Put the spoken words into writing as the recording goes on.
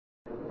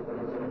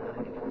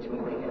It's alive. Oh,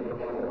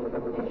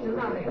 it's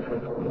alive.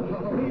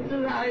 It's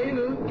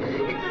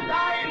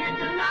alive.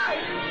 It's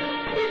alive.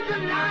 It's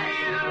alive.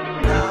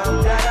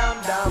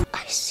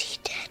 I see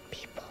dead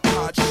people.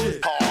 Hot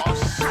shit.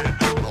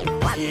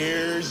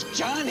 Here's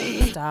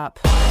Johnny. Stop.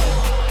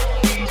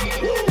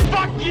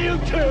 Fuck you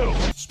too.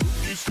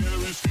 Spooky,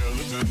 scary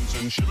skeletons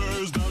and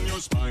shivers down your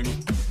spine.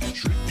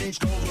 Shrieking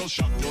skulls will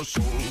shock your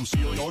soul,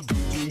 seal your doom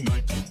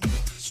tonight.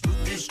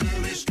 Spooky,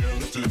 scary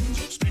skeletons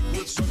speak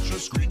with such a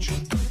screech.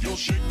 You'll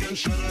shake and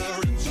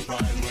shudder in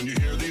surprise when you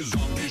hear these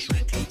zombies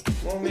shriek.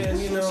 Well, man,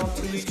 you know,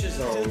 to each his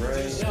own,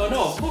 right? Oh,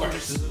 no, of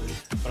course.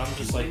 But I'm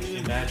just, like,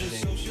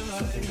 imagining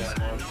something that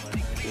large.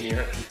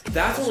 Yeah.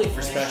 That's only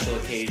for special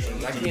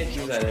occasions. I can't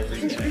do that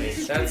every day.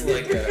 That's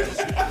like a...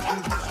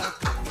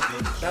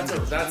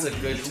 That's a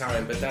good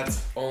time, but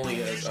that's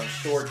only a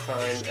short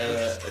time and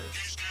a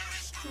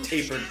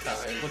tapered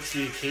time. What's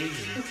the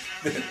occasion?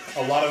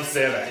 A lot of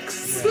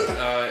Xanax.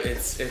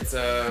 It's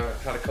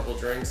had a couple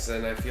drinks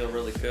and I feel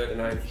really good,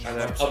 and I've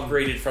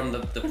upgraded from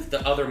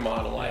the other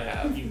model I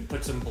have. You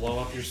put some blow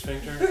up your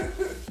sphincter?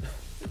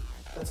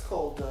 That's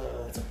called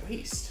It's a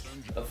waste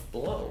of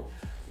blow.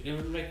 It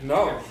would make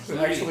No,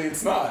 actually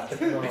it's not. I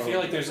feel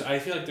like there's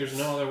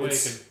no other way I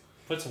could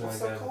put something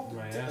what's like that that called? in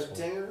my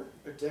asshole.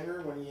 A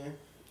dinger when you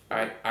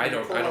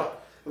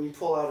When you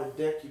pull out a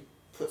dick, you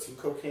put some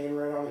cocaine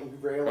right on it, you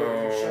rail it,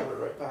 and you shove it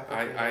right back up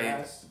in your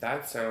ass.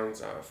 That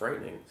sounds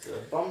frightening.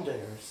 Bum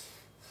dingers.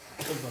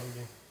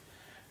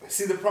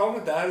 See, the problem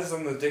with that is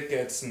when the dick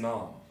gets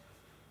numb.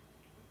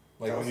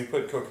 Like when you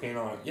put cocaine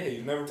on it. Yeah,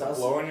 you've never put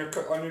blow on your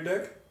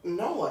dick?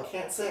 No, I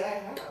can't say I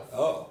have.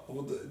 Oh,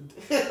 well,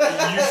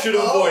 you should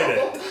avoid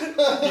it.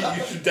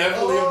 You should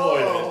definitely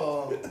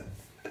avoid it.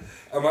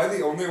 Am I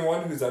the only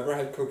one who's ever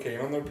had cocaine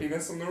on their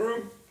penis in the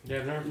room? Yeah,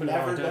 I've never put it on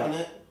Never my dick. done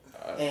it,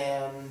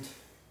 and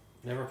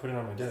Never put it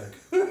on my dick.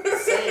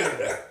 same.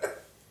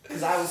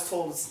 Because I was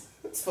told it's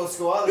supposed to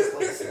go other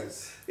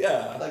places.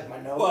 Yeah. Like my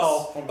nose.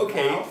 Well, and my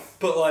okay, mouth.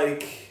 but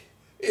like,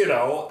 you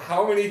know,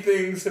 how many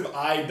things have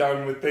I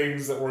done with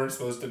things that weren't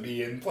supposed to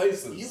be in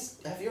places?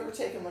 Have you ever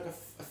taken like a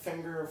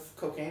finger of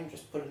cocaine and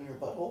just put it in your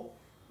butthole?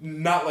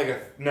 Not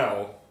like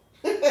no.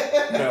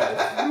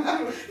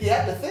 No. You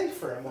had to think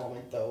for a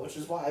moment though, which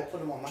is why I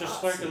put him on the Just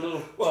hot like seat. a little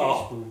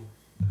teaspoon.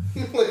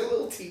 Like a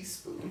little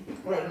teaspoon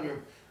right in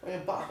your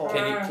butthole.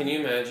 Can you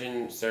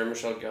imagine Sarah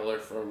Michelle Gellar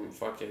from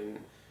fucking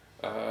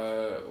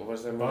what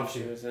was that movie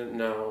Buffy. she was in?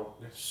 No.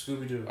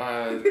 Scooby Doo.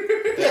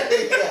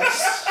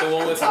 Yes. The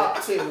one with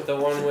Top two. the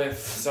one with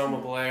Selma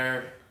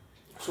Blair.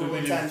 Cruel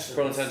Intentions.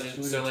 Cruel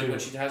Intentions. So like Scooby-Doo. when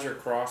she has her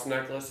cross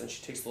necklace and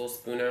she takes the little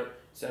spoon out,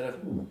 instead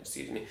of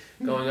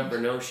going up her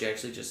nose, she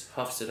actually just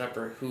huffs it up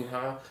her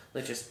hoo-ha.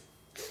 Like just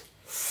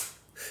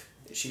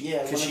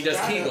because she does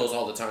Kegels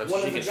all the time. So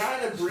When a she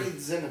vagina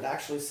breathes in, it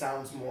actually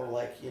sounds more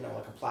like, you know,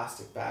 like a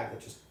plastic bag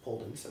that just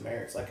pulled in some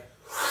air. It's like...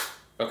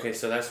 Okay,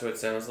 so that's what it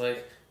sounds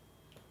like.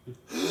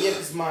 Yeah,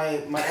 because my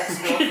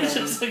ex-girlfriend...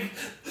 Just like...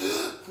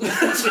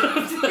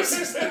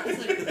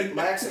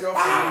 my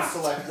ex-girlfriend used to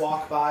like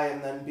walk by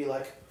and then be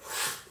like...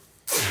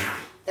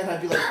 And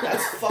I'd be like,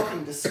 that's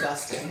fucking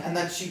disgusting. And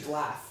then she'd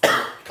laugh.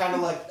 Kind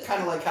of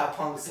like how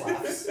Punks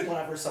laughs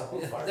whenever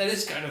someone farts. That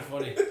is kind of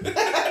funny.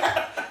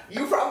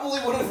 You probably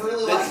would have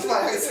really liked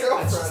my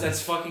ex-girlfriend.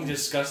 That's fucking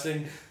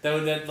disgusting.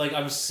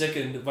 I'm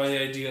sickened by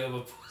the idea of a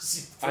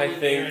pussy. I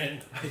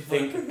think.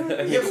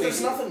 Yeah, but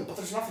there's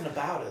nothing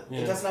about it.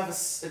 Yeah. It doesn't have a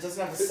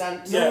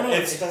scent. Yeah,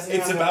 it it's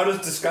doesn't about as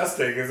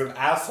disgusting as an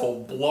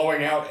asshole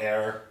blowing out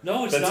air.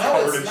 No, it's that's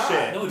not. covered in It's not.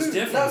 shit. No, it's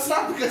different. No, it's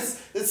not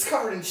because it's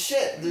covered in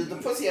shit. The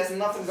pussy has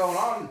nothing going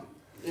on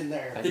in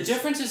there. The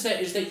difference is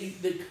that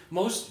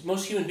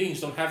most human beings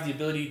don't have the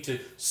ability to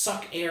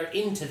suck air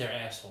into their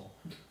asshole.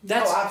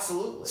 Oh,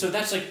 absolutely. So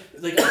that's like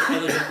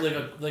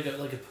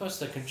a puss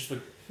that can just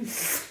like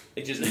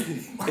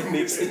It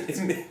makes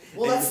it.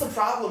 Well, that's the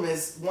problem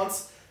is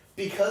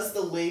because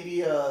the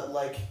labia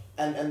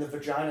and the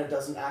vagina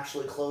doesn't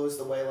actually close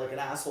the way like an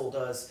asshole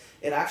does.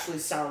 It actually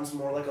sounds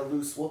more like a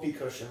loose whoopee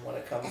cushion when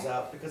it comes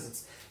out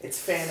because it's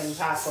fanning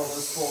past all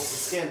those folds of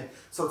skin.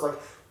 So it's like.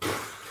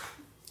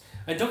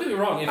 And don't get me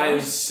wrong, if I I am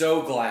was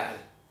so glad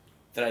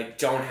that I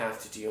don't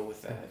have to deal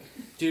with that.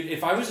 dude,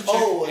 if I was a chick,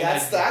 Oh, and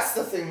that's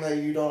the thing that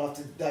you don't have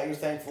to. That you're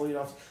thankful you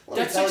don't have to. Let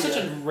me That's tell like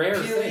such you, a rare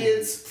thing.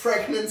 periods,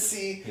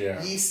 pregnancy,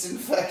 Yeah. yeast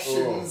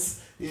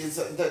infections, is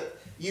the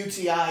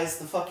UTIs,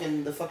 the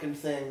fucking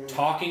thing.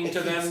 Talking it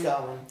to keeps them?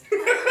 going.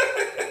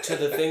 To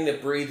the thing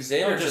that breathes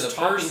in, or or to just the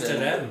talking person. to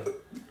them.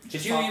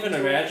 Did you Talking even to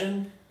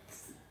imagine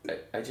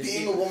I just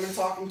Being a woman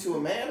talking to a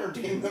man, or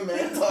being a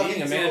man talking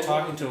being a to man a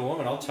talking woman? to a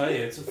woman? I'll tell you,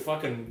 it's a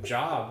fucking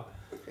job.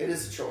 It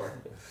is a chore.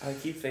 I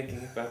keep thinking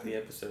about the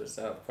episode of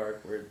South Park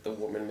where the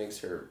woman makes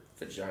her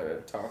vagina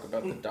talk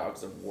about the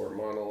Dogs of War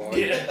monologue.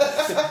 Yeah.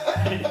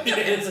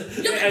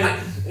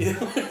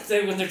 It's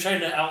like when they're trying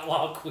to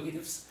outlaw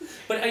queefs.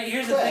 But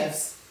here's the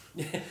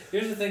thing.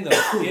 Here's the thing, though.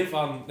 If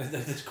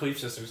the Queef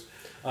sisters,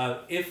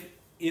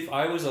 if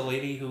I was a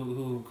lady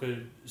who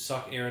could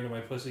suck air into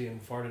my pussy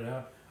and fart it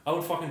out, I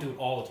would fucking do it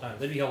all the time.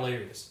 That'd be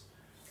hilarious.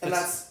 And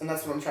that's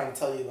what I'm trying to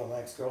tell you about my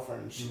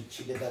ex-girlfriend.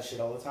 She did that shit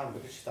all the time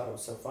because she thought it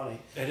was so funny.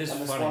 It is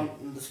and funny.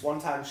 This one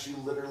time she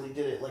literally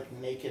did it like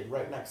naked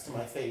right next to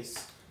my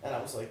face. And I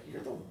was like,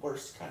 you're the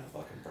worst kind of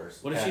fucking person.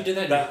 What if she did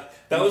that?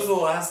 That was the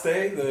last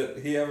day that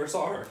he ever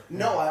saw her.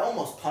 No, I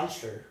almost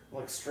punched her,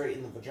 like straight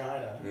in the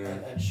vagina. Yeah.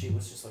 And she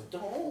was just like,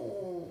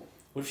 don't.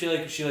 What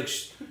if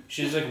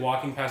she's like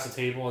walking past the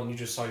table and you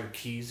just saw your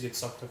keys get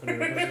sucked up in her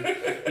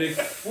pussy?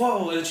 Like,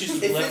 whoa, and then she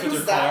just left with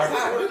her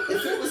car.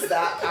 If it was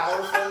that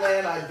powerful,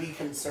 man, I'd be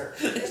concerned.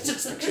 It's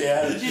just like,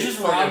 Yeah, she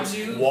just robs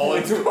you.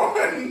 Walling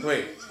on.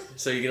 Wait,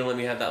 so you're gonna let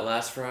me have that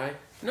last fry?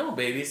 No,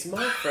 baby, it's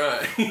my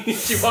fry.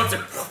 She walks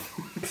up.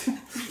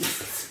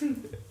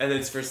 And then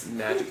it's first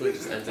magically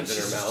just ends up in her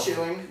She's mouth.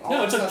 chewing.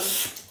 No,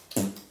 it's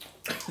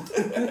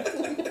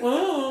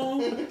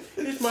Oh,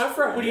 it's my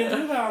fry. What are you gonna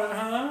do about it,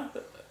 huh?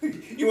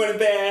 You want it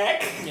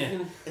back? Yeah.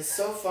 It's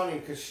so funny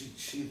because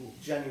she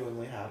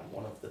genuinely had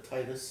one of the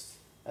tightest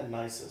and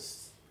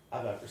nicest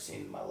I've ever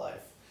seen in my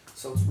life.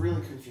 So it's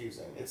really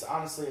confusing. It's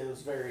honestly, it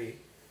was a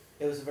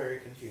very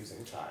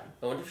confusing time.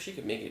 I wonder if she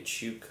could make it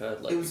chew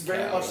cud like It was a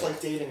very cow. much like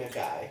dating a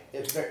guy.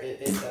 It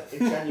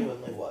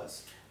genuinely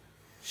was.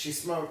 She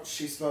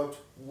smoked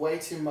way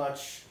too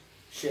much.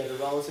 She had a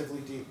relatively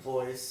deep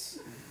voice.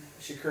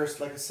 She cursed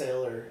like a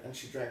sailor, and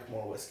she drank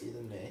more whiskey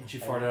than me. And she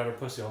farted out her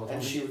pussy all the time.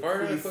 And she would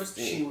Farted out her queef,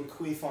 pussy? she would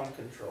queef on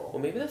control.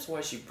 Well, maybe that's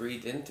why she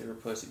breathed in through her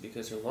pussy,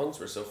 because her lungs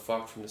were so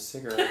fucked from the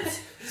cigarettes.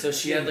 So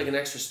she had like an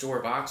extra store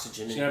of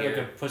oxygen She in had here.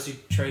 like a pussy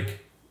trach.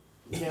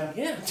 Yeah.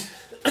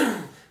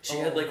 Yeah. She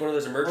had like one of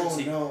those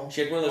emergency. Oh, no.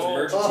 She had one of those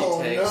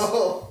emergency tanks.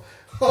 No.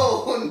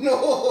 Oh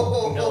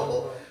no!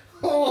 No.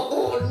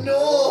 Oh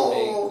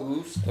no!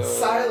 Make goose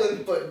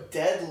Silent but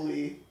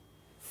deadly.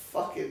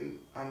 Fucking,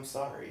 I'm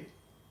sorry.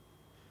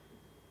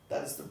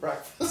 That is the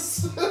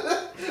breakfast.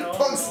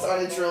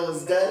 Punxsutawney Drill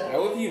is dead.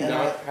 How have you And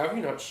not? How have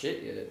you not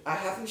shit yet? I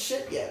haven't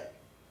shit yet.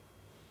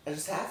 I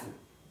just haven't.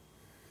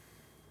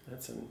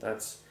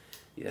 That's.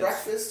 Yeah,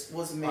 Breakfast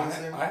was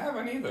amazing. I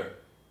haven't either.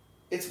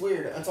 It's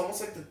weird. It's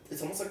almost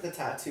like the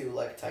tattoo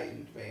like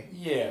tightened me.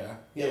 Yeah.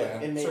 Like,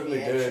 it made certainly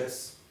me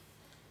anxious.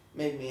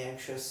 Made me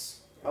anxious.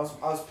 I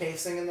was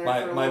pacing in there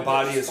My- for a my little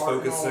body bit, is farting all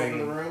over focusing-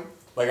 the room.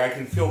 Like, I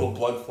can feel the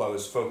blood flow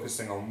is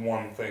focusing on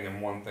one thing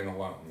and one thing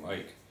alone.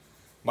 Like,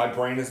 my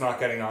brain is not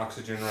getting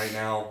oxygen right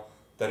now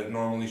that it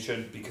normally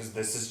should because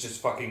this is just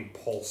fucking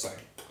pulsing.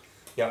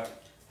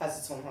 Yep. Has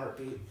its own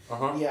heartbeat.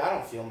 Uh-huh. Yeah, I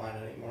don't feel mine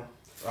anymore.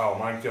 Oh,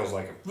 mine feels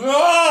like a...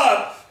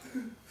 Ah!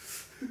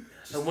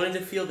 I wanted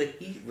to feel the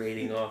heat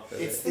rating off of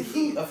It's it. the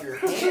heat of your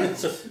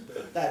hands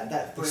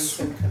that brings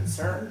him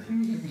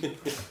concern.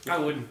 I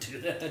wouldn't do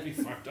that. That'd be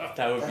fucked up.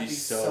 That would That'd be be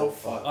so so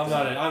fucked. I'm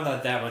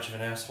not that much of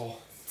an asshole.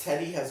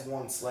 Teddy has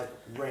once like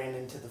ran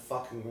into the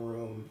fucking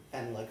room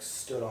and like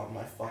stood on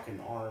my fucking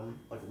arm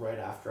like right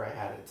after I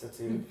had it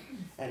tattooed,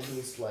 and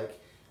he's like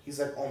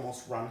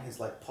almost run his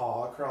like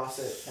paw across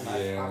it, and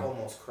Yeah. I've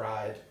almost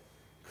cried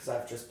because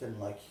I've just been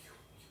like,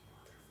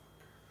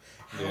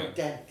 you motherfucker, how Yeah.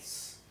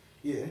 dense,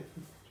 yeah.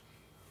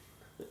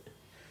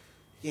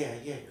 Yeah,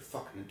 you're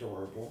fucking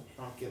adorable.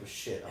 I don't give a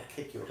shit. I'll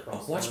kick you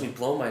across the Watch me room.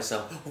 blow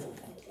myself.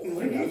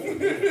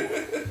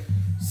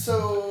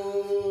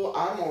 So,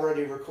 I'm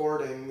already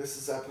recording. This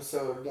is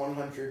episode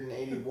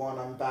 181.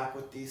 I'm back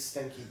with these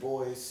stinky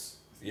boys.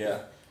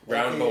 Yeah.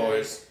 Round AKA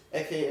boys.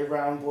 AKA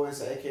Round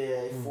Boys,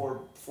 AKA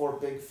four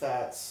big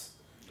fats.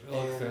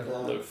 Look And, fat.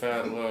 Look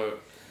fat,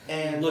 look.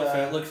 And, Look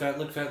fat. Look fat.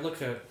 Look fat. Look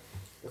fat.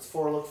 It's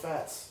 4 look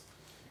fats.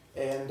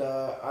 And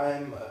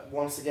I'm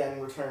once again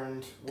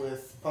returned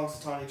with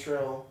Punxsutawney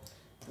Trill.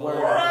 Where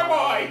am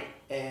I?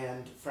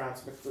 And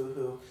Franz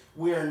McFuhu.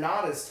 We are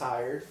not as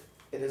tired.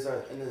 It is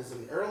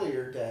an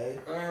earlier day.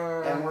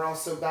 And we're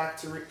also back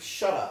to...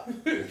 shut up.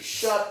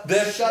 Shut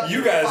You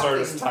your guys are fucking-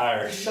 just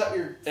tired. Shut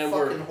your And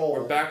fucking hole.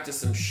 we're back to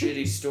some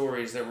shitty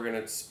stories that we're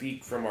gonna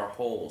speak from our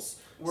holes.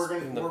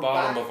 From the we're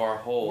bottom back. of our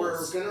We're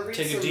holes. gonna read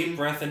Take some... a deep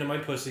breath into my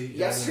pussy.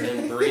 Yesterday-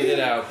 And breathe it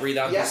out. Breathe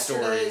out the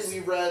Yesterday stories. we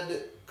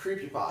read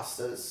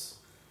creepypastas.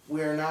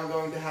 We are now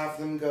going to have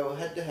them go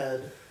head to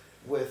head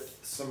with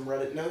some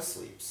Reddit no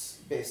sleeps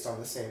based on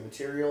the same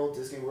material,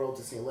 Disney World,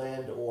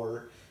 Disneyland,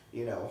 or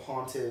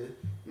haunted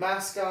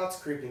mascots,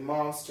 creepy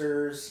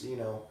monsters,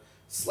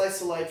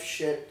 slice of life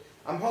shit.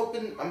 I'm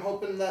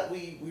hoping that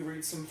we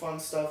read some fun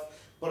stuff,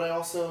 but I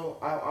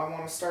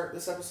want to start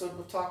this episode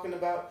with talking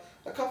about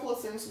a couple of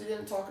things we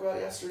didn't talk about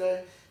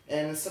yesterday,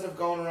 and instead of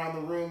going around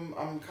the room,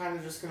 I'm kind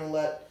of just gonna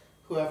let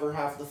whoever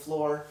have the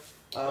floor.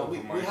 We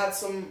had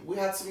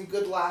some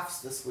good laughs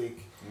this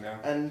week. Yeah.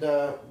 And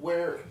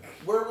where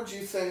would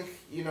you think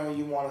you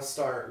want to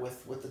start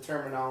with the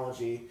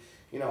terminology?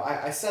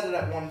 I said it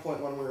at one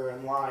point when we were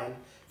in line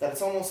that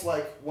it's almost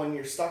like when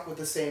you're stuck with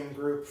the same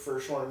group for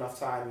a short enough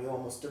time, you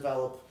almost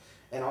develop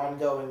an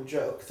ongoing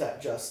joke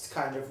that just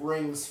kind of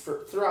rings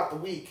throughout the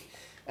week.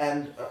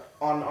 And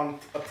on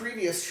a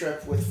previous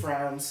trip with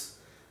Franz,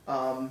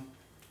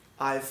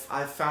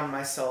 I've found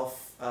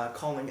myself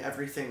calling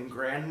everything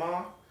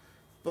grandma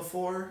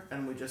before,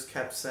 and we just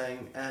kept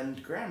saying,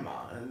 and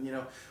grandma, and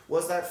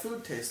was that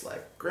food taste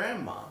like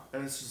grandma?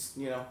 And it's just,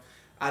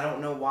 I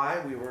don't know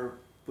why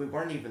we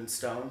weren't even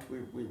stoned.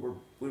 We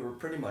were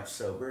pretty much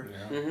sober.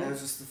 Yeah. And it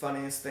was just the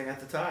funniest thing at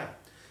the time.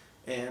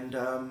 And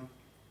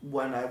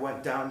when I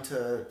went down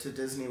to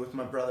Disney with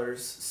my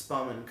brothers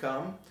Spum and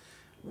Cum,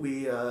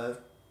 we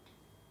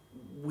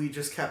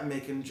just kept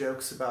making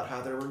jokes about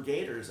how there were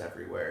gators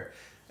everywhere.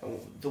 And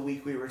the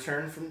week we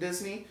returned from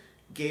Disney,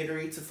 gator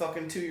eats a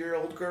fucking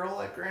 2-year-old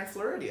girl at Grand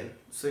Floridian.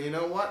 So you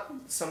know what?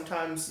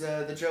 Sometimes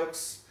the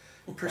jokes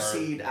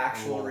precede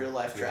actual real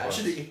life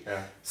tragedy.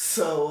 Yeah.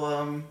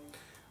 So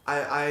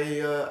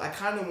I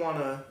kind of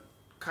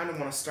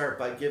wanna start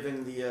by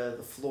giving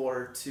the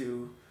floor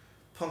to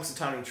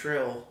Punxsutawney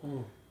Trill,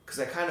 because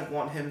I kind of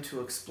want him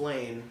to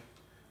explain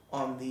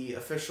on the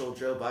official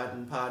Joe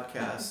Biden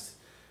podcast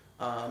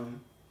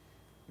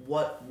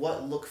what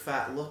Look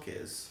Fat Look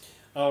is.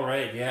 Oh,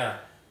 right, yeah.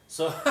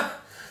 So,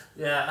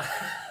 yeah.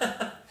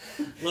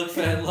 Look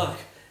Fat Look.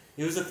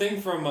 It was a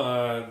thing from,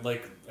 I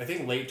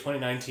think late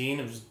 2019.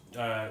 It was,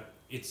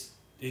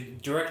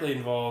 it directly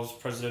involves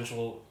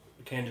presidential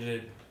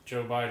candidate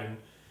Joe Biden,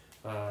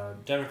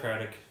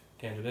 Democratic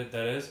candidate,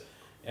 that is.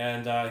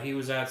 And he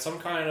was at some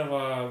kind of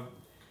a,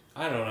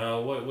 I don't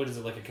know, what is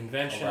it, like a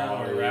convention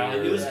or a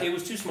rally? It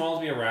was too small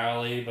to be a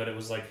rally, but it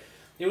was like,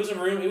 it was a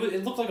room.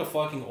 It looked like a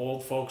fucking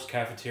old folks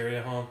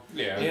cafeteria home.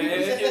 Yeah.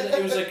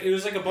 It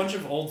was like a bunch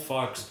of old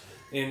fucks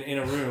in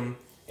a room,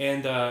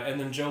 and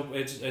then Joe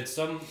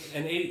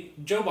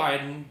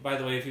Biden, by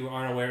the way, if you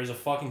aren't aware, is a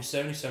fucking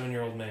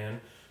 77-year-old man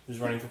who's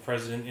running for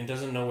president and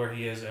doesn't know where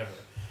he is ever.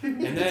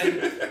 And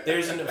then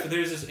there's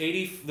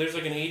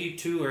like an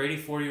 82 or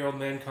 84-year-old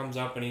man comes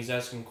up and he's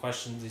asking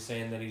questions. He's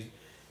saying that he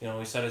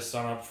set his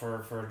son up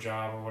for a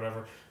job or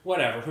whatever.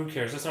 Whatever, who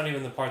cares? That's not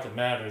even the part that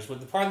matters.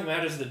 But the part that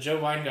matters is that Joe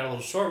Biden got a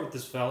little short with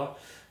this fella,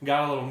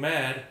 got a little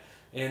mad,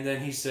 and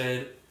then he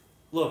said,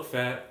 "Look,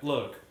 fat,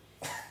 look."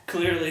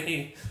 Clearly,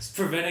 he's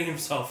preventing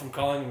himself from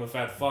calling him a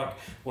fat fuck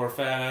or a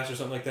fat ass or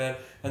something like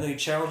that. And then he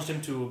challenged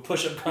him to a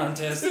push-up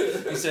contest.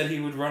 He said he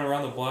would run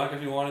around the block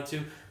if he wanted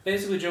to.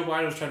 Basically, Joe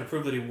Biden was trying to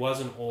prove that he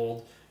wasn't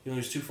old. He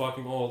was too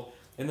fucking old.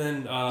 And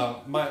then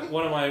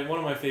one of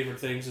my favorite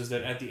things is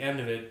that at the end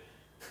of it,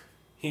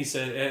 he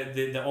said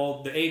the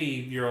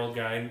 80-year-old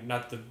guy,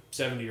 not the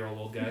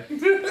 70-year-old guy,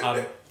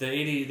 the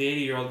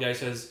 80-year-old guy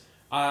says,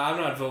 "I'm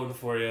not voting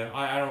for you.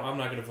 I'm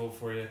not going to vote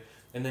for you."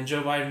 And then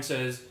Joe Biden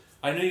says,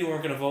 "I knew you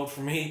weren't going to vote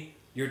for me.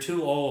 You're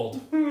too old."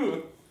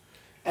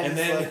 And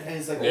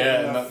he's like,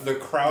 yeah, and the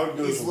crowd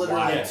goes he's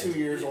literally wild. 2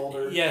 years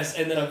older. Yes,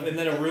 and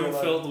then a room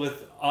filled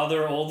with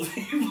other old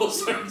people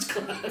starts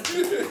clapping.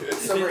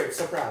 So great,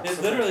 so proud.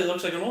 It literally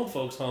looks like an old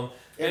folks' home.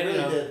 It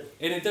really did.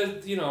 And it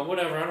does,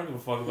 whatever. I don't give a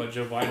fuck about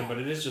Joe Biden, but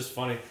it is just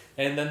funny.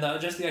 And then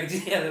just the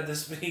idea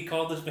that he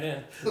called this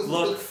band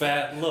 "Look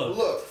Fat Look."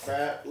 Look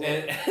fat. Look.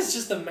 And it's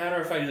just a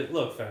matter of fact.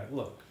 Look fat.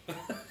 Look.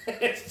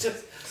 It's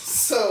just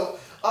so.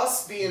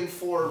 Us being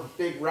 4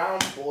 big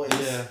round boys,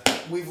 yeah.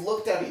 We've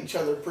looked at each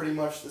other pretty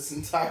much this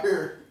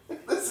entire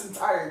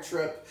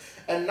trip,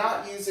 and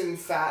not using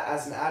fat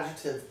as an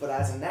adjective but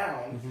as a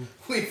noun.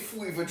 Mm-hmm.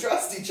 We've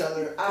addressed each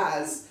other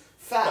as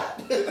fat.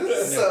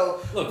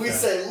 So look we fat.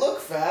 say look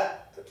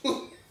fat,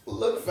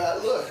 look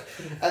fat, look,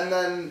 and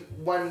then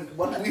when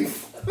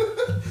we've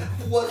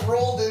what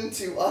rolled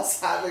into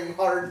us having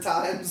hard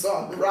times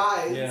on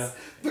rides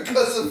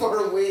because of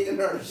our weight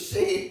and our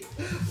shape,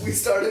 we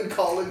started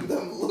calling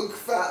them look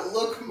fat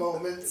look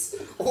moments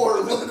or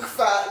look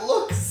fat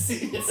look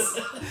seats.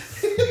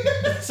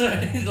 So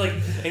like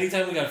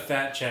anytime we got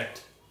fat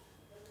checked,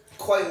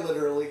 quite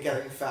literally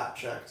getting fat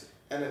checked,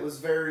 and it was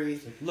very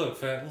look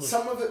fat look.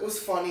 Some of it was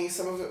funny,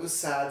 some of it was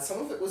sad, some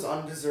of it was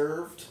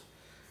undeserved.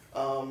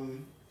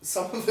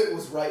 Some of it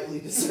was rightly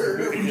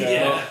deserved.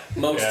 Yeah.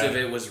 Most of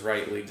it was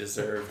rightly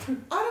deserved.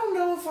 I don't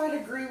know if I'd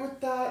agree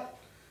with that.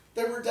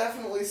 There were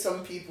definitely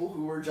some people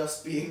who were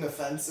just being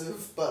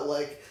offensive, but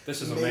like...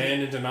 This is a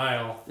man in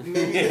denial. Maybe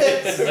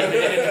This is a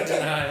man in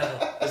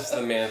denial. This is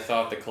the man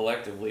thought that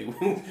collectively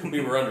we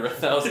were under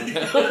 1,000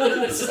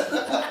 pounds.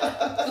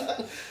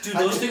 Dude,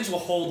 those things will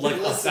hold like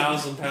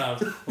 1,000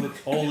 pounds.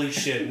 Holy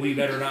shit, we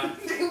better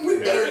not. We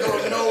better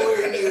go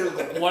nowhere near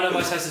them. One of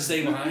us has to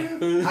stay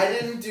behind. I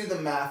didn't do the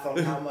math on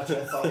how much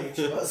I thought each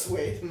of us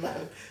weighed, and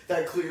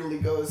that clearly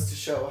goes to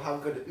show how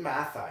good at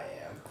math I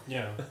am.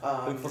 Yeah.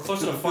 We're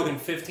closer to fucking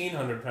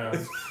 1,500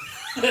 pounds.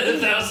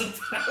 1,000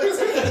 pounds.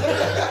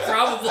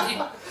 Probably.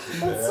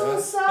 That's so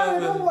sad. I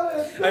don't want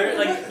to.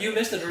 Like, you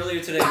missed it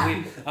earlier today.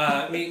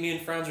 Me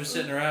and Franz were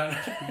sitting around.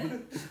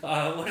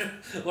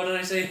 What did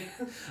I say?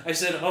 I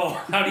said, "Oh,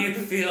 how do you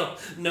feel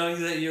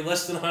knowing that you're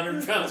less than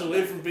 100 pounds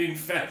away from being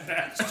fat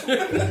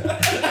bastard?"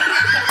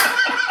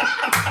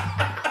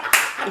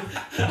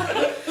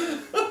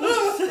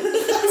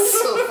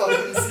 So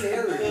fucking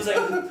scary. It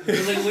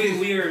was like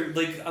we are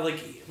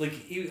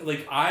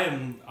like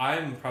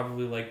I'm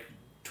probably like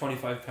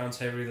 25 pounds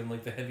heavier than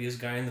like the heaviest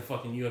guy in the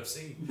fucking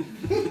UFC.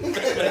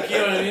 Like, you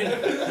know what I mean?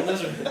 And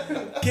those are,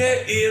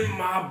 get in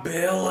my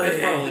belly. That's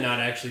probably not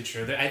actually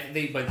true.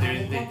 They go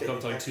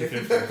up to like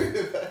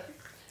 250.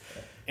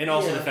 And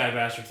also Yeah. the fat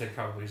bastard thing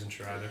probably isn't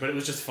true either, but it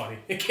was just funny.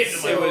 It came to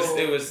my So-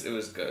 It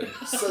was good.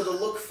 So the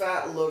look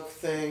fat look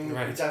thing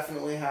Right.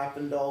 definitely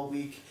happened all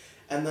week.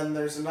 And then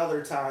there's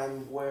another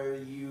time where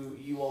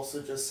you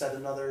also just said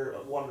another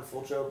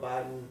wonderful Joe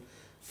Biden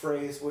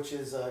phrase, which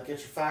is get your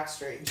facts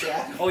straight,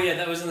 Jack. Oh yeah,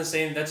 that's in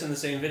the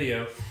same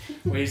video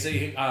where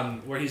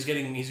he's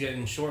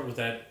getting short with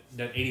that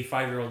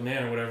 85-year-old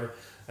man or whatever,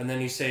 and then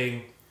he's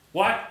saying,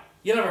 "What?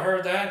 You never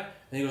heard that?"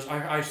 And he goes,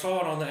 I saw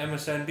it on the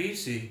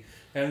MSNBC.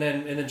 And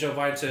then Joe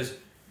Biden says,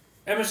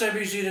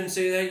 MSNBC didn't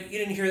say that. You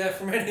didn't hear that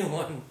from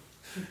anyone.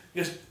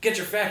 Just get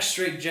your facts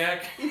straight,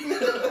 Jack.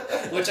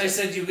 Which I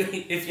said,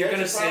 if you're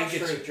gonna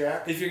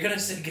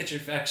say get your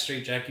facts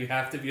straight, Jack, you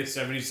have to be a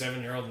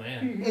 77-year-old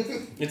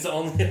man. It's the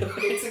only.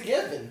 It's a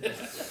given.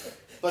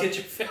 But, get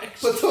your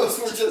facts. but those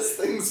were just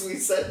things we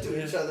said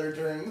to each other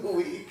during the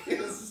week.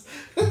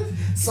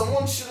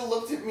 Someone should have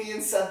looked at me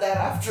and said that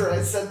after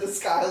I said the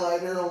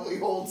Skyliner only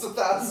holds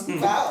 1,000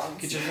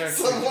 pounds. Get your facts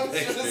Someone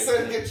straight. should have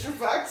said, get your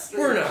facts straight.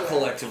 We're not Jack."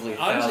 collectively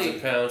Honestly-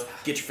 1,000 pounds.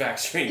 Get your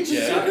facts straight,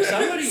 Jack.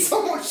 Somebody.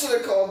 Someone should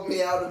have called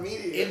me out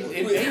immediately.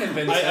 It may have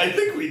been. I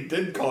think we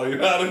did call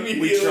you out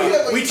immediately. We tried.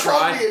 Yeah, but We you called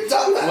tried. me a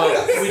dumbass.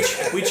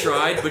 Well, we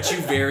tried, but you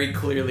very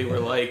clearly were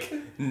like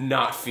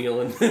not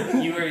feeling.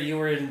 You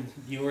were in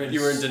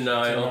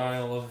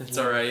denial. Of It's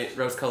all right.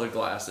 Rose-colored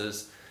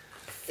glasses.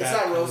 It's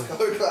not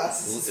rose-colored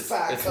glasses. It's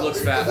fat It colored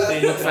looks fat. glasses.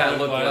 They look fat.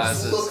 Look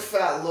Glasses. glasses. Look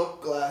fat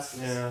look glasses.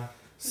 Yeah.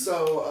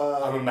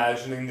 So, I'm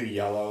imagining the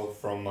yellow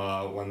from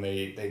when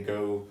they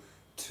go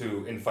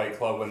in Fight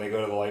Club when they go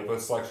to the lipo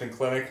selection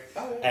clinic,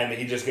 Oh, yeah. and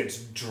he just gets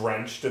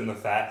drenched in the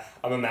fat.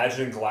 I'm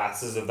imagining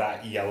glasses of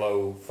that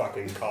yellow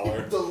fucking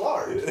color. the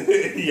lard.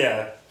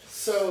 Yeah.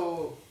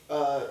 So,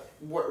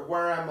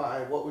 where am I?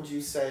 What would you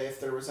say if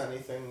there was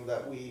anything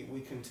that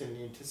we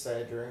continued to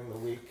say during the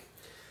week?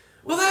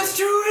 Well, that's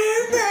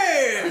true,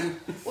 man.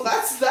 Well,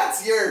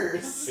 that's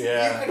yours.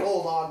 Yeah. You can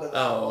hold on to that.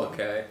 Oh, one.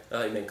 okay. I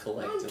thought you meant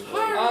collectively.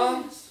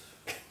 I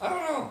don't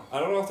know. I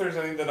don't know if there's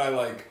anything that I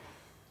like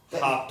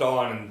hopped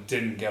on and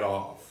didn't get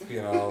off.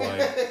 You know,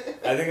 like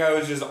I think I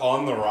was just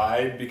on the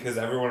ride because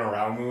everyone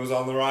around me was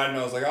on the ride, and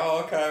I was like,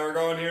 oh, okay, we're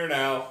going here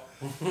now.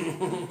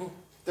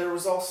 There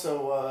was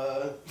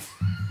also,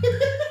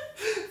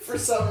 for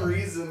some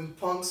reason,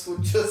 punks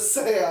would just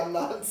say, I'm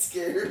not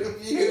scared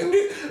of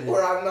you,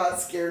 or I'm not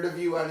scared of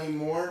you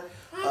anymore.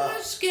 I'm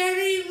not scared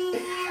anymore.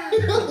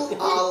 A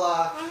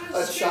la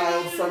a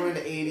child from an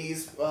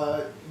 80s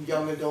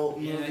young adult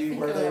Yeah, I movie think,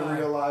 where they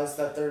realize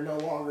that they're no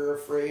longer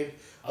afraid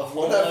of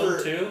Home Alone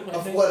whatever 2, I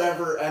think?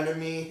 whatever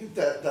enemy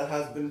that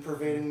has been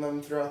pervading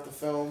them throughout the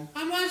film.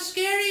 I'm not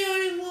scared of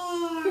you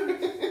anymore.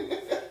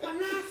 I'm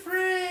not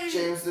afraid.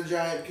 James the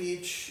Giant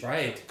Peach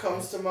Right.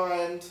 comes to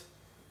mind.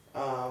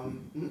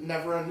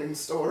 Never-ending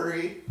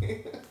Story.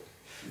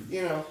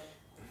 You know,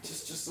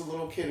 just a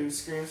little kid who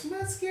screams, I'm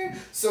not scared.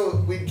 So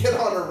we'd get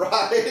on a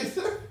ride.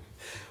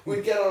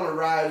 We'd get on a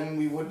ride and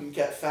we wouldn't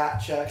get fat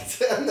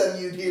checked. And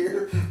then you'd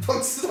hear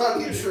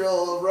Punxsutawney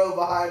Drill, a row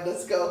behind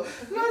us, go,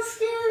 I'm not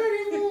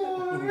scared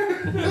anymore.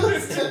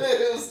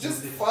 It was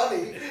just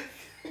funny.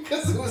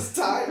 Because it was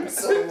timed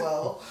so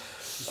well.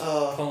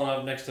 Pulling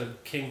up next to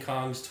King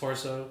Kong's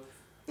torso.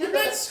 I'm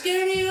not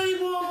scared of you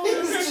anymore. It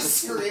was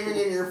just screaming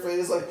in your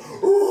face like,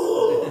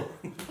 ooh,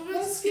 I'm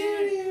not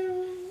scared of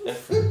you.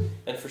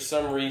 And for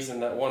some reason,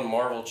 that one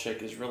Marvel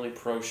chick is really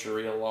pro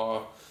Sharia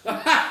law.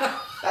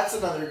 That's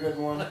another good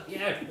one.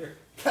 Yeah.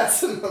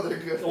 That's another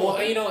good one.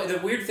 Well, you know, the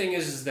weird thing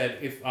is that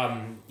if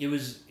it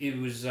was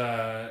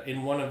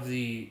in one of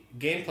the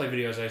gameplay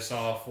videos I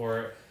saw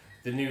for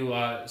the new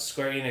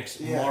Square Enix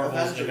Yeah,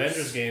 Marvel's Avengers.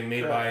 Avengers game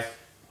made Correct.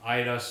 by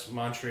Eidos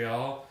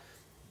Montreal,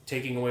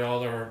 taking away all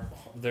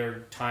their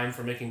time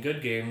for making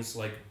good games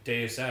like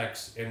Deus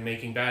Ex and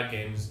making bad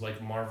games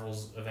like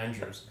Marvel's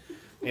Avengers.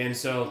 And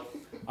so,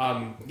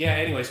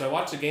 anyway, so I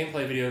watched a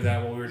gameplay video of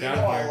that while we were down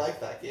You know here. I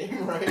like that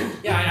game, right?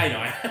 Yeah, I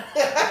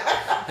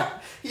know.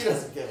 He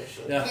doesn't give a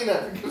shit. Yeah. He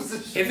never gives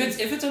a shit.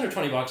 If it's under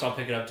 $20, I'll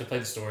pick it up to play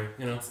the story.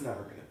 You know. It's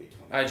never gonna be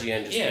 20.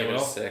 IGN just Yeah, gave it a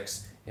well.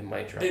 6. It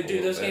might drop. Dude, a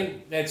little this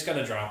bit. game, it's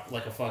gonna drop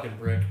like a fucking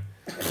brick.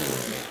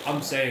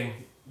 I'm saying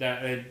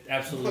that it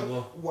absolutely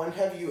will. When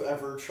have you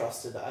ever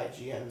trusted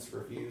IGN's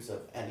reviews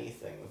of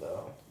anything,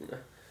 though?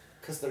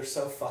 Because they're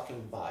so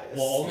fucking biased.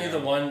 Well,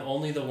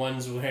 only the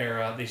ones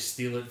where they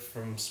steal it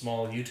from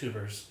small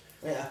YouTubers.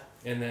 Yeah.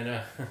 And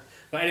then,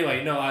 but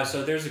anyway, no.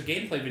 So there's a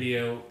gameplay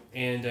video,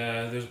 and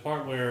there's a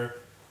part where,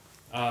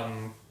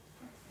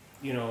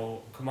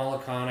 Kamala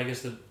Khan. I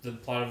guess the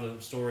plot of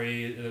the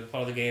story, the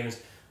plot of the game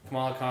is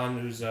Kamala Khan,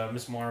 who's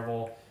Miss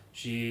Marvel.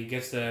 She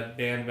gets the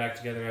band back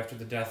together after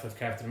the death of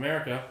Captain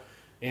America,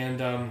 and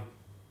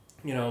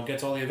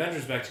gets all the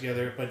Avengers back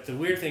together. But the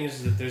weird thing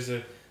is that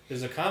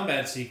there's a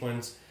combat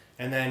sequence,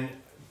 and then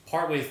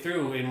partway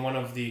through in one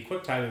of the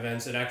QuickTime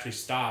events, it actually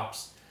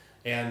stops,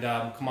 and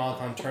Kamala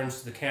Khan turns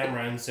to the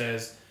camera and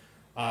says,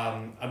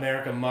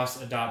 "America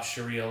must adopt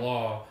Sharia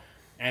law,"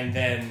 and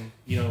then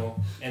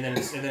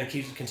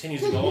it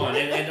continues to go on,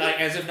 and like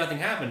as if nothing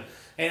happened.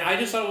 And I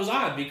just thought it was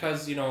odd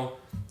because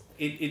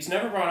it's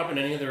never brought up in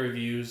any of the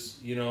reviews.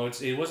 You know,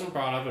 it wasn't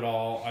brought up at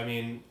all. I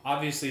mean,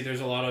 obviously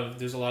there's a lot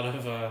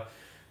of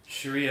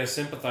Sharia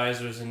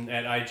sympathizers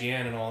at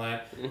IGN and all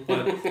that,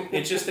 but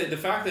it's just that the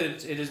fact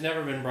that it has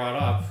never been brought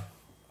up.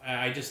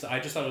 I just thought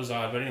it was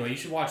odd. But anyway, you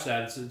should watch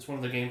that. It's one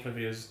of the gameplay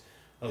videos.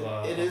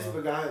 It is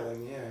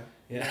beguiling, yeah.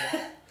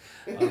 Yeah.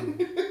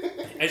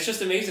 It's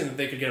just amazing that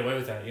they could get away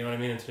with that. You know what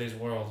I mean? In today's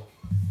world,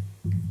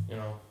 you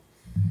know.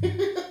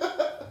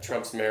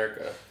 Trump's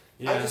America.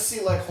 Yeah. I just see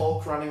like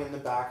Hulk running in the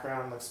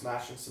background, like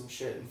smashing some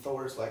shit, and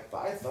Thor's like,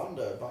 "By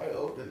thunder, by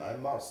Odin, I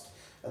must."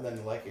 And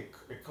then like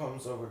it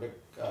comes over to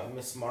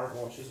Miss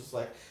Marvel, and she's just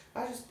like,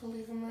 "I just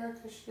believe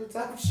America should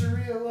adopt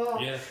Sharia law."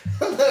 Yeah.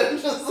 And then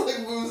it just like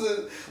moves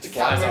it. The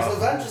Captain's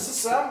Avengers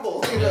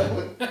assemble. You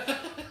know.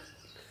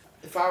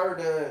 If I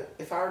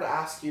were to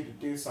ask you to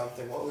do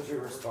something, what would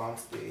your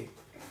response be?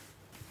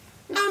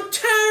 I'm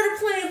tired of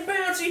playing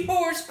bouncy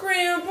horse,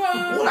 Grandpa.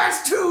 Well,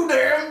 that's too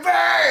damn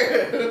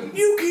bad.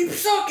 You keep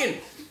sucking.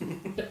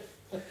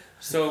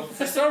 So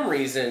for some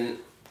reason,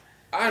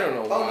 I don't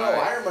know why. Oh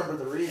no, I remember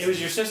the reason. It was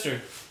your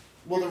sister.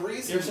 Well, the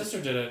reason. Your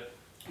sister did it.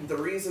 The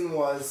reason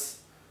was,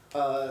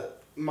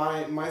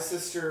 my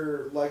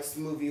sister likes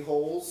the movie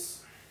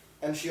Holes,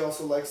 and she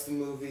also likes the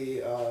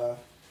movie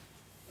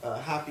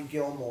Happy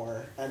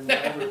Gilmore. And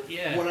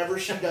whenever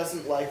she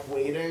doesn't like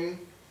waiting,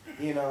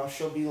 you know,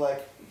 she'll be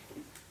like,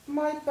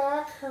 "My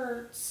back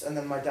hurts," and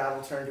then my dad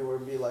will turn to her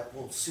and be like,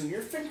 "Well, soon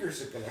your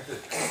fingers are gonna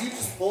hurt 'cause you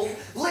just pulled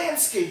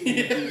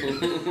landscaping,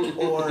 dude."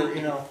 Or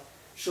you know,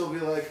 she'll be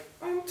like,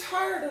 "I'm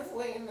tired of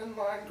waiting in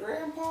line,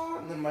 Grandpa,"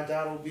 and then my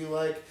dad will be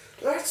like,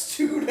 "That's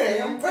too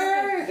damn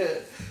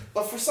bad."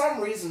 But for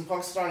some reason,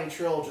 Punxsutawney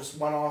Trill just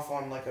went off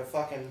on like a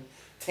fucking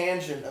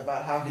tangent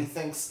about how he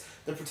thinks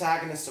the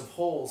protagonist of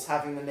Holes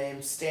having the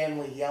name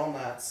Stanley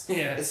Yelnats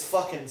is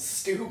fucking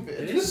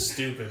stupid. It is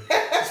stupid.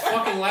 His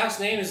fucking last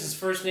name is his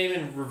first name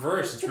in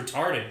reverse. It's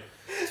retarded.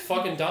 It's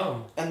fucking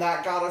dumb. And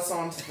that got us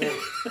on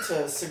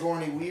to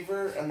Sigourney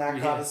Weaver, and that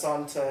got us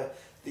on to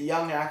the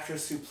young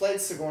actress who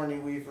played Sigourney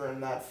Weaver in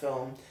that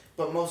film,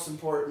 but most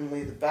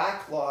importantly, the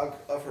backlog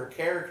of her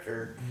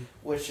character,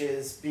 which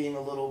is being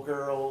a little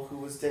girl who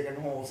was digging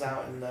holes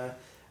out in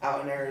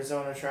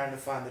Arizona trying to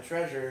find the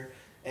treasure.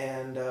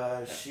 And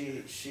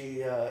she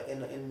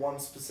in one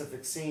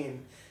specific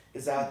scene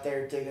is out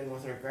there digging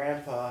with her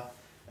grandpa,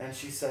 and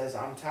she says,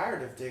 "I'm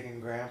tired of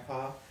digging,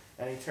 Grandpa,"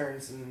 and he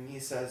turns and he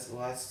says,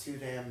 "Well, that's too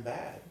damn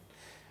bad."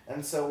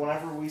 And so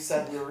whenever we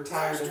said we were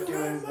tired of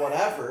doing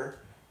whatever,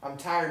 "I'm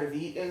tired of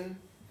eating,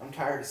 I'm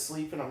tired of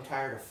sleeping, I'm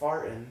tired of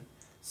farting,"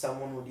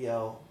 someone would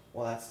yell,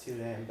 "Well, that's too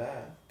damn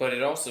bad." But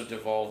it also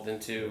devolved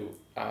into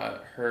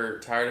her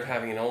tired of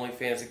having an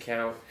OnlyFans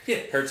account,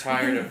 her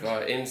tired of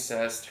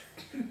incest,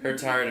 her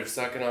tired of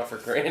sucking off her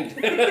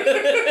granddad.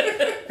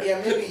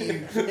 Yeah, maybe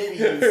you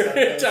said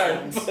those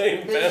tired ones. of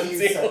playing Maybe you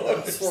bouncy said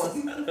horse. those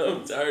ones.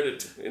 I'm tired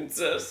of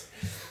incest.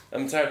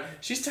 I'm tired.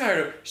 She's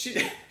tired of.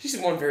 She's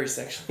one very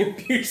sexually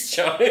abused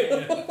child.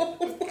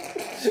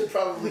 Should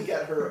probably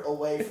get her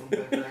away from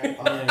her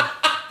grandpa.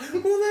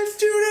 Well, that's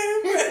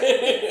too damn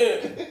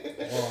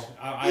bad.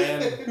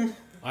 Well,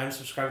 I'm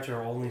subscribed to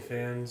her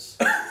OnlyFans.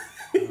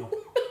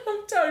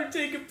 I'm tired of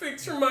taking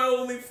pics from my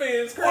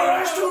OnlyFans. Well,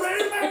 that's too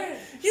damn bad.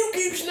 You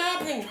keep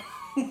snapping.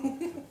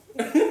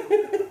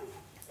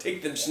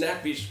 Take them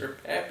snappies for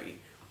Pappy.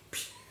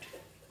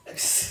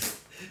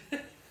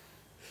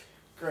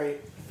 Great.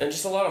 And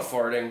just a lot of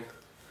farting.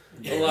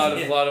 A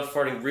lot of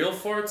farting. Real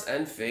farts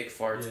and fake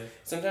farts. Yeah.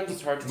 Sometimes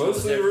it's hard to tell the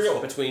Mostly difference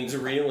real. between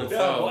real and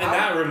Well, faux. in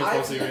that room, it's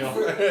mostly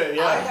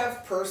real. I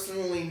have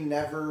personally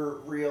never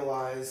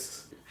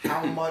realized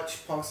how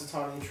much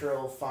Punxsutawney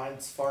Trill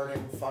finds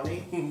farting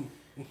funny.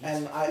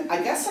 And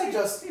I guess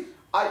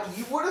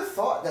you would have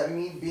thought that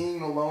me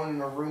being alone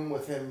in a room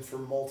with him for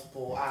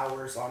multiple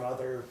hours on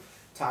other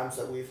times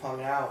that we've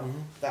hung out,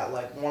 that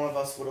like one of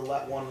us would have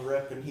let one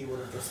rip and he would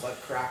have just like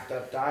cracked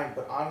up dying.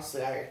 But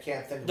honestly, I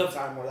can't think of a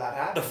time where that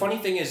happened. The funny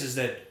thing is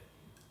that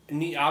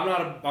I'm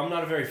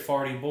not a very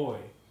farty boy,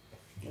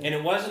 and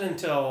it wasn't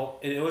until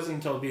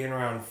being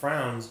around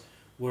Frowns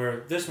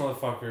where this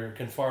motherfucker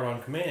can fart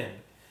on command,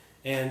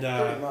 and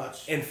pretty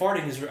much. And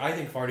I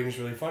think farting is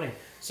really funny.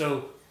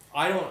 So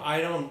I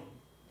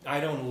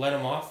don't let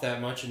him off that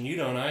much, and you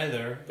don't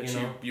either. But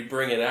you know? you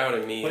bring it out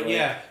in me. But like,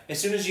 yeah, as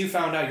soon as you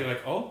found out, you're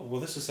like, oh, well,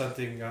 this is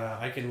something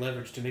I can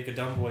leverage to make a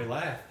dumb boy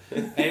laugh.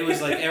 And it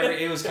was like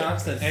it was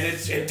constant,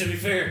 and to be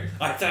fair,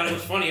 I thought it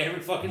was funny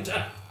every fucking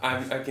time. I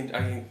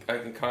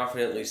can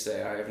confidently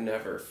say I have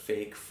never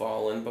fake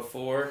fallen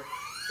before.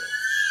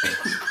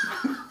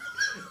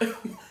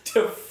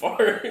 To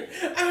fart.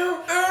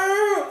 Ow,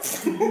 ow.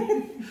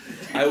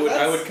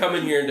 I would come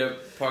in here into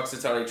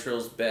Punxsutawney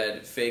Trill's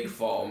bed, fake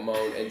fall,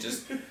 moan, and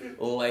just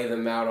lay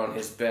them out on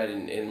his bed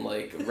in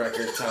like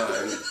record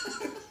time.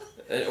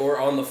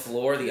 Or on the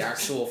floor, the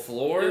actual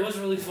floor. It was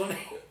really funny.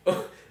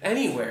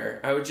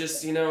 Anywhere. I would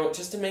just,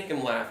 just to make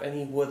him laugh, and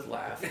he would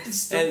laugh. It's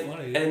still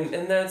funny.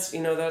 And that's,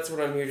 that's what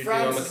I'm here to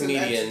Franz do. I'm a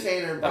comedian. Is an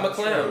entertainer by I'm a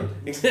clown.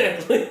 trade.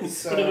 Exactly.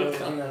 So,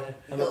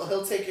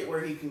 he'll take it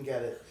where he can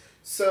get it.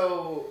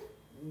 So,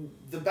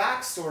 the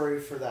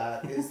backstory for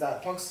that is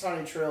that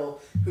Punxsutawney Trill,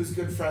 who's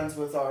good friends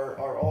with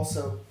our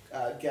also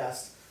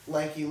guest,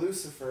 Lanky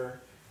Lucifer,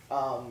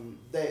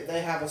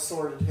 they have a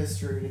sordid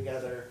history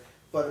together,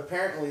 but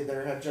apparently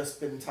there had just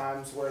been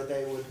times where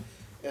they would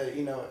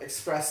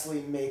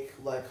expressly make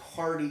like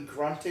hearty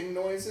grunting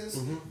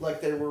noises,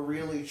 like they were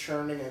really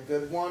churning a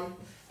good one,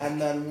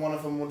 and then one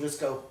of them will just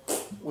go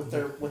with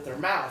their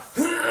mouth.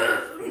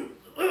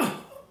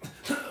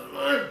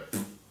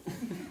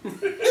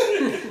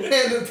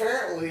 And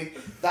apparently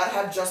that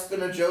had just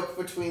been a joke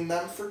between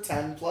them for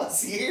 10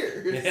 plus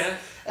years. Yeah.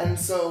 And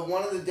so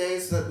one of the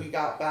days that we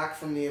got back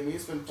from the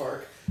amusement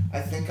park,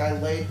 I think I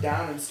laid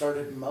down and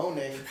started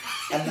moaning,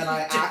 and then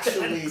I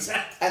actually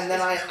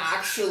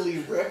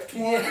ripped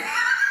one,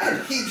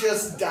 and he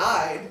just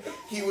died.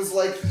 He was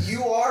like,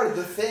 "You are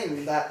the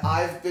thing that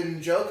I've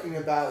been joking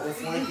about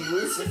with Lanky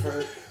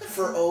Lucifer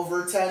for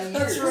over 10 years.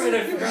 That's right,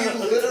 I forgot. You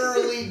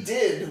literally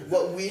did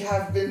what we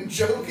have been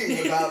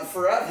joking about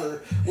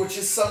forever, which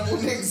is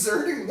someone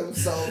exerting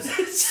themselves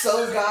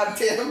so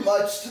goddamn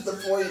much to the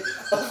point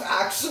of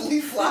actually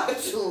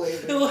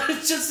flatulating." Well,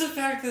 it's just the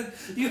fact that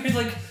you were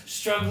like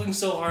struggling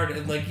so hard,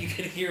 and like you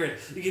could hear it.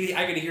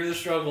 I could hear the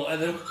struggle,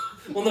 and then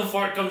when the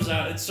fart comes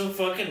out, it's so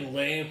fucking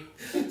lame.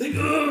 It's like,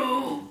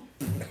 oh.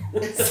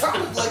 It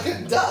sounded like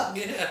a duck.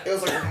 Yeah. It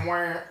was like,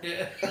 wah.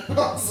 Yeah. I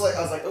was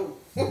like, oh.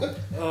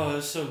 Oh,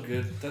 that's so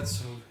good.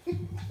 That's so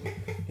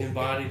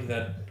embodied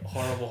that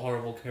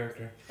horrible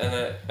character.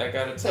 And I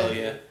gotta tell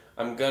you,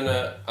 I'm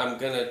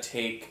gonna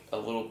take a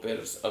little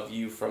bit of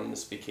you from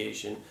this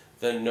vacation.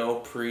 The no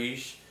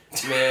preach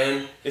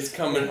man is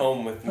coming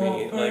home with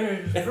me.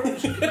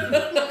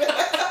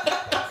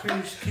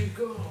 Please keep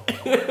going.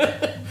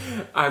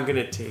 I'm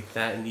gonna take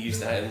that and use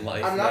that in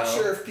life. I'm not now.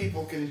 sure if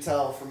people can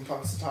tell from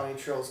Punxsutawney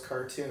Trill's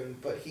cartoon,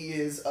 but he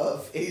is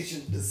of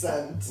Asian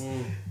descent,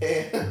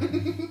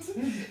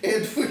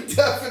 and we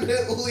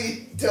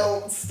definitely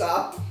don't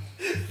stop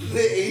the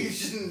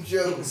Asian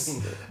jokes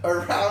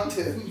around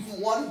him.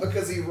 One,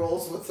 because he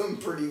rolls with them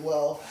pretty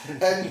well,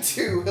 and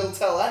two, he'll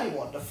tell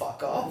anyone to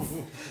fuck off.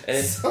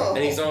 And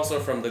he's also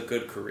from the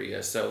good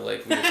Korea, so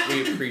like we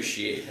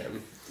appreciate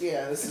him.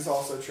 Yeah, this is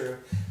also true.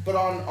 But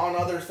on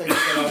other things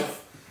that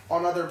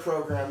on other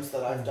programs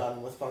that I've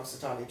done with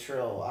Punxsutawney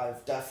Trill,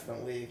 I've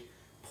definitely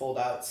pulled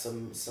out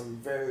some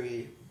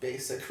very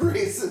basic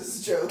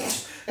racist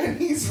jokes, and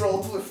he's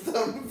rolled with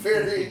them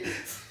very,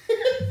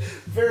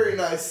 very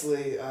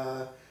nicely.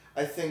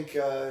 I think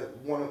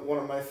one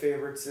of my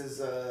favorites is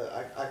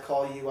I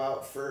call you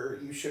out for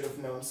you should have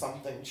known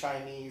something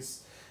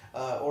Chinese,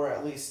 or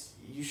at least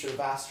you should have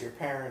asked your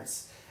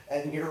parents.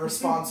 And your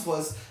response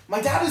was,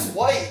 "My dad is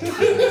white." I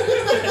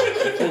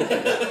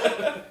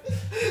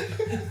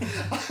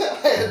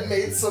had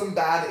made some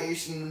bad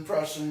Asian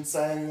impression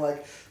saying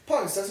like,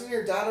 "Punks, doesn't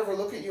your dad ever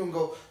look at you and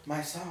go,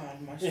 my son,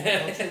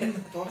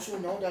 don't you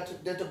know that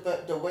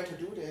the way to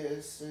do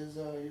this is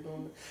you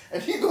don't?"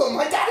 And you go,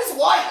 "My dad is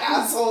white,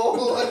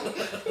 asshole."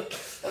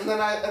 and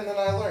then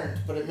I learned,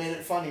 but it made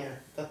it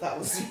funnier that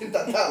was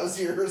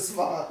your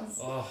response.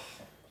 Oh.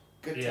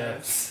 Good Yeah.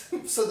 times.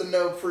 So the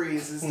no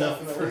prees is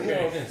definitely...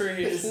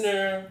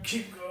 No.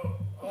 Keep going.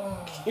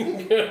 Oh.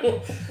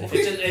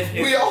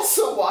 We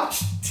also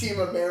watched Team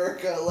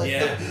America, like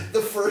Yeah.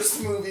 the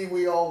first movie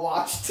we all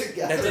watched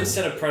together. That did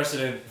set a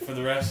precedent for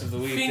the rest of the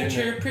week.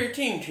 Pincher per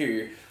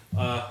tinker.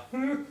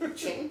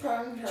 Ching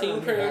pong.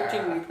 Ting per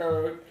ting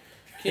per.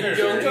 Kim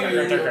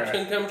Jong-un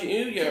can come to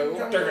you,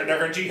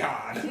 Durga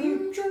Jihad.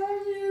 Kim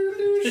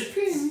Jong-un,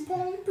 ping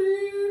pong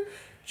beer.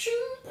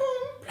 Ching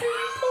pong,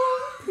 ping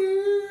pong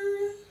beer.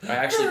 I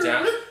actually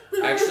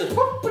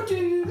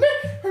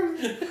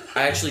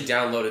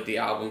downloaded the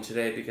album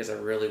today because I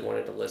really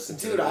wanted to listen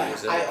to Dude, the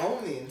music. I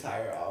own the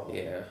entire album.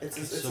 Yeah. It's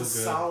so a good.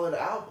 solid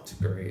album. It's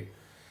great.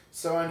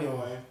 So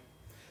anyway,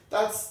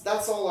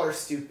 that's all our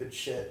stupid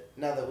shit.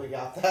 Now that we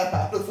got that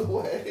out of the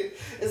way,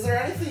 is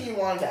there anything you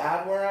wanted to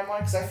add? Where am I?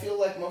 Because I feel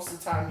like most of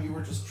the time you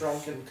were just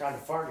drunk and kind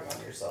of farting on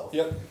yourself.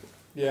 Yep.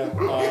 Yeah.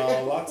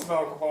 Lots of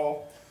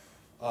alcohol.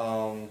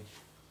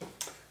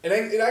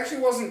 It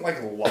actually wasn't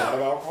like a lot of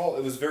alcohol.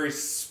 It was very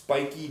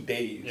spiky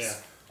days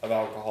of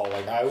alcohol.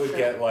 Like I would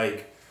get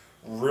like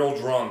real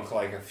drunk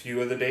like a few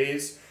of the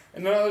days,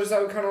 and then others I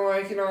would kind of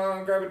like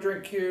grab a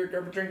drink here,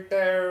 grab a drink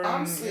there. And,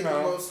 Honestly,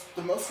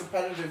 the most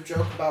repetitive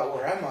joke about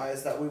Where Am I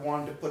is that we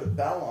wanted to put a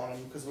bell on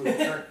him because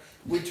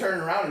we'd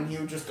turn around and he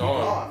would just be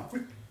gone.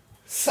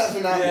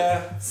 7 out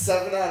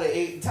of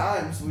 8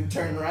 times we'd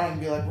turn around and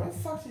be like, "Where the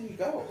fuck did he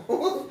go?"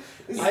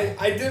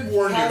 I did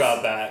warn you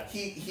about that.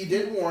 He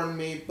did warn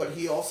me, but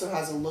he also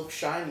has a look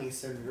shiny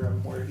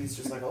syndrome where he's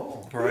just like,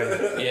 "Oh."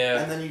 Right. Yeah.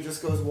 And then he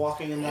just goes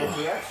walking in that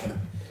direction.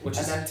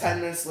 Then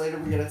 10 minutes later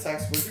we get a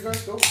text, "Where'd you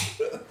guys go?"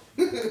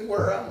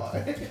 Where am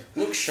I?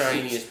 Look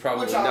shiny is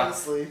probably Which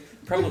honestly...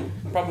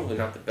 probably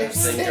not the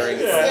best thing during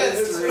the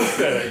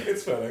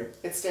It's fitting.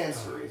 It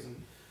stands to reason.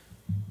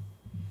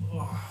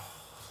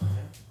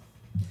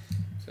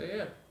 So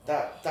yeah.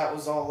 That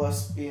was all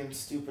us being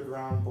stupid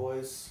round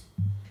boys.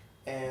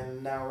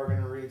 And now we're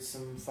gonna read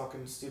some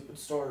fucking stupid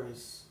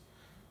stories.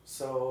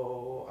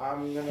 So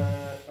I'm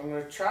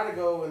gonna try to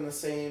go in the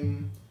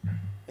same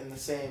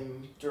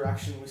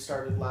direction we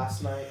started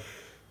last night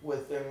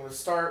with. I'm gonna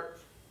start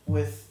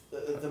with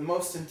the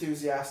most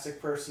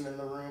enthusiastic person in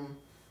the room,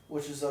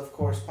 which is of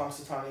course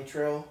Punxsutawney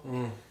Trill,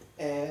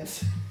 and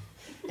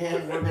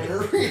we're gonna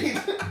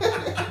read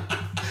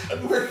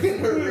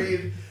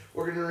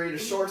we're gonna read a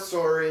short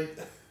story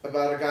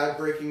about a guy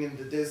breaking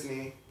into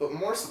Disney, but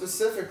more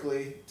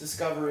specifically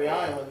Discovery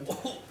Island,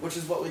 which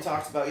is what we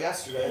talked about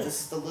yesterday.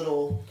 This is the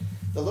little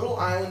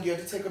island you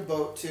had to take a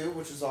boat to,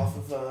 which is off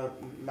of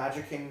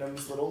Magic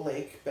Kingdom's little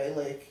lake, Bay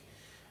Lake,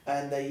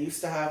 and they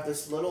used to have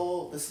this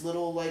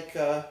little like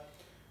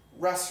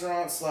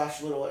restaurant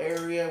 / little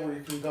area where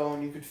you can go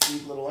and you could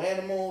feed little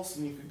animals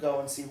and you could go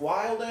and see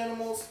wild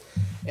animals.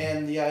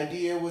 And the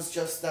idea was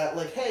just that,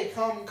 like, hey,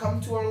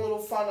 come to our little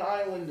fun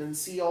island and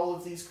see all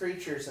of these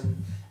creatures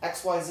and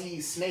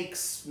XYZ,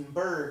 snakes and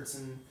birds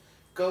and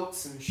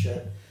goats and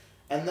shit.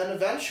 And then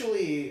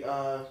eventually,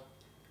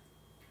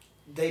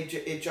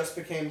 it just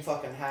became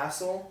fucking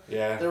hassle.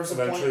 Yeah, there was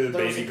eventually the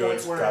baby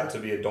goats got to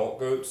be adult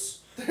goats.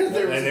 And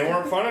they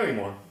weren't fun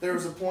anymore. There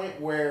was a point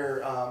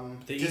where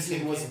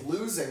Disney was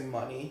losing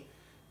money.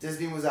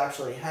 Disney was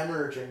actually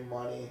hemorrhaging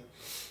money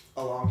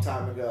a long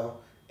time ago.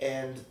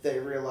 And they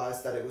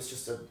realized that it was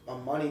just a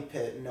money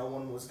pit. No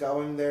one was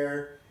going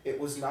there. It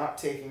was not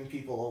taking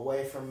people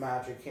away from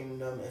Magic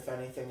Kingdom. If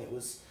anything, it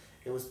was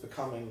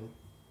becoming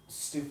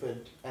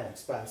stupid and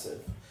expensive.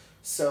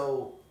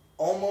 So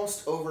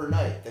almost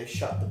overnight, they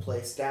shut the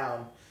place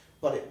down.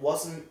 But it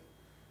wasn't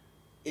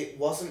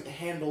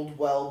handled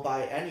well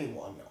by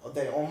anyone.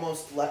 They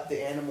almost let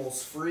the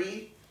animals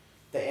free.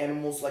 The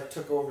animals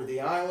took over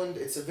the island.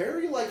 It's a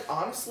very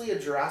honestly a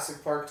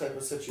Jurassic Park type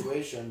of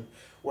situation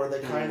where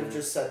they kind of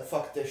just said,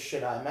 fuck this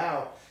shit, I'm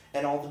out.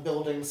 And all the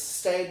buildings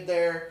stayed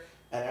there,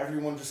 and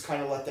everyone just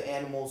kind of let the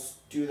animals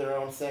do their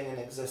own thing and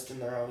exist in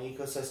their own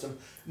ecosystem.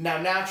 Now,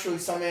 naturally,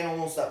 some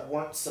animals that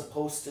weren't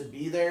supposed to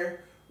be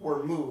there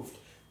were moved.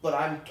 But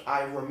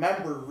I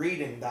remember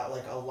reading that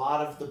a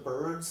lot of the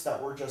birds that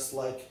were just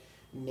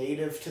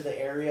native to the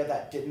area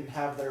that didn't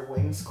have their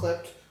wings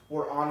clipped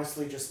were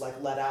honestly just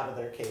let out of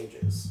their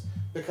cages.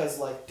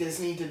 Because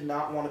Disney did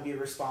not want to be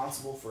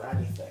responsible for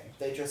anything.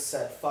 They just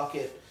said, fuck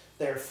it.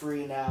 They're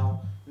free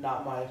now.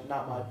 Not my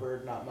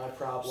bird, not my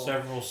problem.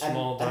 Several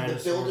small dinosaurs and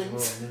the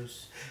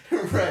buildings.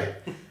 Right.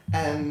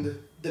 And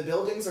the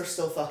buildings are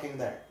still fucking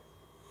there.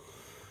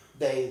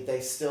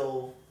 They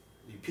still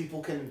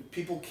people can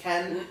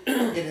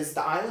the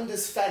island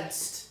is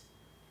fenced,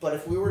 but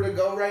if we were to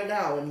go right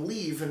now and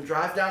leave and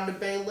drive down to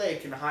Bay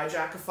Lake and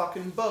hijack a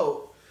fucking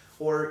boat,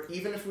 or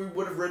even if we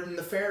would have ridden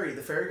the ferry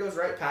goes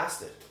right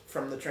past it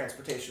from the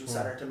transportation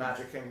center to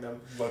Magic Kingdom.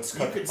 Let's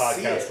cut the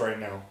podcast right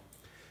now.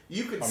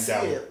 You could see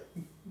it.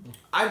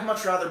 I'd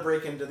much rather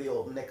break into the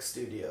old Nick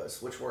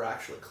Studios, which we're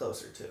actually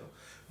closer to.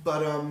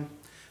 But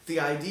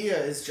the idea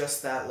is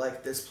just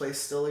that this place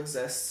still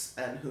exists,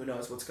 and who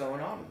knows what's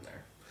going on in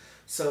there.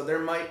 So there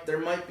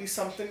might be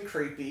something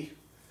creepy,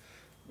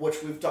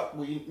 which we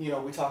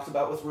talked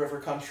about with River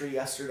Country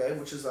yesterday,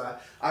 which is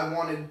I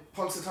wanted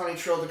Punxsutawney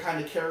Trill to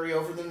kind of carry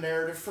over the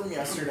narrative from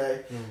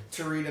yesterday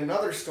to read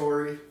another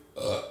story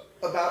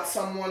about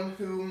someone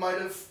who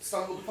might have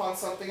stumbled upon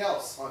something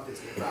else on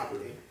Disney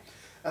property.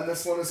 And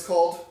this one is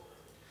called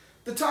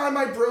The Time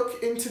I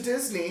Broke Into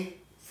Disney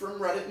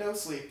from Reddit No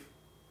Sleep.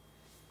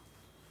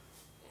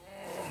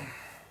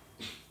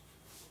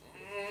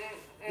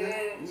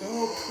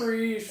 No,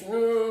 please,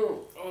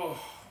 no.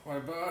 Oh, my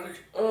body.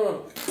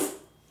 Oh.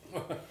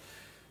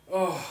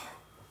 Oh.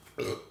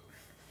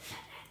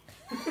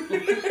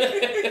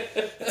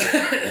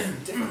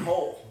 Different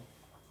hole.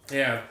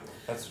 Yeah.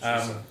 That's what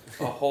you said.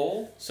 A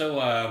hole? So,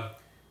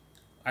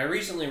 I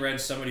recently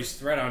read somebody's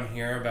thread on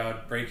here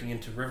about breaking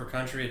into River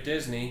Country at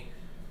Disney.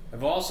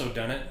 I've also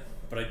done it,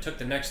 but I took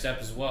the next step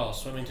as well,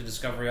 swimming to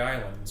Discovery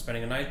Island and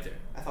spending a night there.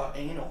 I thought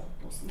anal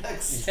was the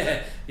next.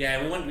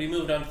 Yeah, we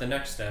moved on to the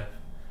next step.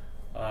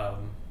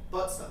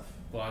 Butt stuff.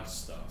 Butt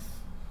stuff.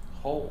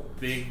 Hole.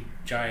 Big,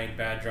 giant,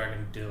 bad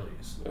dragon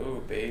dillies.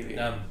 Oh, baby.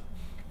 I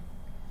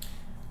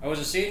was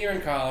a senior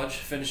in college,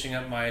 finishing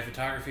up my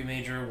photography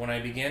major, when I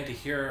began to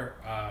hear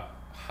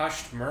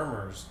hushed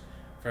murmurs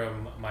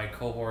from my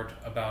cohort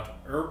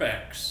about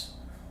urbex,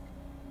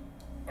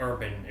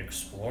 urban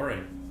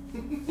exploring.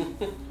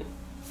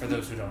 For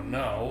those who don't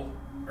know,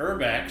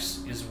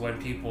 urbex is when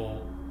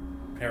people,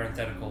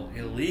 parenthetical,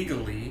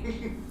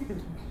 illegally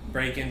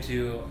break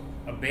into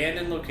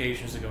abandoned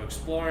locations to go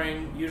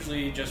exploring,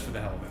 usually just for the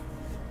hell of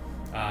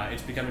it.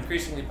 It's become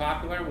increasingly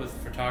popular with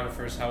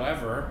photographers,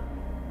 however,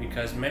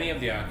 because many of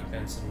the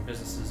occupants and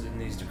businesses in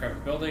these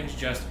decrepit buildings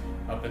just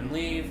up and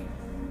leave,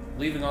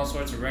 leaving all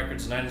sorts of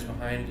records and items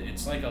behind.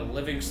 It's like a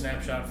living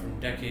snapshot from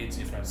decades,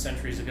 if not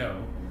centuries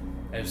ago.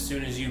 As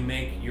soon as you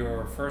make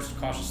your first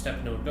cautious step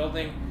into a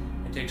building,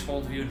 it takes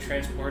hold of you and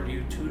transports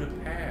you to the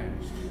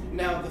past.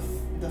 Now,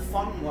 the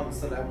fun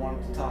ones that I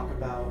wanted to talk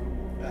about,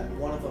 and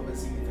one of them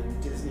is even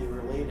Disney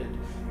related,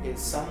 is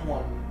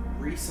someone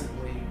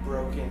recently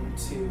broke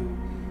into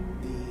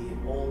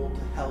the old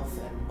Health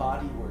and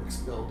Body Works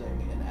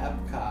building in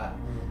Epcot,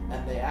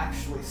 and they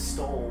actually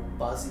stole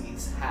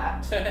Buzzy's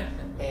hat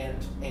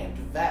and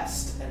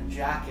vest and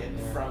jacket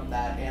from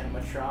that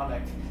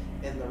animatronic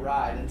in the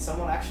ride. And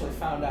someone actually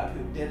found out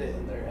who did it,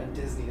 and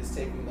Disney is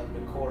taking them to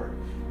court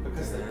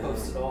because they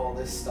posted all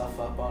this stuff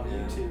up on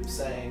YouTube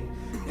saying,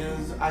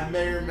 I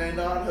may or may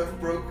not have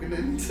broken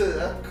into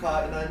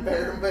Epcot, and I may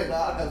or may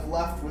not have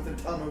left with a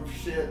ton of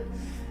shit.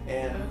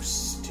 And How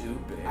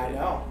stupid. I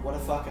know, what a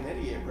fucking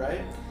idiot,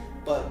 right?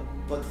 But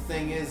the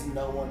thing is,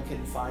 no one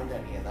can find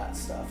any of that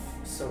stuff.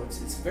 So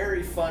it's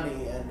very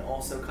funny and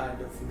also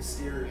kind of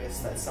mysterious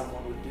that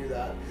someone would do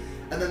that.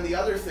 And then the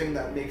other thing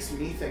that makes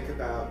me think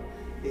about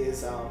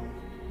is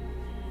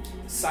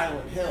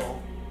Silent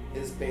Hill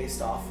is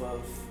based off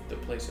of The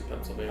place in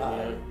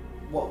Pennsylvania.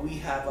 what we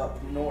have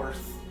up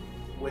north,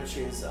 which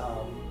is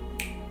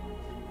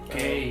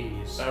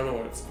Gays. I don't know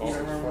what it's called. You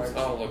don't remember what it's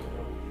I'll look it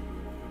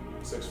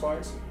up. Six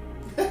Flags?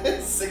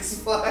 Six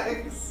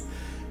Flags.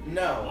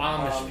 No,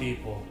 Amish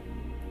people.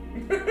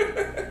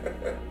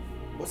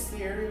 What's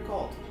the area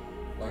called?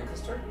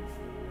 Lancaster?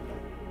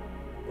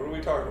 What are we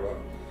talking about?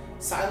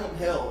 Silent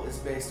Hill is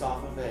based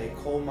off of a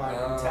coal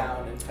mining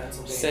town in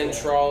Pennsylvania.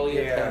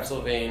 Centralia, Yeah.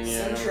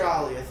 Pennsylvania.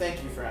 Centralia,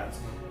 thank you, friends.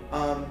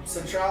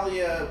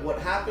 Centralia, what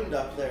happened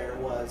up there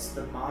was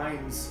the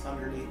mines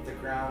underneath the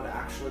ground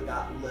actually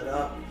got lit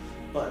up,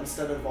 but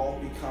instead of all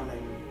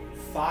becoming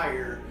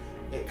fire,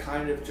 it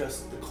kind of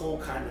just, the coal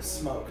kind of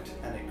smoked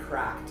and it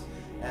cracked,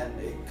 and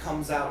it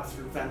comes out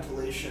through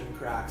ventilation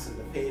cracks in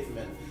the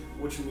pavement,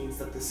 which means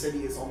that the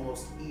city is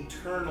almost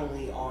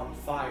eternally on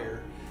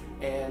fire.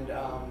 And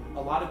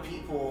a lot of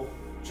people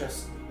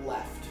just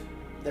left.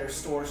 Their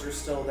stores are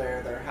still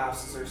there, their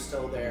houses are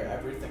still there,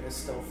 everything is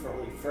still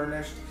fully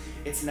furnished.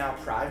 It's now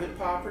private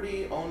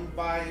property owned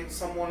by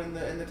someone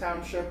in the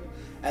township,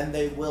 and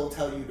they will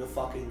tell you to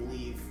fucking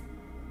leave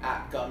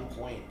at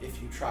gunpoint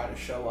if you try to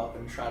show up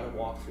and try to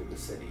walk through the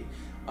city.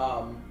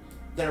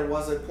 There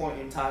was a point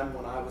in time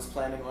when I was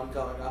planning on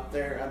going up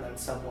there, and then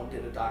someone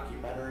did a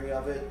documentary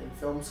of it in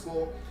film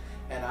school.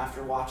 And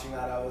after watching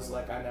that, I was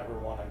like, I never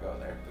want to go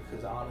there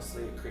because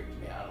honestly, it creeped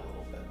me out a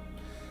little bit.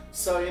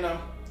 So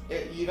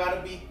you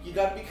gotta be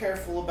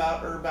careful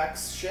about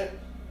urbex shit.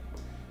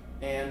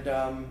 And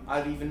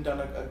I've even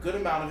done a good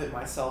amount of it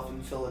myself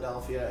in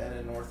Philadelphia and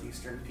in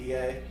northeastern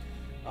PA.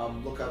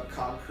 Look up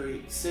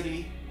Concrete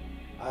City.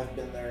 I've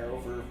been there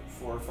over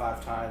 4 or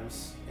 5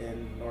 times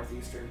in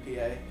northeastern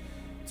PA.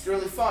 It's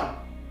really fun.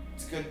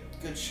 It's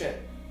good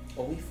shit.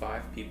 Only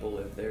 5 people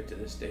live there to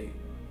this date.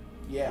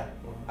 Yeah,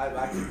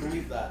 I can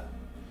believe that.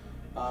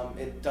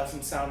 It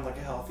doesn't sound like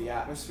a healthy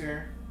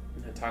atmosphere.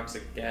 And the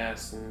toxic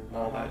gas and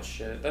all that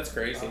shit. That's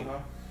crazy.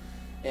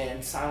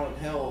 And Silent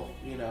Hill,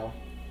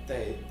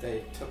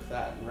 they took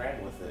that and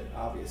ran with it.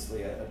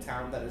 Obviously, a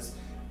town that is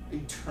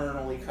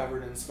eternally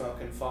covered in smoke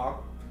and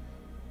fog.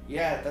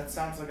 Yeah, that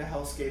sounds like a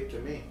hellscape to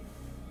me.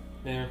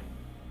 Yeah.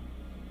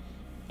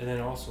 And then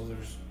also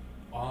there's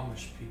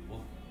Amish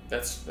people.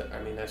 That's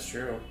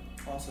true.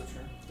 Also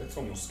true. That's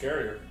almost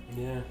scarier.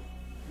 Yeah.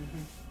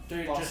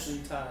 They're Lost just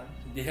in time.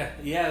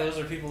 yeah. Those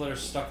are people that are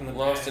stuck in the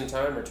Lost in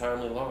time or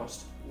timely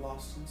lost?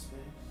 Lost in space.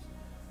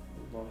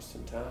 Lost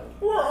in time.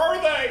 Where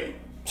are they?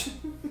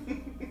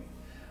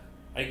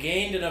 I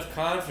gained enough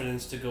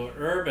confidence to go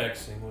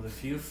urbexing with a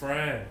few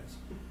friends,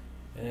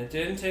 and it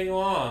didn't take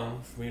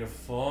long for me to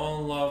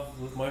fall in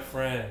love with my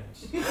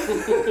friends.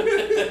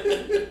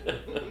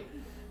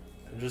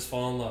 Just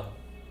fall in love.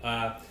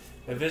 I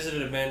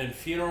visited abandoned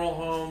funeral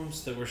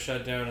homes that were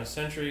shut down a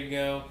century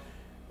ago,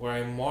 where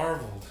I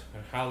marveled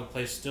at how the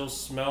place still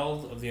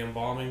smelled of the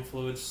embalming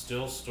fluids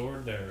still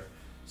stored there,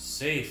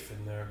 safe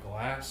in their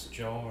glass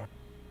jar.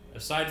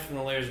 Aside from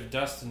the layers of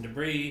dust and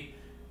debris,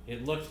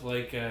 it looked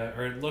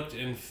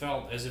and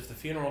felt as if the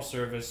funeral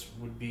service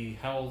would be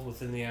held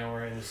within the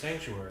hour in the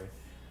sanctuary.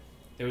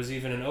 There was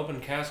even an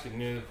open casket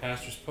near the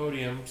pastor's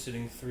podium,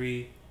 sitting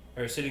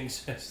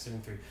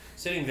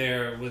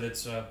there with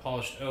its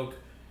polished oak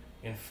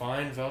and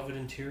fine velvet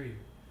interior,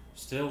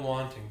 still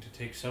wanting to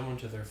take someone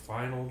to their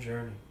final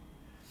journey.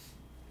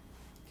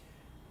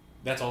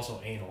 That's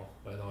also anal,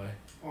 by the way.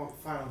 Oh,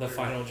 The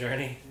final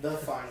journey. The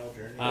final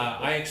journey.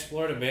 I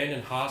explored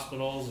abandoned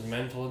hospitals and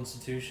mental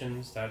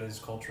institutions. That is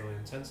culturally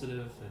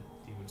insensitive.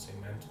 You would say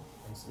mental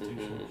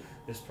institution. Mm-hmm.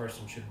 This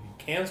person should be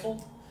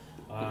canceled.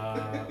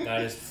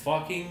 That is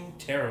fucking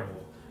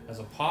terrible. As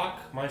a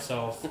POC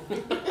myself,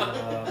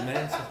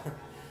 mental,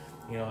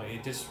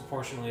 it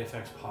disproportionately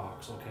affects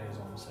POCs. Okay, is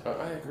all I'm saying.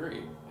 I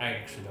agree. I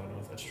actually don't know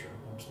if that's true.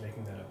 I'm just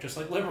making that up. Just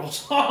like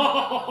liberals. I'm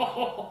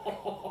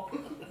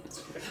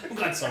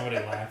glad somebody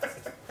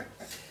laughed.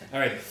 All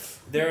right,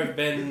 there have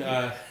been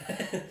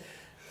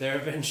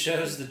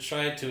shows that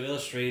tried to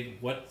illustrate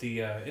what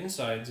the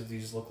insides of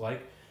these look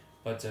like,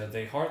 but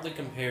they hardly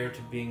compare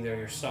to being there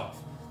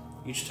yourself.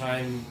 Each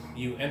time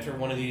you enter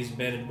one of these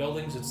abandoned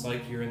buildings, it's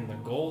like you're in the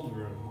gold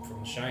room from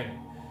The Shining,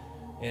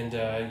 and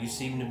you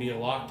seem to be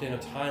locked in a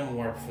time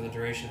warp for the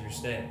duration of your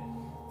stay.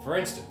 For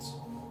instance,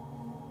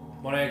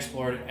 when I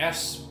explored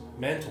S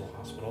Mental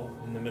Hospital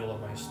in the middle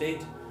of my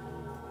estate,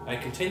 I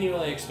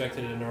continually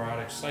expected a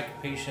neurotic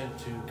psych patient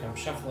to come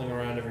shuffling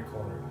around every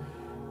corner,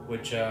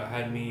 which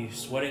had me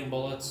sweating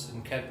bullets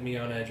and kept me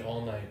on edge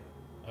all night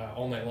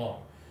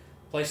long.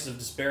 Places of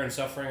despair and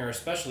suffering are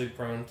especially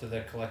prone to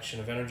the collection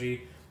of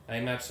energy. I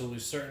am absolutely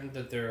certain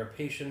that there are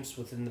patients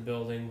within the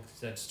building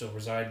that still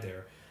reside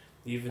there,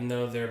 even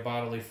though their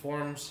bodily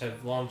forms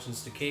have long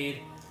since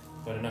decayed,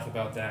 but enough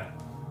about that.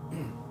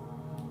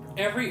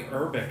 Every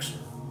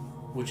urbexer,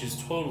 which is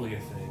totally a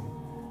thing,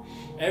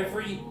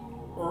 every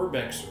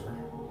urbexer,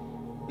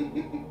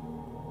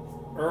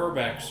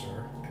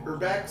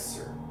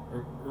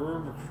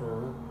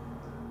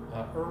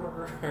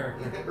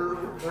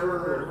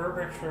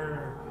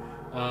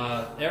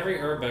 every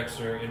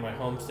urbexer in my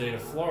home state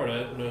of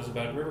Florida knows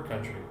about River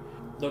Country,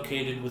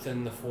 located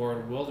within the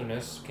Ford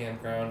Wilderness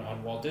campground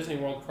on Walt Disney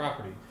World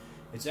property.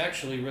 It's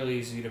actually really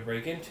easy to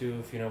break into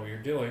if you know what you're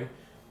doing,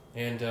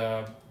 and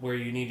where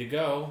you need to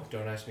go.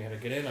 Don't ask me how to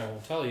get in, I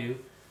won't tell you.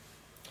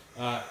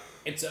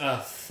 It's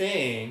a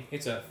thing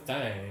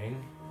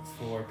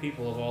for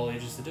people of all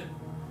ages to do.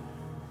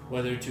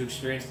 Whether to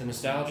experience the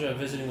nostalgia of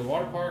visiting the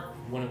water park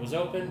when it was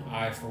open,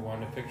 I for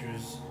one have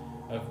pictures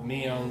of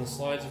me on the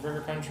slides of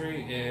River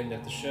Country and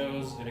at the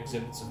shows and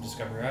exhibits of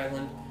Discovery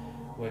Island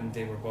when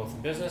they were both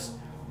in business,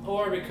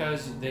 or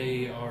because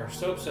they are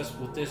so obsessed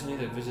with Disney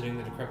that visiting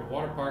the decrepit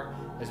water park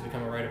has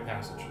become a rite of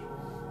passage.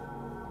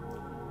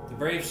 The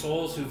brave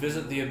souls who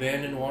visit the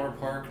abandoned water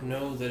park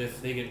know that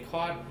if they get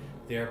caught,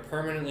 they are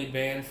permanently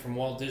banned from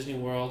Walt Disney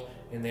World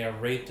and they are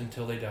raped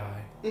until they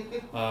die.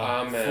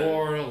 Amen.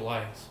 For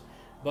life.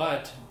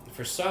 But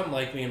for some,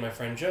 like me and my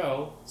friend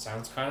Joe, it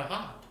sounds kind of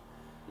hot.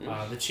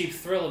 The cheap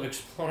thrill of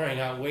exploring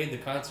outweighed the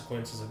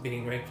consequences of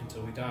being raped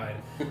until we died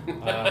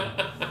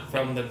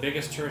from the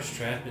biggest tourist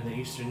trap in the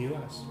eastern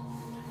U.S.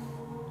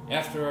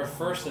 After our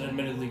first and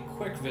admittedly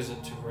quick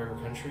visit to River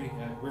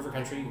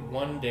Country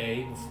one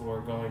day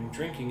before going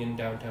drinking in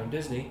downtown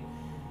Disney,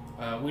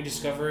 we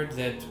discovered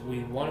that we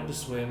wanted to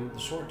swim the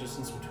short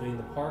distance between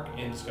the park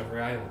and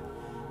Discovery Island.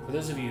 For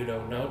those of you who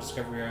don't know,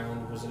 Discovery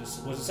Island was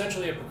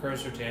essentially a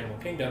precursor to Animal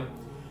Kingdom,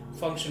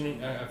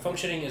 functioning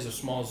as a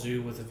small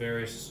zoo with a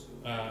various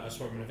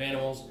assortment of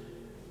animals.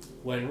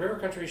 When River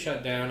Country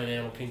shut down and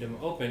Animal Kingdom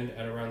opened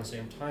at around the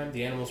same time,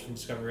 the animals from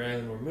Discovery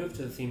Island were moved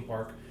to the theme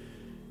park.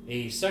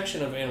 A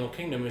section of Animal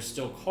Kingdom is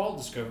still called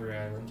Discovery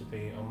Island to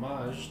pay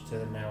homage to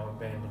the now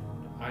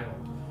abandoned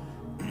island.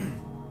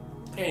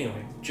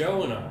 Anyway,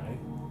 Joe and I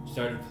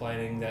started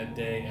planning that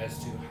day as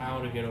to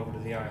how to get over to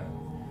the island.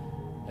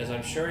 As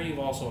I'm sure you've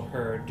also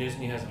heard,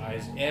 Disney has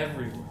eyes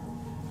everywhere.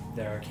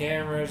 There are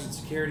cameras and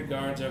security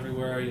guards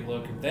everywhere you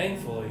look, and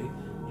thankfully,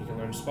 you can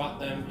learn to spot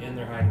them in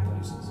their hiding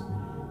places.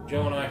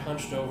 Joe and I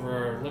hunched over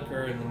our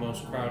liquor in the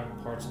most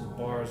crowded parts of the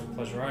bars of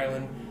Pleasure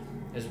Island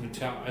as we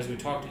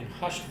talked in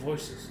hushed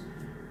voices.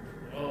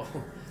 Oh,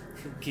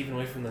 keeping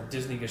away from the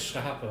Disney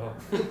Gestapo.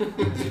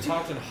 As we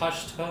talked in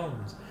hushed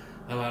tones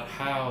about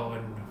how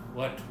and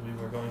what we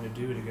were going to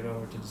do to get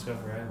over to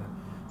Discovery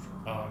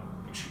Island.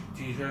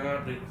 Do you hear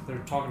that? They're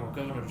talking about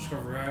going to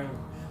Discovery Island.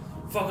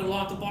 Fucking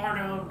lock the bar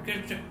down.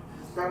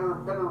 Better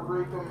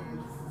rape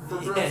them for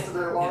the rest of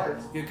their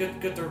lives. Yeah,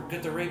 get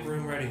the rape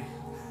room ready.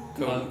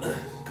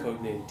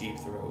 Codename Deep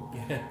Throat.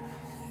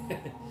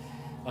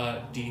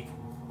 Yeah. Deep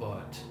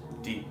butt.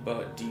 Deep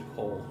butt, deep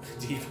hole.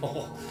 Deep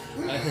hole.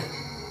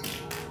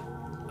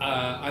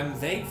 I'm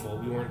thankful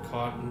we weren't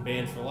caught and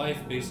banned for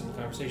life based on the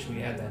conversation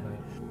we had that night.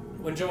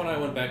 When Joe and I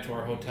went back to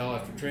our hotel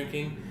after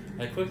drinking,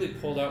 I quickly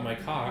pulled out my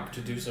cock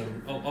to do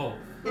some...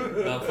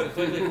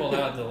 quickly pulled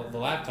out the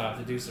laptop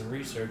to do some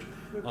research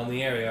on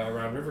the area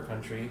around River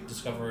Country,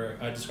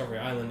 Discovery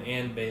Island,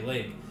 and Bay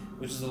Lake,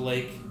 which is the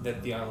lake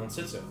that the island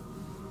sits in.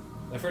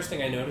 The first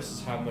thing I noticed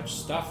is how much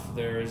stuff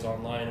there is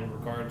online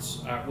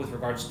with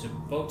regards to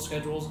boat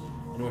schedules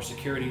and where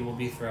security will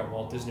be throughout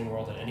Walt Disney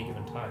World at any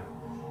given time.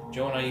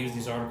 Joe and I use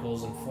these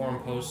articles and forum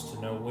posts to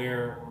know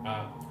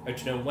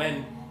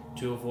when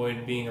to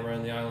avoid being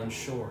around the island's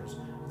shores.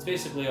 It's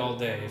basically all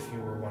day, if you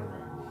were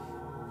wondering.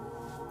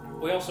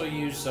 We also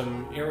used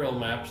some aerial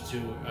maps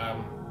to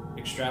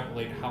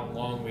extrapolate how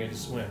long we had to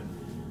swim.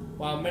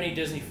 While many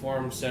Disney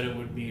forums said it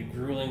would be a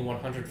grueling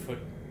 100-foot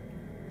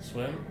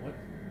swim, what?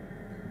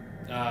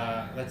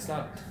 That's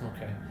not...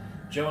 okay.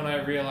 Joe and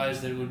I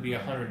realized that it would be a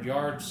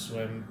 100-yard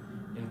swim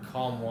in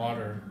calm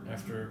water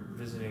after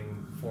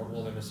visiting Fort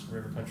Wilderness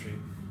River Country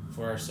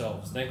for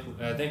ourselves.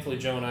 Thankfully,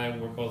 Joe and I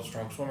were both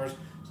strong swimmers,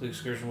 so the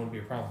excursion wouldn't be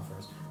a problem for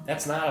us.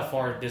 That's not a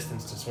far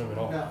distance to swim at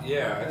all. No.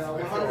 Yeah, I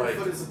 100 feel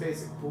foot like is a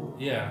basic pool.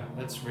 Yeah,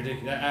 that's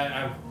ridiculous.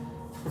 I'm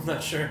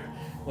not sure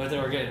what they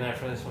were getting at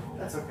for this one.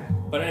 That's okay.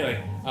 But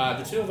anyway,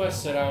 the two of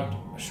us set out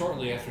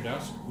shortly after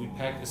dusk. We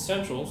packed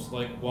essentials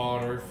like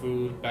water,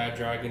 food, bad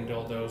dragon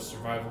dildos,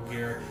 survival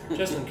gear,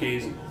 just in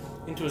case,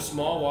 into a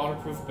small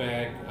waterproof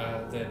bag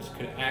that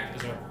could act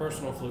as our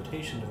personal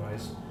flotation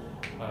device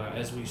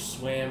as we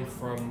swam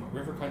from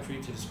River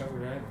Country to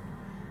Discovery Island.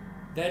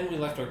 Then we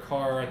left our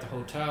car at the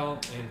hotel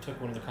and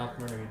took one of the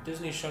complimentary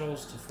Disney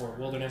shuttles to Fort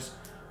Wilderness,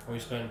 where we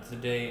spent the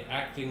day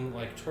acting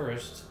like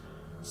tourists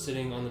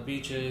sitting on the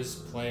beaches,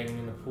 playing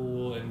in the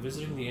pool, and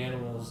visiting the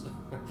animals.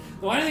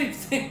 Why do they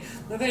think...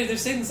 They're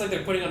saying it's like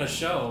they're putting on a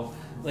show.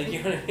 Like,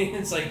 you know what I mean?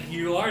 It's like,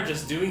 you are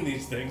just doing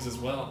these things as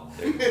well.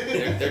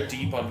 They're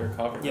deep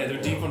undercover. Yeah,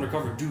 they're deep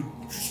undercover. Dude,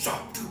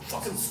 stop. Dude,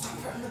 fucking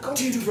stop.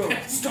 Dude,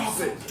 stop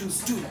it. Dude,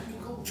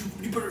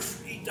 you better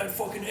eat that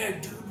fucking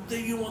egg,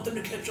 dude. You don't want them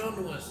to catch on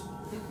to us.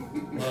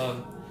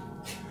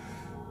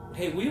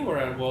 Hey, we were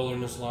at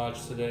Wilderness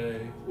Lodge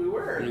today. We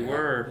were.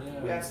 Yeah.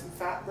 We had some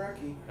fat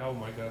brekkie. Oh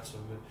my god, so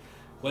good.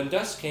 When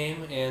dusk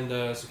came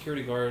and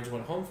security guards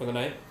went home for the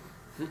night,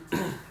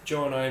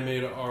 Joe and I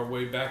made our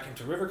way back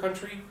into river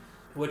country,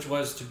 which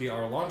was to be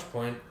our launch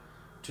point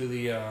to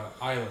the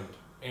island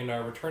and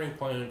our returning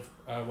point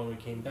when we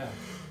came back.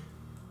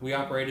 We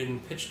operated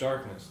in pitch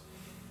darkness,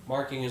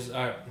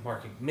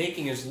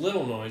 making as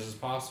little noise as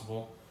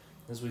possible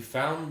as we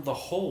found the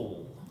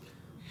hole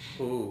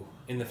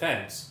in the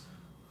fence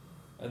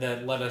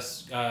that let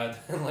us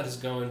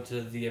go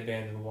into the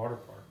abandoned water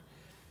park.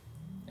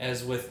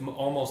 As with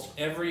almost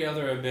every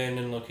other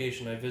abandoned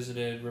location I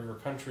visited, river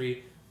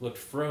country looked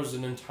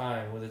frozen in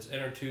time with its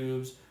inner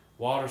tubes,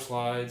 water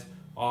slides,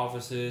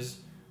 offices,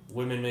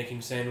 women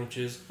making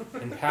sandwiches,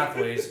 and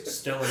pathways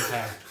still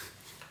intact.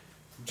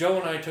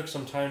 Joe and I took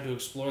some time to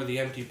explore the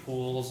empty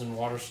pools and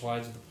water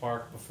slides of the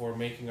park before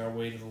making our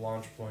way to the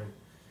launch point.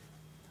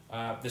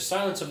 The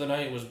silence of the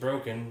night was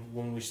broken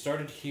when we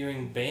started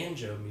hearing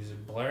banjo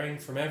music blaring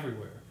from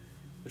everywhere,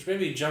 which made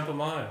me jump a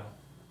mile.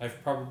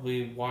 I've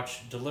probably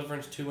watched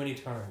Deliverance too many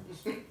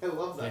times. I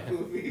love that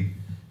movie.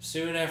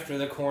 Soon after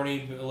the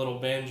corny little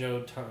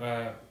banjo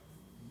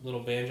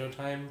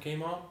time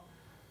came on,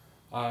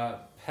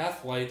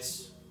 path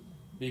lights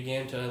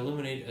began to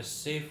illuminate a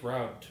safe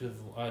route to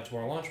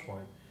our launch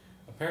point.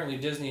 Apparently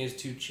Disney is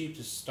too cheap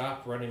to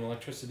stop running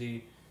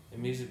electricity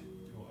and music...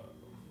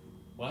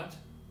 What?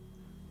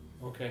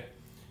 Okay.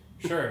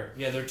 Sure.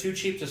 Yeah, they're too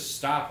cheap to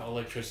stop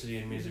electricity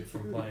and music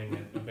from playing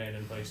at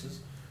abandoned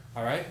places.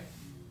 Alright?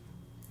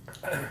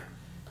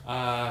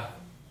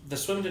 The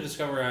swim to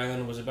Discovery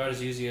Island was about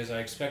as easy as I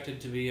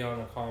expected to be on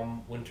a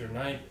calm winter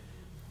night.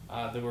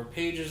 There were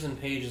pages and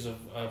pages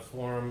of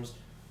forums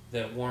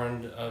that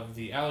warned of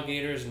the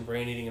alligators and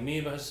brain-eating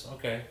amoebas.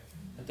 Okay,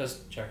 that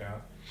does check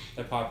out.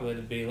 That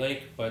populated Bay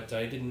Lake, but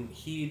I didn't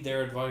heed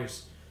their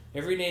advice.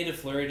 Every native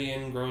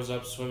Floridian grows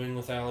up swimming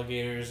with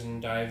alligators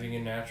and diving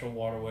in natural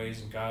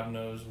waterways and God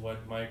knows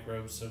what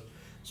microbes, so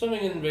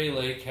swimming in Bay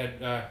Lake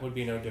would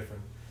be no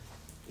different.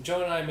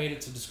 Joe and I made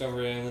it to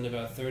Discovery Island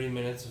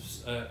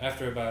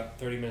after about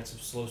 30 minutes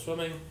of slow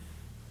swimming.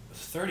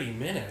 30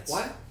 minutes?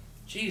 What?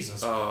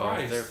 Jesus Oh,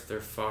 Christ. they're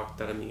fucked.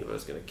 That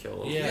amoeba's gonna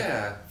kill them.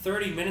 Yeah.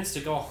 30 minutes to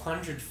go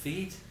 100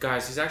 feet?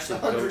 Guys, he's actually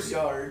 100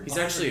 yards. He's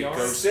actually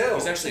 100 a ghost. yards?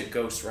 He's actually a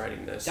ghost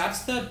riding this.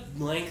 That's the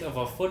length of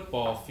a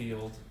football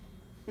field.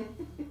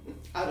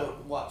 I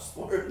don't watch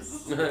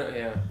sports.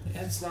 Yeah.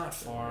 That's not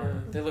far.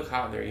 They look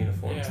hot in their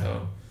uniforms, Yeah.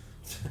 though.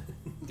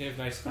 They have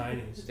nice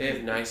tinies. They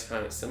have nice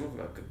hinds. Some of them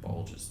have good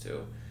bulges,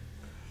 too.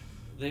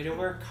 They don't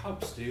wear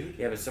cups, dude.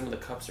 Yeah, but some of the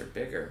cups are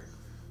bigger.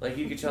 Like,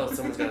 you can tell if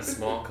someone's got a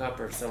small cup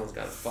or if someone's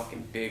got a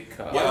fucking big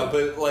cup. Yeah,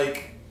 but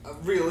like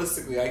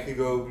realistically, I could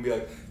go and be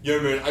like, "Yeah,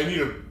 man, I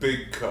need a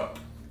big cup."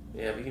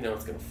 Yeah, but you know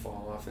it's gonna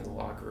fall off in the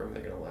locker room.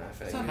 They're gonna laugh at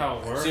That's you. not how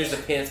it works. As soon as the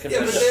pants come Yeah,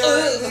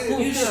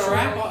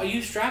 down, but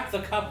You strap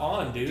the cup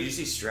on, dude. Did you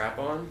see strap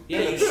on?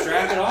 Yeah, you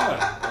strap it on.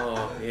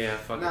 Oh yeah,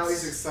 fucking. Now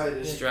he's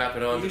excited. Strap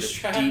it on You to the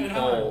strap deep it on.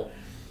 hole.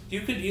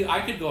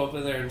 I could go up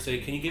in there and say,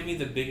 "Can you give me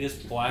the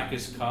biggest,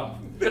 blackest cup?"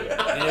 And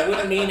it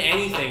wouldn't mean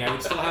anything. I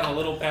would still have a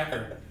little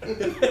pecker.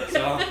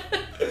 So,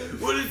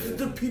 What is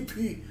the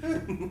PP?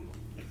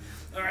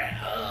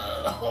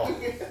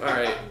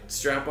 Alright,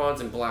 strap-ons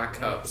and black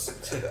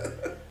cups.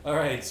 all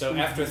right. So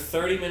after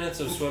 30 minutes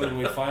of swimming,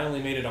 we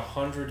finally made it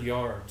 100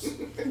 yards.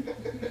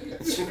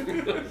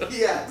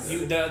 Yes.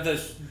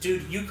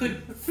 Dude, you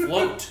could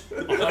float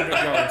 100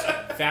 yards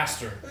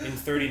faster in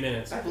 30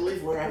 minutes. I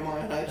believe where I'm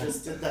on. I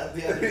just did that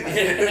the other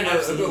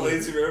night. The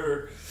lazy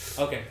river.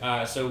 Okay,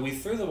 so we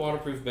threw the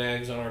waterproof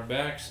bags on our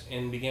backs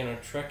and began our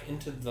trek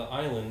into the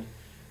island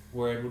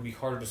where it would be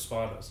harder to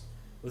spot us.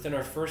 Within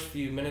our first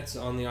few minutes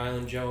on the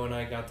island, Joe and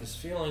I got this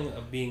feeling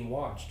of being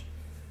watched.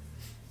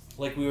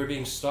 Like we were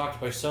being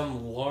stalked by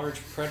some large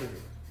predator.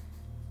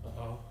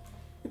 Uh-oh.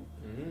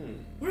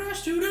 We're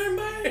student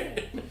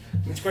band!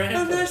 It's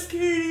Grandpa.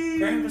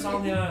 Grandpa's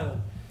on the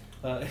island.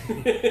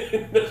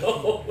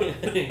 No.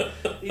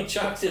 He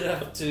chalked it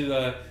up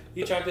to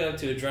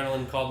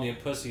adrenaline, called me a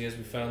pussy as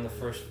we found the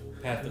first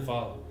path to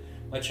follow.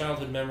 My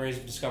childhood memories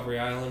of Discovery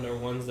Island are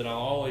ones that I'll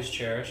always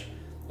cherish.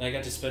 I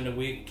got to spend a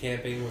week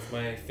camping with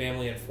my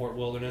family at Fort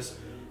Wilderness,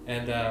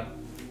 and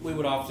we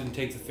would often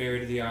take the ferry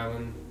to the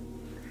island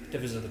to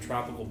visit the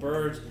tropical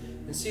birds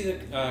and see the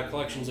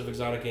collections of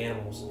exotic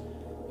animals.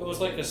 It was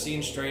like a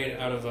scene straight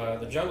out of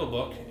the Jungle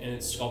Book, and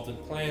its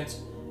sculpted plants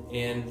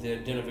and the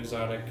din of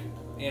exotic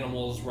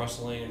animals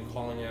rustling and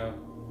calling out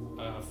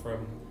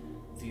from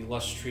the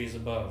lush trees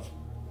above.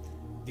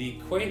 The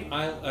quaint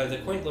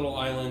little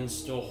island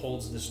still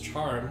holds this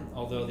charm,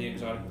 although the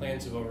exotic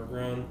plants have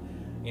overgrown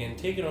and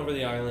taken over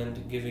the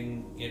island,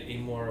 giving it a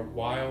more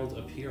wild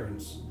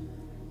appearance.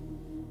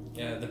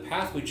 The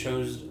path we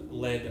chose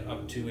led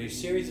up to a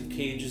series of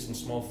cages and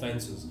small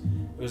fences.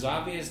 It was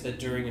obvious that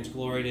during its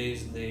glory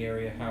days, the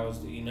area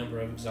housed a number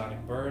of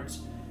exotic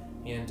birds,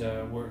 and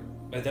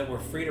that were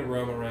free to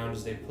roam around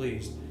as they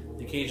pleased.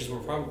 The cages were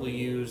probably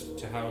used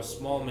to house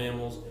small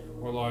mammals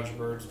or large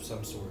birds of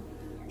some sort.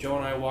 Joe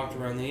and I walked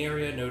around the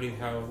area, noting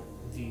how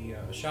the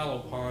shallow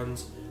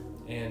ponds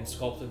and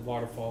sculpted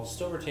waterfalls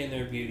still retain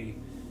their beauty.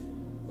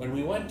 When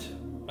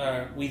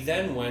we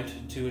then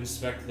went to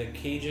inspect the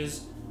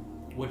cages,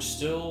 which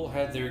still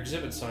had their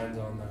exhibit signs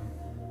on them.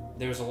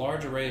 There was a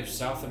large array of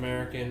South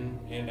American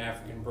and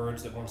African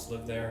birds that once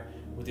lived there,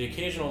 with the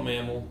occasional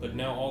mammal, but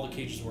now all the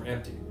cages were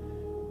empty.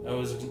 I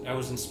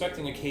was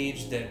inspecting a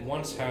cage that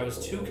once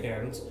housed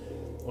toucans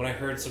when I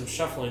heard some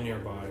shuffling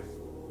nearby.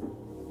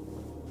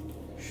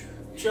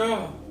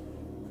 Joe,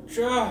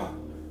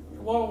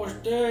 what was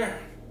there?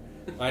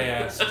 I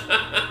asked.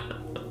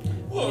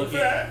 What was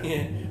that?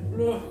 Yeah,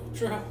 look,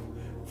 Joe,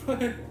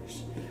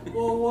 please,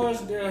 what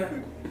was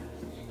there?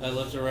 I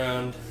looked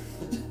around,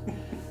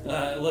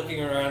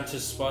 looking around to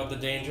spot the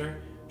danger.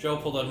 Joe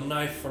pulled a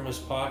knife from his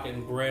pocket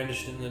and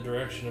brandished it in the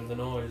direction of the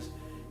noise.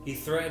 He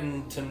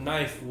threatened to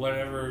knife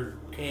whatever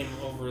came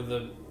over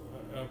the,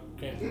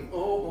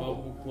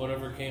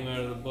 whatever came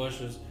out of the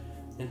bushes,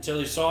 until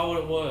he saw what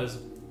it was.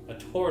 A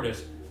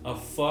tortoise. A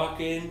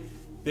fucking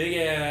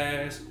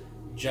big-ass,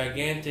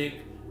 gigantic,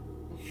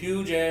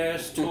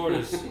 huge-ass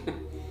tortoise.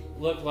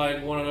 Looked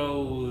like one of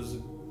those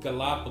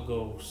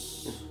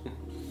Galapagos.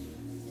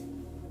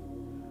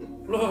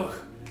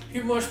 Look, he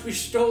must be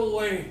stowed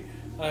away,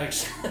 I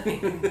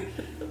exclaimed.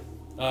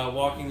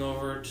 Walking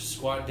over to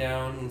squat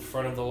down in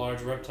front of the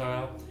large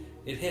reptile.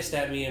 It hissed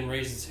at me and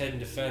raised its head in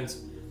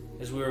defense,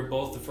 as we were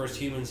both the first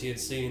humans he had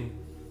seen.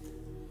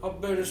 I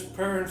bet his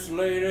parents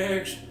laid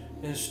eggs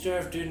and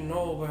Steph didn't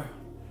know about.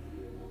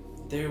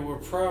 There were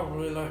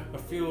probably like a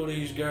few of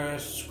these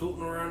guys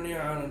scooting around the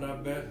island, I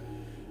bet.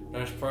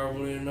 That's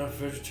probably enough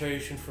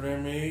vegetation for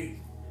them to eat.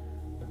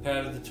 I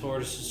patted the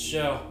tortoise's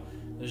shell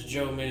as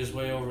Joe made his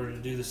way over to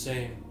do the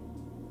same.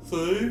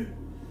 See?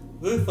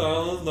 This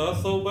island's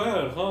not so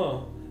bad,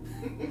 huh?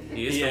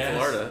 He is from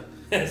Florida.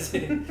 As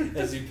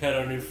he pet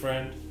our new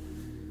friend.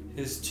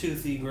 His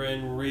toothy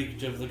grin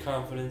reeked of the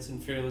confidence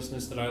and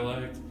fearlessness that I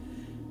liked.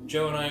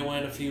 Joe and I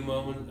went a few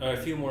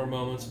more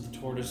moments with the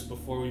tortoise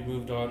before we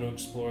moved on to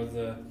explore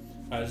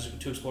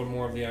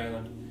more of the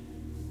island.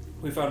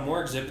 We found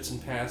more exhibits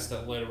and paths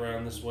that led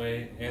around this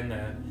way and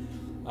that.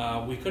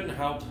 We couldn't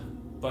help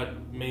but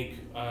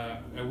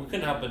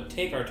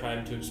take our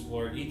time to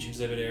explore each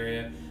exhibit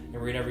area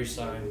and read every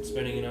sign,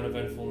 spending an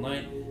uneventful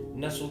night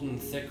nestled in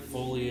the thick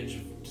foliage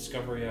of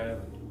Discovery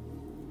Island.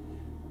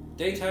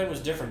 Daytime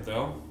was different,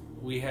 though.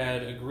 We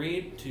had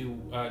agreed to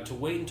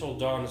wait until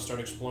dawn to start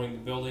exploring the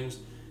buildings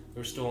that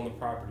were still on the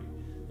property,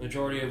 the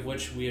majority of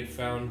which we had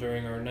found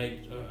during our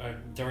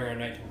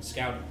nighttime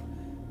scouting.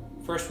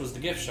 First was the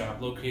gift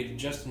shop, located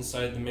just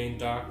inside the main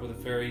dock where the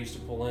ferry used to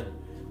pull in.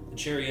 The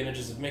cheery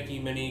images of Mickey,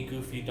 Minnie,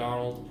 Goofy,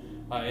 Donald,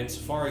 in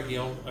safari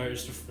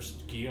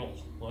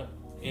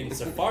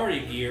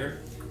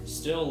gear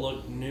still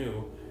looked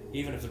new,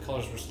 even if the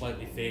colors were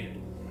slightly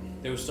faded.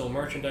 There was still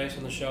merchandise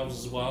on the shelves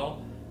as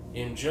well,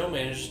 and Joe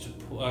managed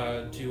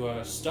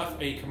to stuff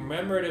a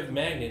commemorative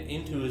magnet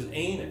into his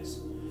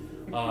anus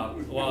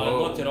while I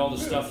looked at all the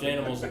stuffed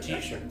animals and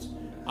t-shirts.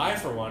 I,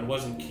 for one,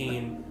 wasn't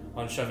keen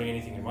on shoving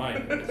anything in my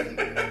anus.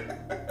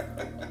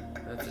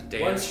 That's a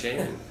damn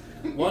shame.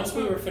 Once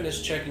we were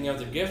finished checking out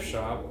the gift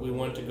shop, we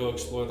went to go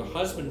explore the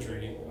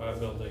husbandry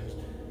buildings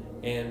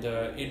and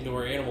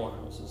indoor animal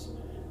houses.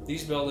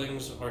 These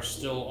buildings are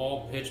still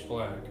all pitch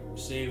black,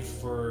 save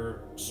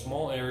for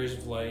small areas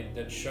of light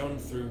that shone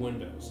through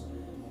windows.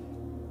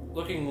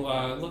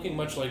 Looking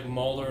much like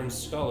Mulder and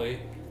Scully,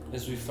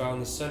 as we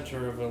found the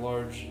center of a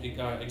large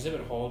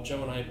exhibit hall,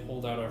 Joe and I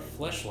pulled out our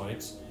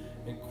flashlights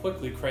and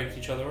quickly cranked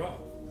each other up.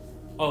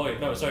 Oh wait,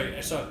 no, sorry.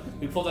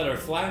 We pulled out our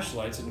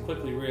flashlights and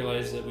quickly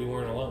realized that we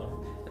weren't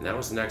alone. And that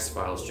was the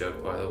X-Files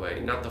joke, by the way.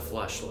 Not the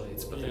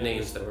flashlights, but the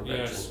names that were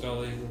mentioned. Yeah,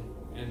 Scully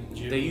and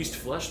Jimmy. They used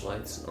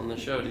flashlights on the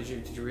show. Did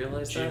you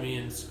realize that? Jimmy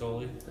and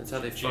Scully. That's how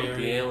they funked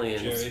the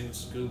aliens. Jerry and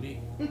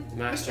Scooby.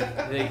 Master,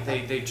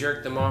 they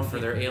jerked them off for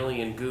their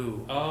alien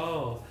goo.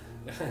 Oh,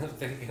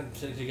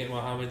 to get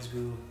Muhammad's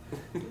goo.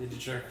 They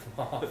jerk them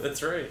off.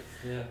 That's right.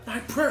 Yeah. My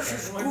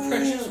precious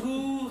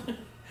goo.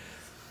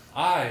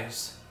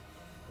 Eyes.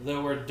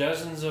 There were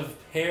dozens of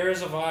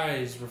pairs of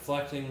eyes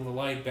reflecting the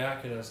light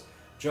back at us.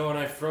 Joe and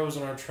I froze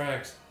in our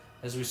tracks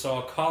as we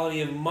saw a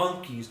colony of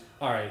monkeys.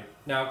 Alright,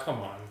 now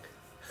come on.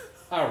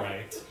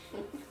 Alright.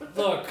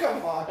 Look.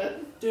 Come on.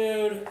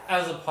 Dude,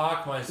 as a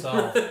pock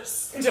myself.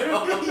 You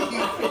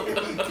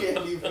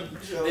can't even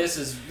joke. This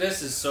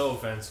is so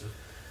offensive.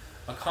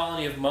 A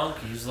colony of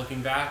monkeys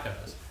looking back at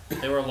us.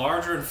 They were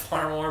larger and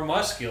far more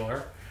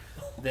muscular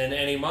than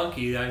any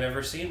monkey I've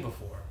ever seen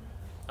before.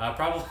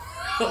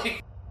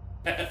 Probably...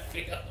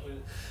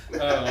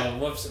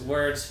 whoops,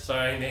 words,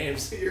 sorry,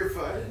 names. You're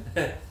fine.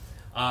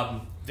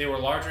 They were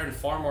larger and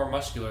far more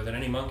muscular than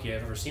any monkey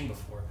I've ever seen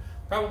before.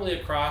 Probably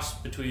a cross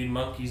between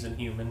monkeys and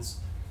humans.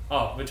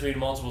 Oh, between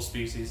multiple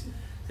species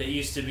that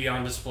used to be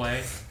on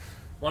display.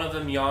 One of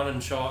them yawned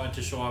and showed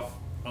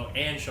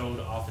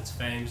off its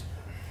fangs.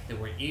 They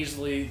were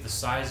easily the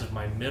size of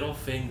my middle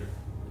finger.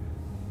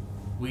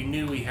 We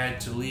knew we had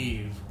to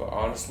leave. But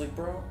honestly,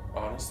 bro,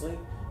 I'm finna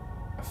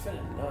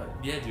nut.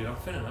 Yeah, dude, I'm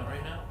finna nut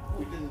right now.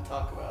 We didn't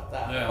talk about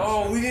that. Yeah.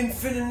 Oh, we didn't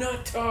finna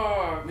nut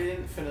talk. We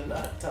didn't finna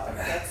nut talk.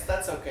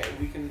 That's okay.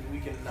 We can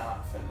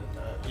not finna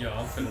nut. Yeah,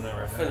 I'm finna nut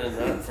right now. Finna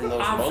nut from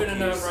those I'm monkeys. finna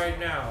nut right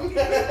now.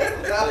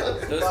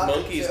 Those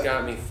monkeys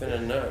got me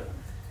finna nut.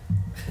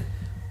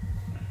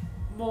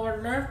 More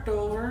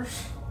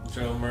leftovers,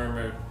 Joe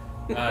murmured.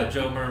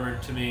 Joe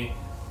murmured to me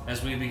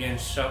as we began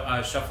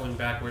shuffling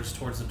backwards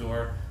towards the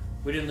door.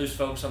 We didn't lose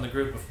focus on the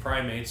group of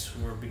primates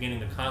who were beginning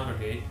to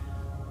congregate.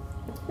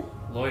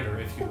 Loiter,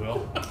 if you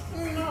will.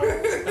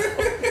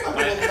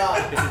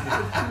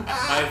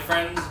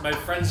 My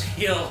friend's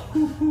heel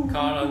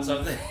caught on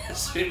something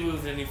as we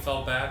moved and he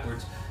fell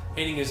backwards,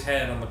 hitting his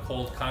head on the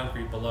cold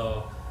concrete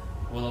below.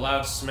 With a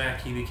loud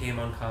smack, he became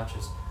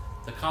unconscious.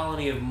 The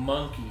colony of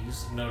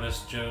monkeys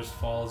noticed Joe's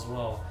fall as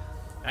well.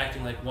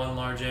 Acting like one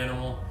large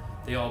animal,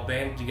 they all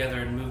banded together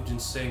and moved in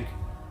sync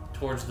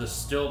towards the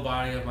still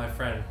body of my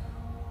friend,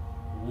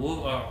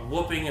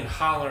 whooping and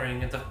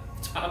hollering at the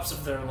tops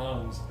of their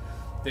lungs.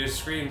 Their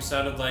screams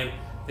sounded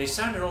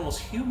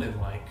almost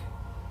human-like.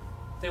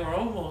 They were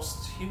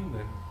almost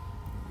human,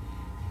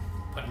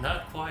 but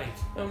not quite.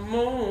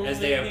 As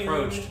they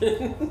approached,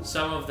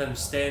 some of them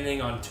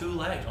standing on two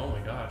legs. Oh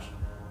my gosh.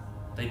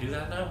 They do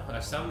that now?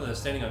 Some of them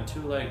standing on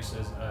two legs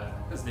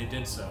as they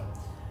did so.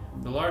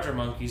 The larger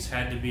monkeys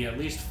had to be at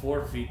least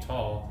 4 feet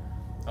tall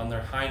on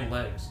their hind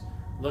legs,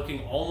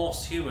 looking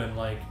almost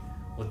human-like,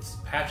 with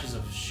patches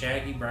of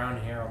shaggy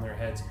brown hair on their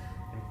heads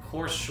and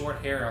coarse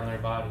short hair on their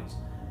bodies.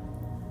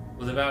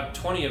 With about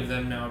 20 of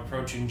them now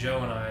approaching Joe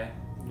and I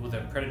with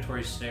a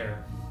predatory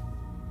stare,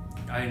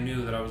 I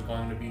knew that I was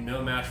going to be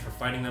no match for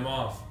fighting them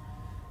off.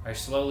 I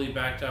slowly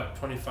backed up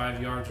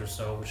 25 yards or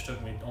so, which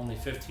took me only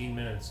 15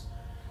 minutes,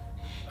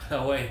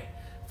 away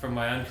from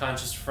my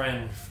unconscious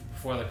friend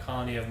before the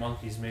colony of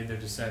monkeys made their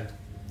descent.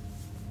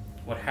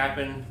 What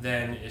happened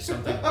then is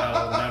something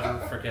I will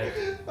never forget.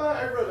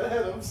 I run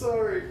ahead, I'm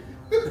sorry.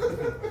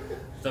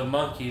 The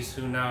monkeys,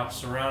 who now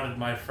surrounded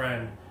my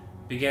friend,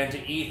 began to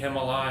eat him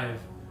alive.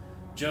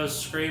 Joe's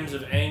screams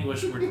of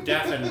anguish were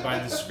deafened by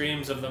the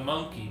screams of the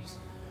monkeys,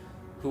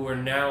 who were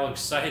now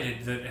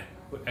excited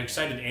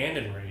and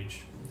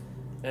enraged.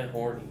 And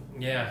horny.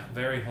 Yeah,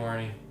 very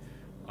horny.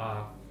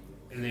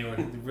 And they were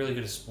really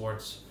good at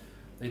sports.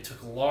 They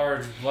took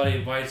large,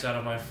 bloody bites out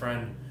of my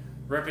friend,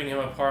 ripping him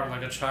apart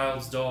like a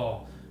child's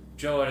doll.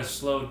 Joe had a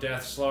slow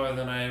death, slower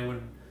than I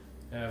would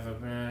have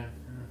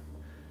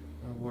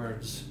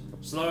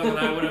slower than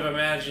I would have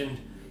imagined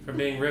from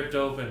being ripped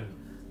open.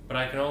 But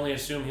I can only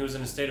assume he was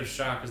in a state of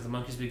shock as the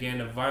monkeys began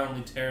to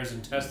violently tear his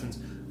intestines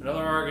and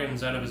other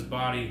organs out of his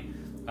body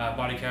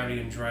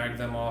cavity and drag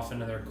them off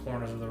into their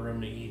corners of the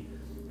room to eat.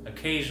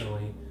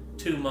 Occasionally,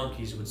 2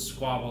 monkeys would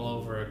squabble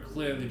over a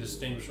clearly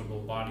distinguishable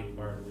body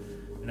part,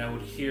 and I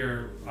would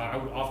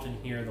often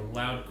hear the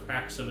loud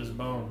cracks of his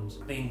bones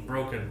being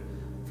broken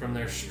from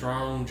their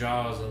strong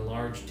jaws and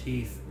large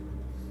teeth.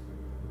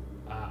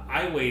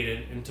 I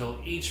waited until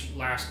each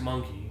last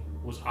monkey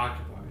was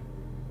occupied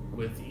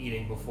with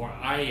eating before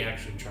I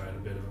actually tried a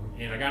bit of them,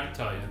 and I got to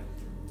tell you,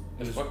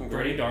 it was fucking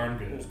pretty great. darn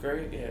good. It was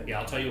great, yeah. Yeah,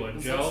 I'll tell you what,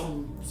 It's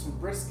Joe. like some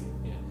brisket.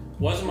 Yeah,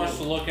 wasn't much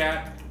to look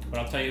at, but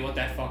I'll tell you what,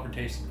 that fucker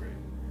tasted great.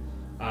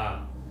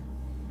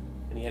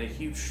 And he had a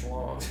huge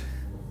schlong.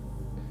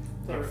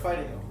 They were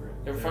fighting over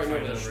it. They were fighting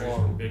over the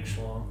schlong. Big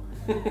schlong.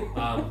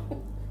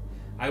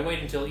 I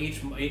waited until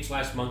each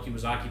last monkey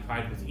was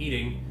occupied with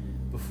eating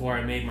before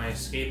I made my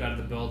escape out of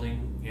the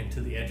building and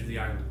to the edge of the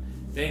island.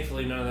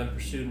 Thankfully, none of them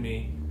pursued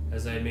me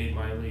as I made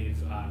my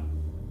leave,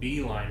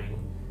 beelining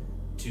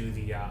to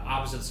the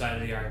opposite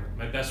side of the island.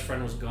 My best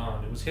friend was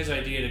gone. It was his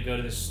idea to go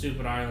to this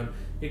stupid island.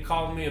 He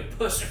called me a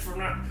pussy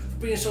for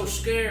being so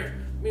scared,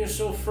 being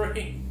so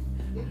free.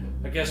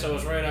 I guess I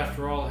was right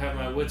after all to have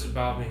my wits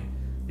about me,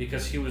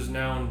 because he was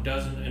now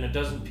in a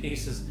dozen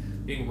pieces,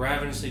 being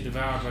ravenously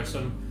devoured by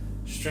some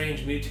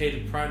strange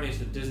mutated primates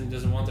that Disney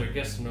doesn't want their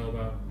guests to know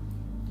about.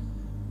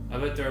 I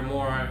bet there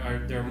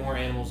are more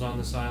animals on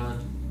this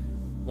island,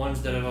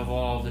 ones that have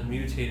evolved and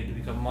mutated to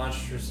become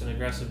monstrous and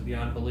aggressive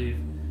beyond belief.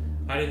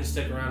 I didn't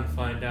stick around to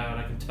find out,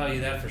 I can tell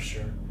you that for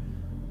sure.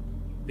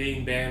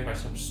 Being banned by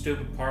some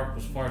stupid park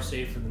was far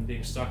safer than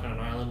being stuck on an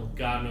island with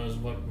God knows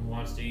what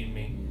wants to eat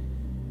me.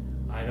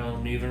 I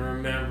don't even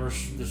remember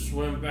the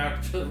swim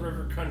back to the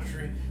river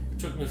country. It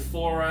took me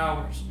 4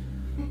 hours.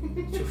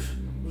 It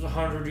was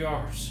 100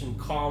 yards in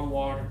calm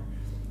water.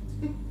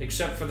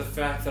 Except for the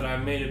fact that I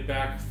made it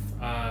back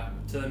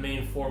to the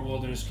main Fort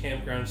Wilderness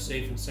campground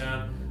safe and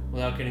sound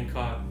without getting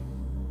caught.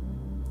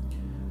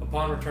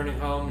 Upon returning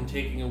home and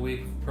taking a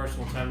week of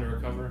personal time to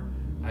recover,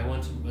 I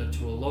went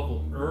to a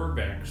local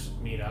urbex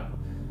meetup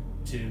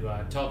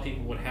to tell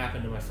people what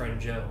happened to my friend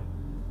Joe.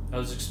 I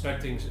was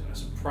expecting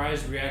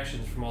surprised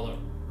reactions from all the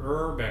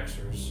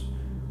urbexers,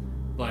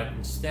 but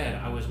instead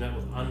I was met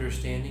with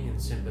understanding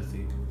and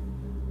sympathy.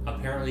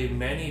 Apparently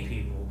many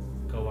people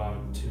go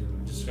out to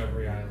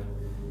Discovery Island.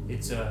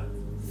 It's a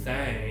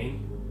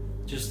thing,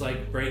 just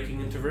like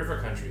breaking into river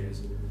country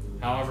is.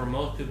 However,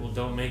 most people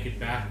don't make it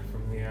back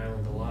from the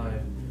island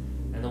alive,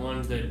 and the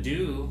ones that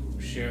do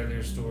share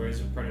their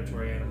stories of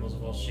predatory animals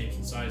of all shapes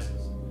and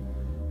sizes.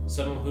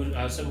 Some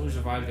who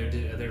survived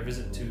their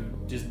visit to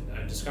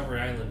Discovery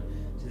Island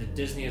say that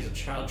Disney is a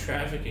child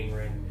trafficking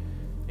ring,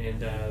 and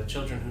the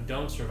children who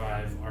don't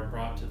survive are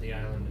brought to the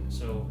island,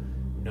 so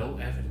no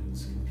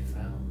evidence can be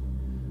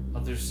found.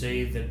 Others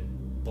say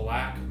that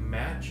black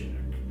magic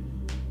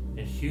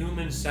and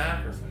human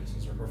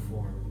sacrifices are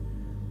performed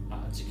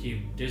to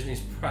keep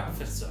Disney's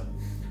profits up.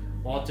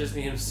 Walt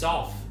Disney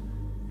himself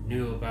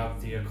knew about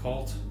the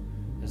occult,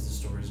 as the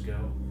stories go.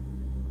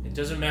 It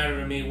doesn't matter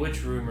to me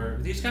which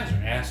rumor. These guys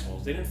are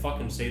assholes. They didn't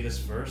fucking say this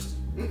first.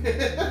 They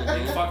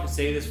didn't fucking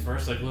say this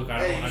first. Like, look, I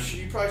don't.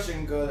 Hey, you probably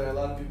shouldn't go there. A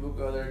lot of people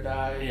go there,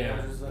 die.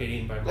 Yeah, like, get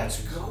eaten by let's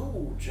monkeys.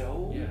 go,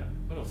 Joe. Yeah,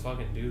 what a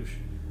fucking douche.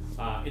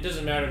 It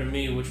doesn't matter to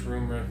me which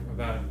rumor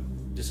about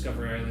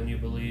Discovery Island you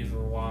believe,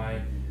 or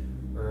why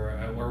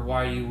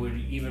why you would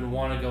even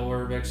want to go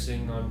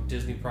urbexing on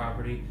Disney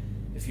property.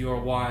 If you are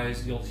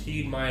wise, you'll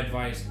heed my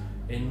advice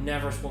and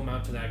never swim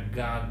out to that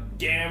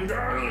goddamned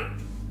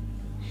island.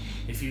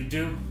 If you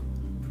do,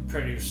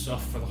 prepare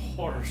yourself for the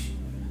horrors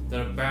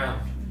that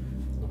abound.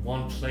 The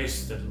one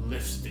place that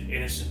lifts the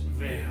innocent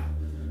veil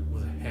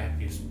with the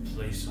happiest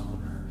place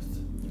on earth.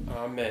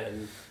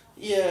 Amen.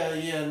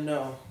 Yeah,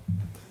 no.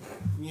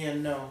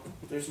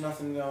 There's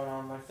nothing going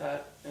on like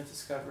that at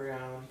Discovery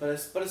Island, but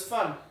it's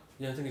fun.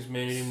 You don't think there's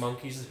man-eating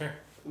monkeys there?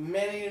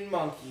 Man-eating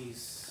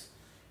monkeys.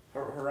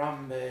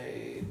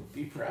 Harambe,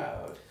 be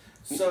proud.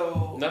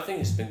 So Nothing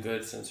has been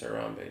good since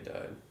Harambe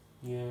died.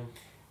 Yeah.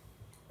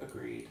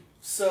 agreed.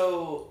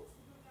 So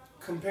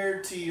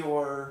compared to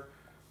your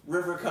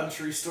river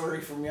country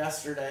story from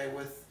yesterday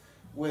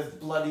with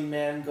bloody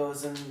man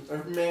goes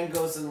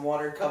in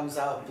water comes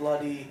out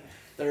bloody,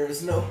 there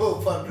is no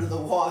hope under the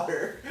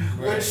water.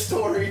 Right. Which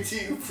story do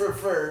you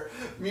prefer?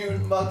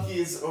 Mutant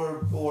monkeys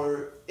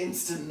or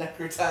instant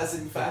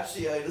necrotizing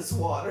fasciitis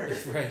water?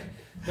 Right.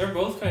 They're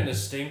both kind of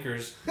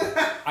stinkers.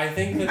 I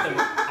think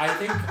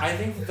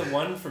that the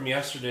one from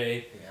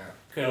yesterday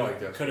could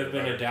have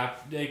been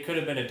adapted. It could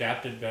have been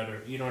adapted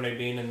better. You know what I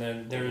mean? And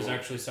then there was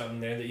actually something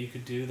there that you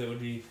could do that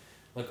would be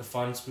like a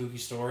fun, spooky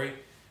story.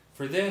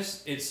 For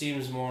this, it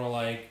seems more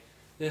like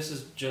this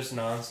is just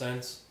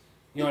nonsense.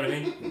 You know what I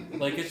mean?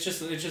 Like it's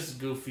just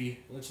goofy.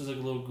 It's just like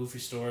a little goofy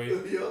story.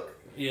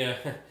 Yeah,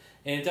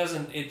 and it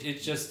doesn't.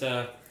 It's just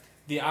I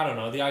don't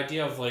know, the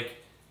idea of like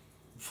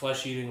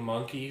flesh-eating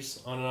monkeys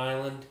on an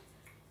island.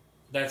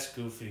 That's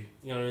goofy.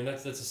 You know what I mean?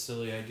 That's a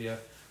silly idea.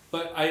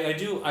 But I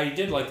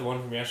did like the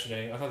one from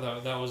yesterday. I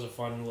thought that was a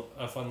fun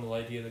little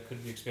idea that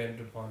could be expanded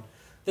upon.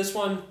 This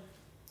one,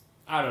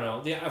 I don't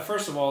know.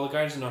 First of all, the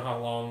guy doesn't know how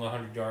long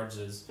 100 yards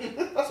is,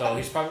 so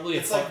he's probably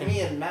It's like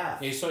me in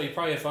math. He's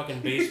probably a fucking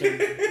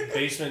basement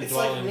It's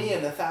dwelling. like me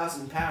and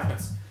 1,000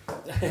 pounds.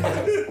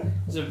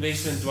 He's a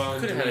basement dwelling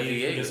Could've had a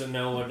dweeb who V8. doesn't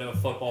know what a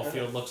football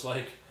field looks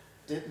like.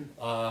 Didn't.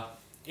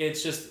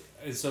 It's just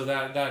so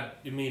that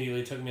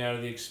immediately took me out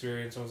of the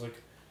experience. I was like,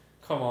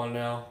 come on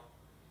now.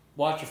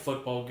 Watch a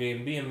football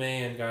game. Be a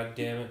man, god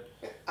damn it.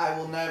 I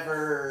will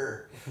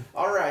never.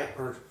 All right.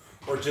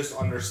 Or just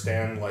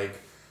understand like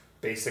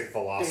basic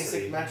velocity.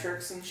 Basic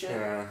metrics and shit.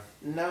 Yeah.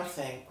 No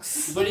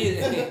thanks. But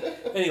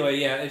anyway,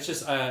 yeah, it's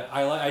just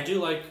I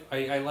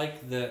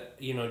like the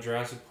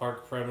Jurassic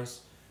Park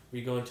premise where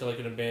you go into like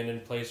an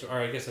abandoned place, or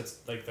I guess that's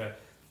like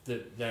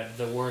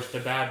the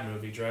bad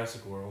movie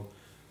Jurassic World,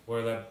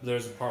 where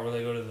there's a part where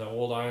they go to the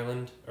old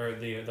island or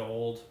the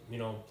old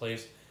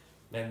place,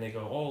 and they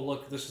go, oh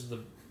look, this is the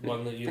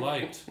one that you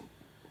liked,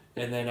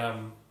 and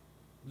then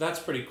that's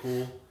pretty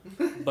cool.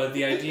 But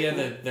the idea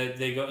that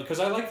they go, because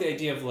I like the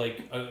idea of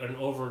like an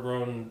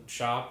overgrown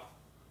shop.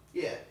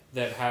 Yeah.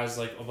 That has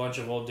like a bunch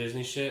of old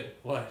Disney shit.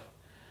 What?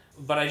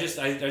 But I just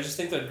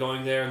think that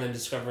going there and then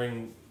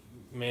discovering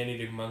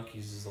man-eating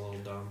monkeys is a little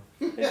dumb.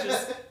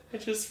 I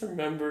just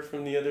remembered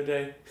from the other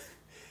day.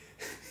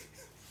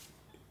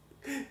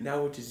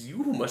 Now it is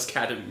you who must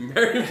carry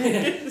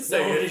me. So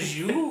it is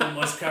you who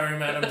must carry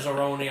Madame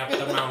Zeroni up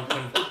the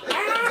mountain.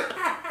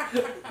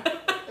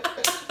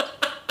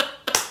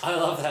 I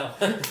love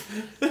that one.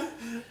 I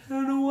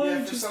don't know why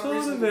I For just some thought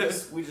reason of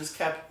it. we just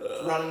kept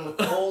running with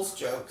the holes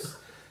jokes.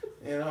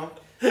 We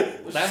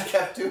just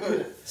kept doing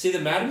it. See, the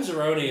Madame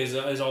Zeroni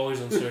is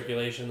always in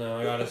circulation, though,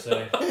 I gotta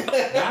say.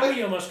 Now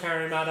you must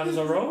carry Madame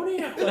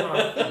Zeroni up the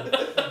mountain.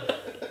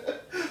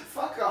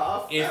 Fuck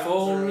off. If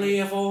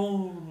only.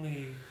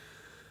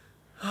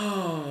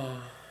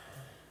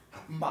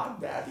 My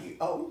daddy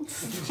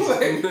owns.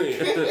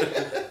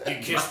 You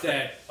kissed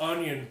that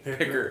onion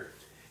picker.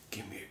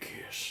 Give me a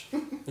kiss.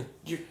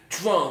 You're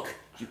drunk.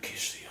 You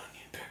kiss the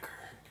onion picker.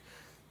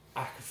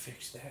 I could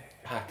fix that.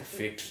 I can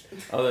fix.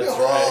 Oh, that's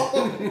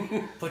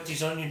right. Put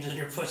these onions in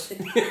your pussy.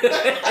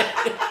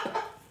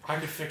 I I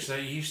could fix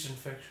that yeast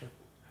infection.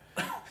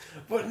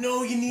 But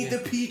no, you need the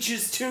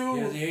peaches too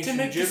Yeah, the to ancient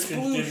make the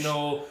Egyptians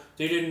sploosh.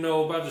 they didn't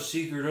know about the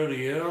secret of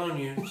the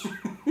onions.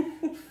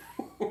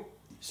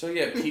 So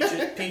yeah,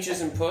 peaches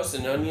and puss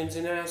and onions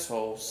and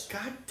assholes.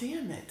 God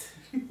damn it.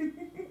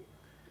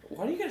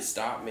 Why do you gotta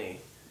stop me?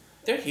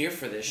 They're here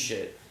for this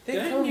shit. They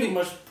Then come you to-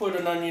 must put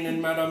an onion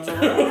in Madame's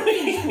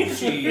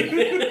cheese.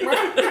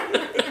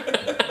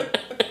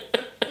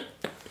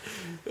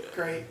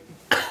 Great.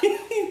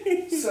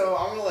 So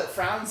I'm gonna let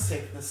Frowns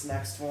take this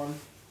next one,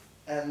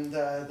 and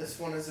this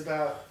one is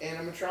about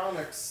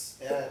animatronics.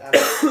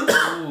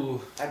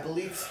 Ooh. I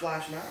believe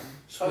Splash Mountain.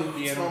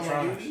 Spooky Smell My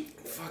animatronics. Beauty?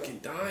 fucking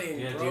dying,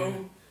 Yeah, bro.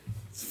 dude.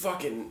 It's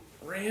fucking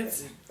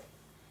rancid.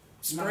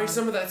 Spray Nah.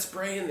 some of that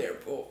spray in there,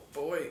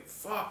 boy.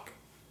 Fuck.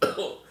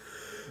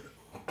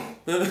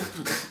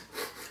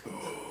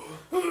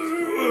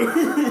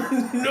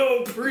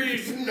 No,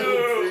 please,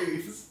 no.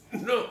 Please.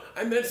 No,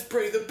 I meant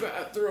spray the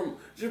bathroom.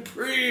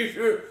 Please.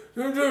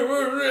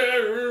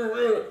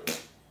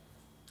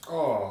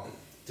 Oh.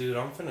 Dude,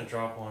 I'm finna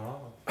drop one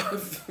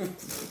off. I'm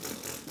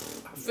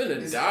finna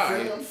Is die.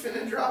 everyone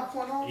finna drop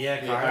one off?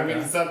 Yeah, Yeah, I mean,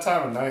 it's that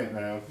time of night,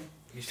 man.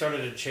 You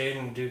started a chain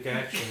and Duke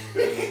action.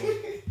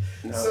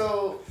 No.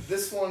 So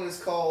this one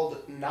is called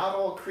 "Not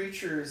All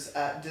Creatures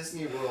at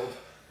Disney World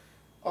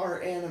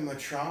Are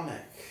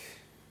Animatronic."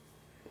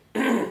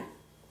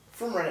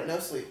 From Reddit No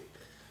Sleep.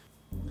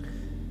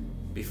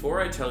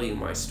 Before I tell you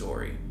my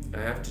story, I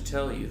have to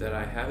tell you that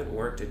I haven't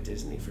worked at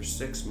Disney for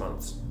 6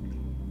 months.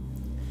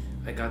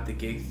 I got the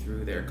gig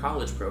through their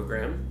college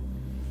program,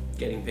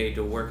 getting paid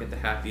to work at the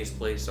happiest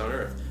place on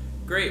earth.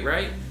 Great,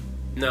 right?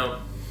 No.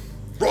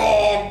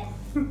 Wrong!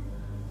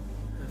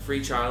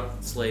 Free child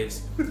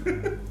slaves.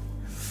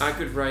 I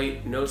could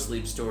write no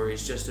sleep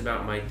stories just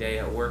about my day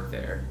at work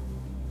there.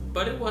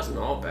 But it wasn't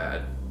all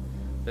bad.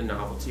 The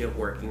novelty of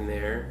working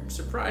there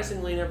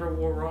surprisingly never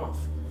wore off.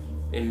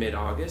 In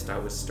mid-August, I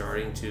was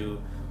starting to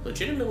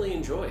legitimately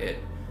enjoy it.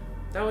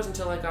 That was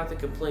until I got the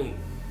complaint.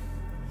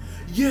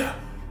 Yeah,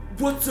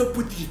 what's up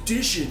with the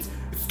additions?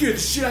 It scared the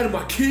shit out of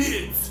my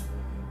kids!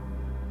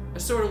 I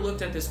sort of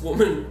looked at this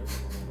woman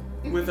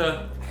with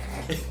a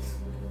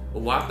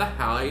what the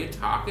hell are you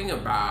talking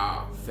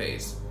about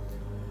face.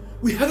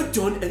 We haven't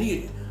done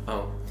any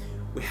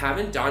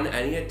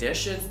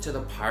additions to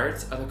the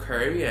Pirates of the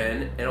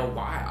Caribbean in a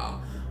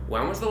while.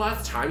 When was the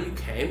last time you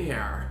came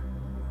here?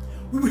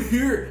 We were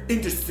here in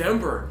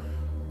December.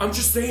 I'm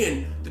just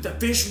saying that the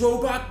fish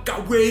robot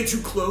got way too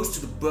close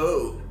to the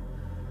boat.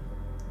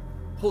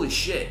 Holy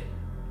shit.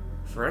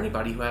 For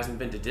anybody who hasn't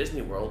been to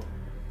Disney World,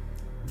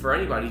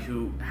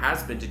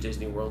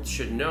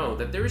 should know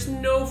that there is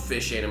no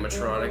fish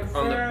animatronic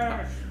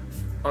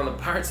on the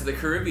Pirates of the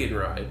Caribbean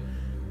ride.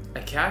 I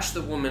cashed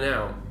the woman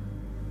out.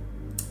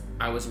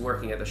 I was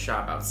working at the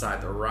shop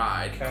outside the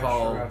ride.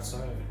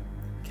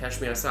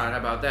 Catch me outside, how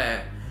about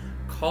that?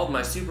 Called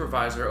my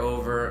supervisor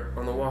over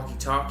on the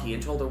walkie-talkie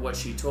and told her what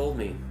she told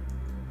me.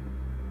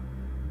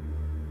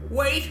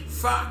 Wait,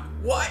 fuck,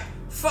 what?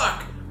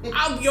 Fuck,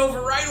 I'll be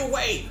over right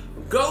away.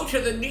 Go to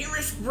the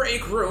nearest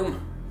break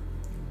room.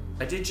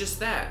 I did just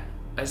that.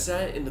 I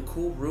sat in the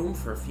cool room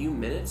for a few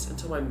minutes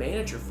until my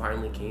manager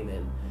finally came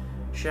in.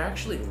 She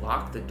actually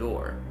locked the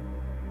door.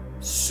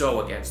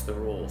 So against the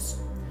rules.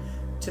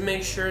 To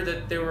make sure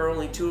that there were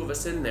only 2 of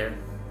us in there.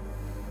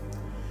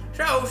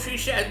 So she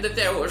said that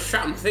there was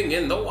something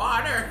in the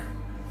water.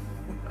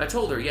 I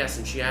told her yes,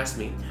 and she asked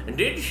me,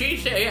 did she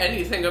say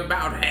anything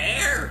about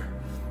hair?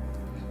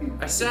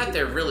 I sat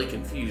there really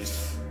confused.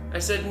 I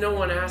said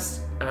no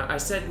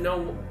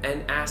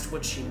and asked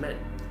what she meant.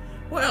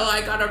 Well,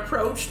 I got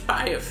approached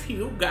by a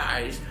few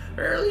guys,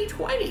 early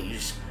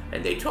 20s,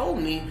 and they told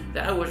me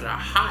that I was a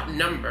hot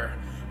number.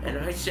 And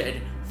I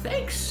said,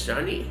 thanks,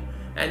 Sonny.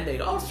 And they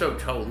also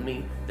told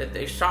me that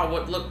they saw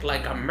what looked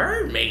like a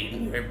mermaid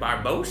near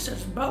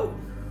Barbossa's boat.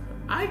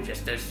 I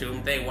just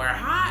assumed they were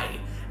high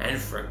and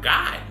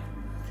forgot.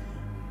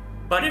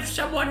 But if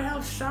someone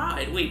else saw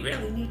it, we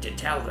really need to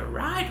tell the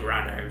ride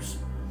runners.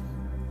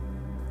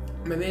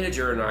 My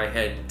manager and I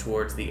head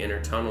towards the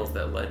inner tunnels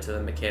that led to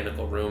the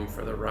mechanical room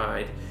for the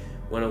ride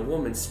when a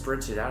woman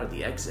sprinted out of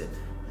the exit.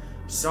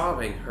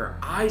 Sobbing her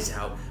eyes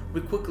out,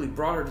 we quickly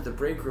brought her to the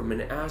break room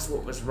and asked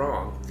what was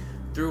wrong.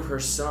 Through her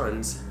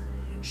sons,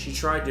 she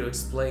tried to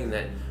explain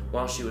that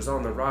while she was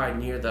on the ride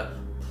near the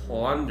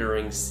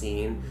plundering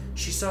scene,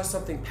 she saw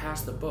something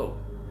pass the boat.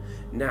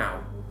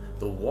 Now,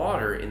 the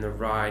water in the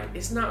ride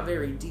is not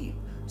very deep,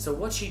 so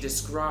what she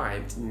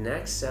described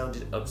next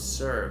sounded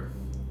absurd.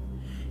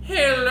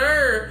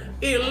 Hello,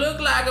 it looked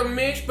like a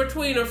mix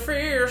between a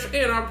fish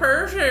and a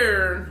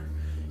person.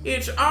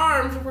 Its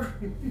arms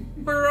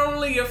were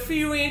only a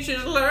few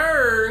inches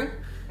long,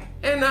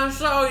 and I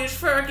saw its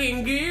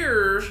fucking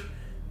gears.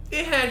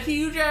 It had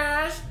huge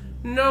eyes,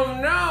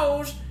 no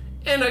nose,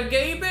 and a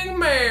gaping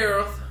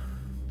mouth.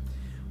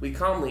 We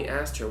calmly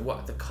asked her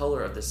what the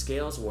color of the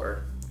scales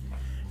were.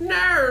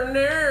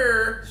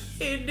 No,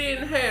 it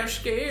didn't have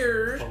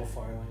scales.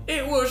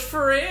 It was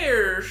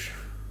fresh.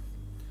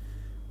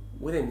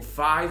 Within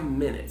 5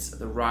 minutes,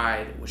 the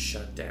ride was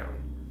shut down.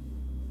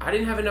 I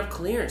didn't have enough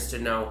clearance to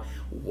know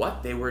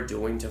what they were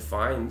doing to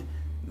find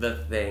the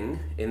thing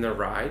in the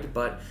ride,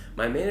 but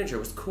my manager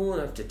was cool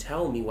enough to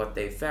tell me what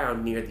they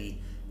found near the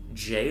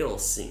jail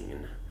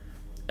scene.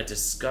 A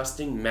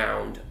disgusting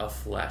mound of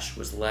flesh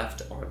was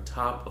left on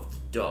top of the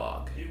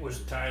dog. It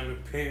was Tyler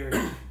Perry.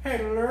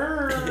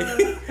 Hello.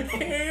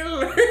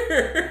 Hello.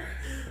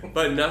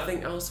 But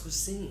nothing else was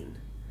seen.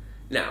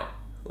 Now,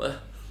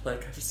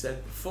 like I've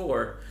said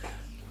before,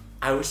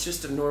 I was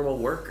just a normal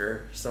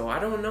worker, so I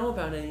don't know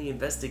about any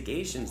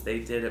investigations they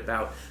did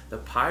about the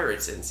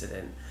Pirates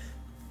incident,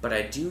 but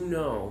I do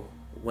know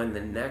when the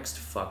next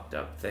fucked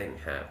up thing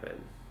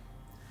happened.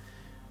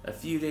 A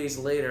few days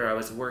later, I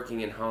was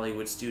working in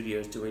Hollywood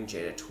studios doing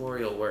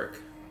janitorial work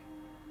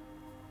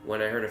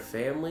when I heard a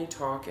family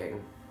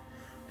talking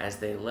as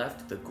they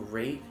left the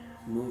great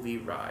movie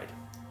ride.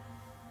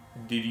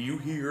 Did you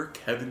hear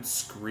Kevin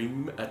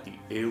scream at the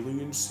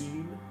alien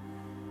scene?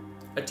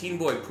 A teen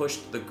boy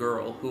pushed the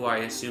girl, who I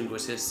assumed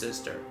was his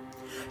sister.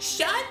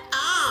 Shut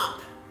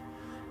up!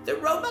 The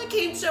robot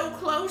came so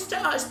close to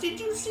us. Did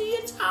you see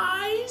its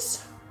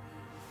eyes?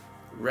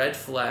 Red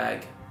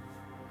flag.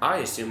 I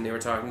assumed they were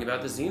talking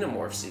about the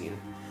xenomorph scene,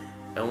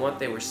 and what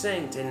they were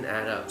saying didn't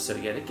add up, so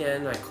yet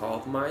again I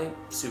called my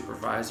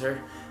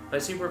supervisor. My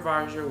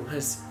supervisor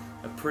was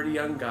a pretty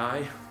young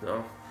guy.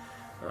 No,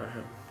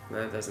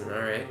 that doesn't,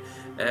 alright.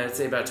 And I'd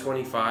say about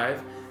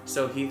 25,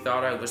 so he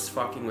thought I was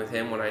fucking with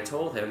him when I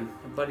told him,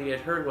 but he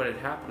had heard what had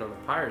happened on the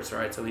Pirates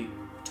ride, so he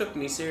took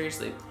me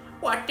seriously.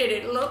 What did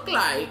it look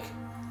like?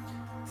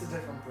 It's a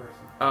different person.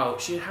 Oh,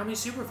 shit, how many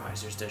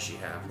supervisors does she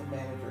have? The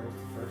manager was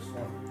the first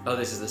one. Oh,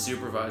 this is the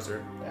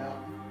supervisor. Yeah.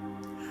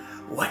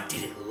 What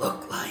did it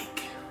look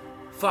like?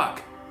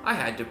 Fuck, I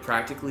had to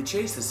practically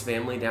chase this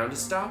family down to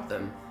stop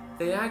them.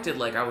 They acted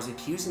like I was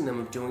accusing them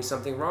of doing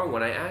something wrong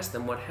when I asked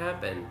them what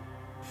happened.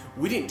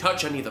 We didn't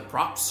touch any of the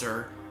props,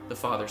 sir, the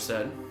father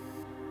said.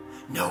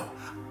 No,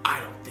 I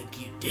don't think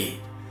you did.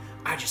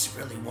 I just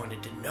really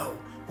wanted to know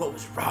what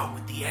was wrong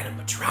with the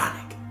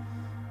animatronic.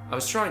 I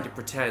was trying to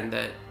pretend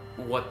that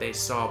what they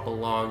saw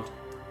belonged...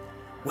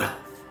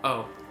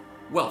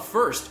 Well,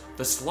 first,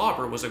 the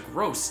slobber was a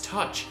gross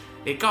touch.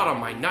 It got on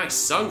my nice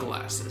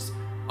sunglasses.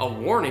 A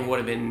warning would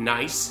have been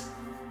nice.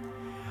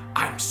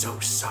 I'm so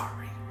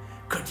sorry.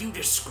 Could you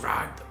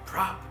describe the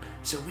prop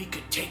so we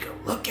could take a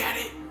look at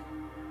it?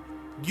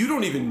 You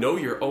don't even know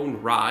your own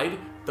ride?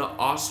 The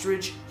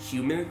ostrich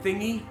human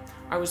thingy?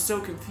 I was so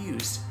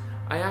confused.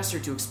 I asked her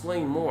to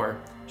explain more.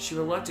 She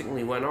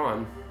reluctantly went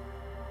on.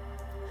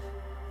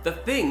 The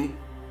thing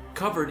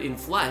covered in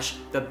flesh,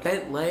 the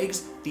bent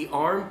legs, the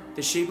arm,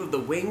 the shape of the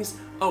wings,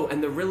 oh,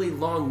 and the really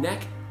long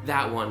neck,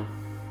 that one.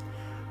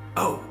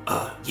 Oh,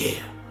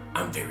 yeah,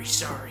 I'm very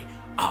sorry.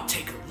 I'll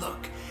take a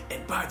look.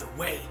 And by the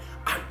way,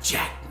 I'm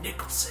Jack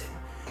Nicholson,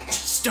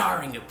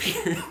 starring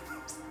appearance.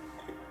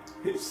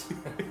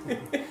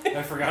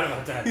 I forgot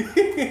about that.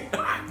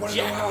 I want to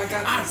know how I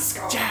got these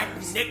scars. Jack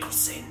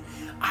Nicholson.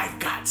 I've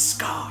got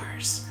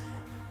scars.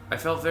 I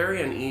felt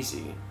very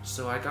uneasy,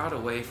 so I got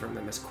away from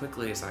them as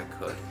quickly as I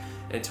could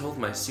and told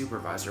my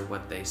supervisor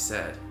what they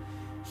said.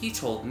 He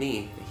told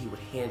me that he would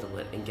handle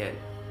it and get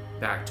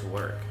back to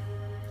work.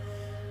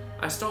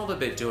 I stalled a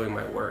bit doing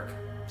my work,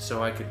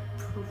 so I could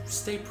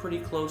stay pretty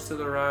close to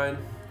the ride.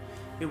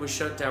 It was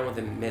shut down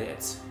within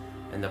minutes,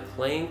 and the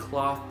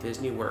plaincloth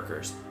Disney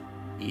workers,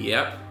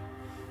 yep,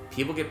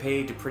 people get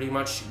paid to pretty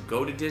much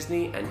go to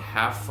Disney and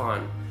have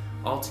fun,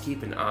 all to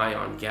keep an eye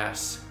on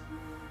guests.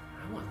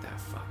 I want that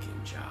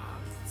fucking job.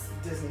 It's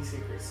the Disney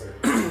Secret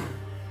Service.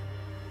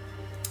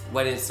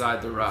 Went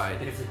inside the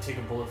ride. If they take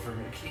a bullet for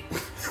Mickey.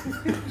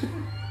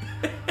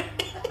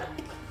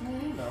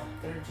 No,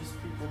 they're just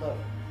people that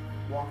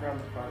walk around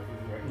the park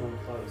in regular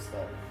clothes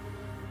that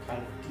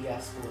kind of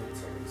de-escalate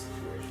certain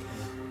situations.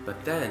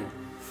 But then,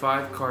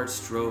 5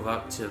 carts drove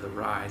up to the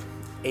ride.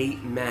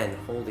 8 men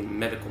holding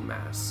medical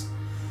masks.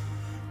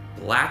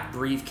 Black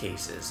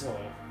briefcases.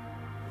 Whoa.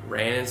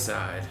 Ran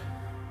inside.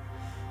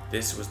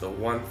 This was the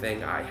one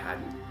thing I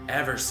hadn't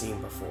ever seen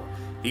before.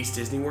 These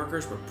Disney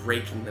workers were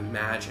breaking the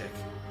magic,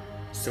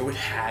 so it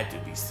had to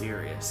be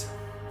serious.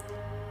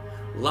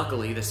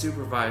 Luckily, the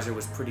supervisor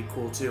was pretty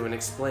cool too and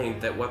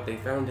explained that what they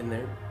found in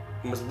there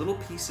was little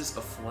pieces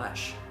of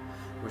flesh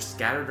were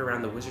scattered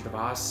around the Wizard of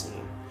Oz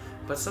scene,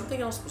 but something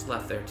else was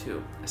left there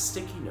too, a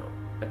sticky note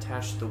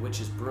attached to the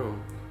witch's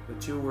broom with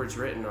 2 words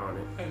written on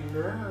it.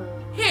 Hello.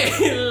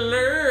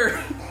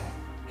 Hello!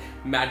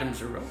 Madame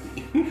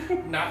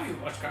Zeroni. Now you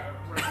watch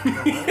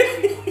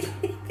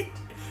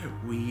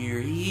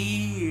We're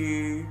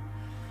here.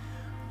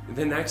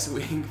 The next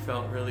week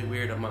felt really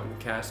weird among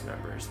the cast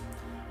members.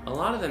 A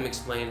lot of them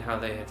explained how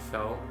they had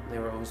felt. They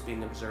were always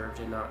being observed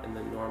and not in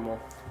the normal,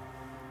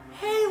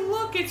 hey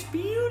look, it's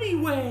Beauty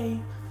way.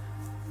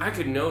 I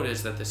could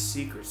notice that the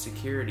secret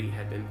security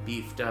had been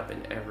beefed up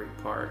in every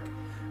park.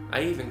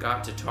 I even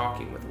got to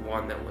talking with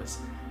one that was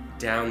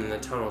down in the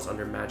tunnels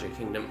under Magic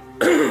Kingdom.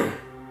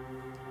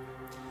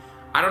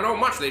 I don't know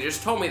much, they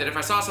just told me that if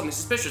I saw something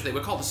suspicious, they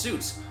would call the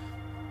suits.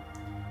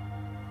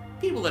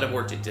 People that have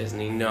worked at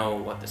Disney know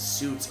what the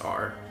suits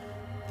are.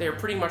 They are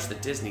pretty much the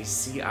Disney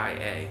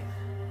CIA.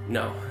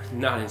 No,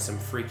 not in some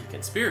freaky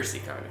conspiracy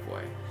kind of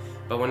way.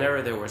 But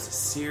whenever there was a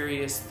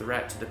serious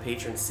threat to the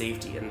patron's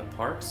safety in the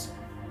parks,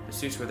 the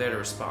suits were there to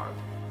respond.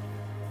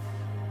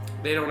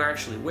 They don't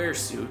actually wear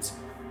suits,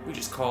 we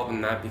just call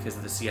them that because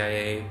of the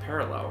CIA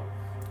parallel.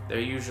 They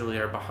usually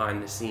are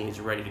behind the scenes,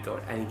 ready to go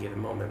at any given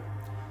moment.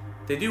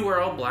 They do wear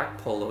all black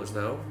polos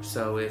though,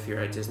 so if you're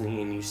at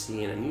Disney and you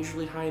see an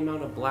unusually high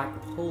amount of black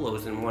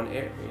polos in one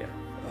area,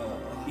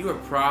 you are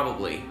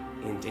probably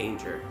in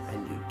danger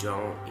and you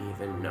don't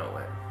even know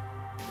it.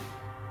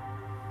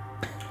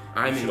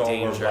 I'm in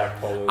danger.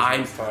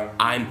 I'm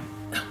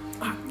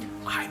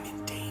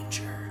in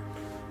danger.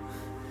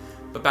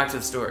 But back to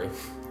the story.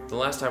 The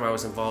last time I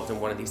was involved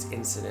in one of these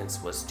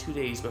incidents was 2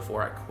 days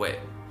before I quit.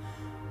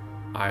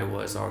 I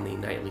was on the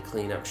nightly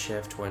cleanup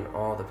shift when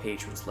all the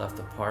patrons left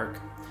the park.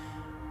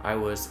 I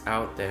was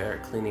out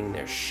there cleaning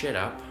their shit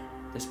up.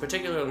 This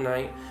particular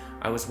night,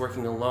 I was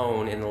working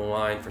alone in the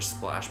line for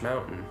Splash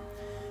Mountain.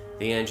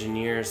 The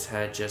engineers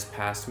had just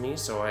passed me,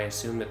 so I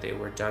assumed that they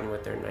were done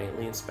with their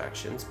nightly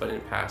inspections, but in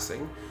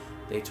passing,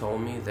 they told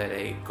me that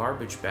a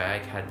garbage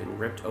bag had been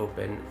ripped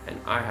open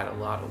and I had a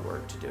lot of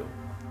work to do.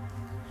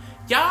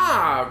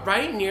 Yeah,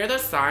 right near the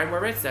sign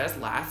where it says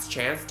last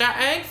chance to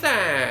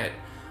exit.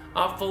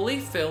 A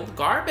fully filled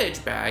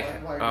garbage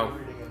bag. Why are you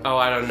reading it? Oh,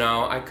 I don't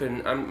know. I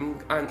couldn't. I'm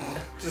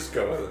Just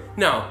go with it.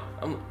 No.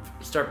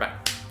 Start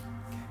back.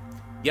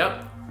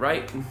 Yep.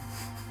 Right.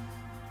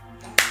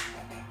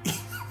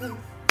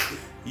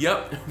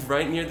 Yep.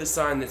 Right near the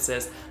sign that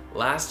says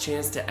last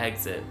chance to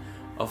exit.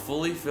 A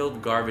fully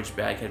filled garbage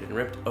bag had been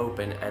ripped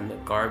open and the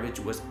garbage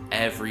was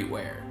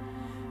everywhere.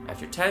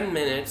 After 10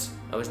 minutes,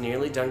 I was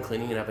nearly done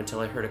cleaning it up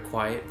until I heard a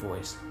quiet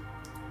voice.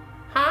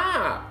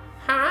 Ha!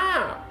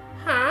 Ha!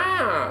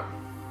 Ha!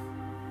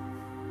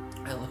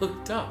 I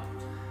looked up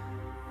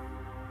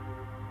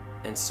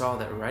and saw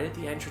that right at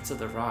the entrance of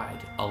the ride,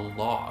 a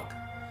log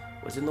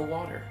was in the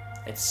water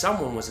and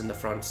someone was in the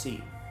front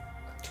seat.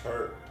 A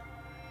turd.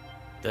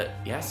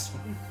 Yes.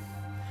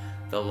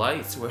 The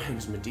lights were, it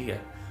was Medea.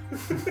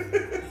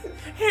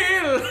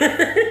 Hitler!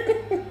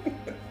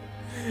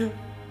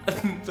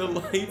 The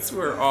lights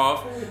were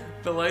off.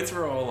 The lights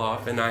were all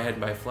off, and I had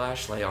my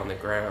flashlight on the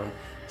ground,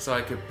 so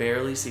I could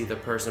barely see the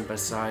person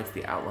besides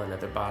the outline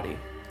of their body.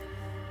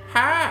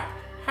 Ha!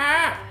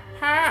 Ha!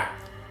 Ha!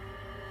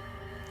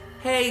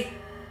 Hey!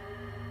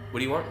 What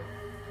do you want?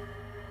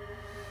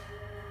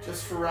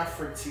 Just for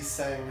reference, he's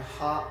saying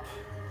hop,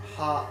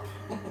 hop,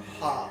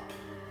 hop.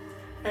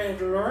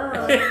 Like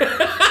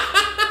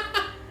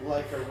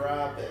a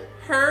rabbit.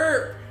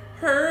 Herp!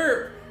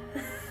 Herp!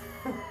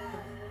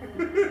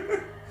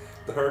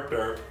 The herp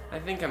derp. I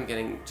think I'm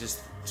getting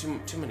just too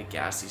many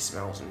gassy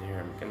smells in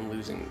here. I'm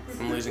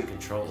losing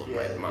control of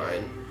my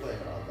mind. You're blaming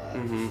it on that.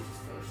 Mhm.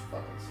 Just finish the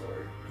fucking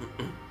story.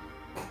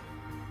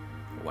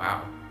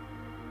 Wow.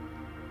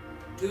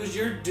 It was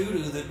your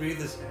doo-doo that made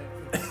this happen.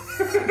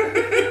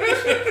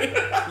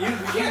 You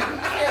can't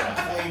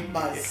blame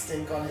my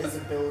stink on his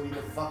ability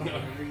to fucking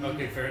read.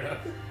 Okay, fair enough.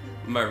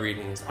 My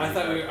reading is I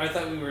pretty bad.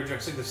 thought we were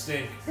addressing the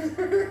stink.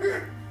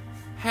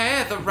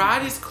 Hey, the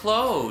ride is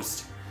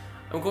closed.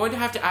 I'm going to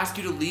have to ask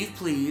you to leave,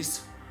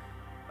 please.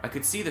 I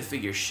could see the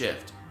figure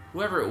shift.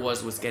 Whoever it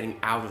was getting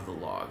out of the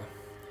log.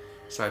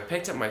 So I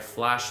picked up my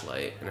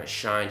flashlight and I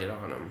shined it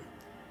on him.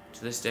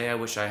 To this day, I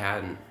wish I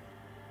hadn't.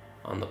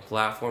 On the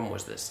platform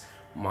was this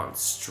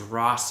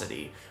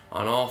monstrosity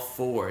on all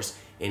fours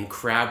in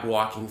crab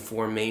walking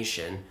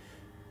formation,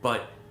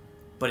 but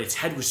its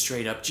head was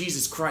straight up.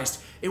 Jesus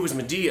Christ, it was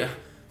Medea.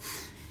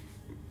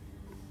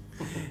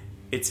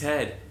 Its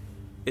head,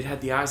 it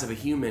had the eyes of a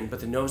human, but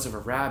the nose of a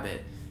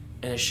rabbit,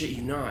 and I shit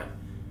you not,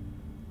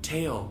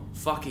 tall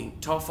fucking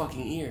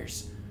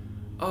ears.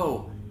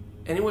 Oh,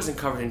 and it wasn't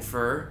covered in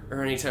fur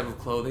or any type of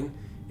clothing.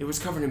 It was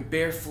covered in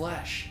bare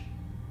flesh.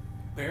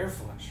 Bare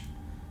flesh.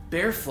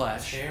 Bare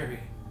flesh. Hairy.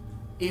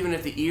 Even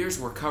if the ears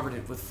were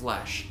covered with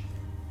flesh.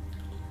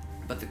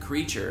 But the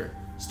creature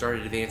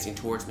started advancing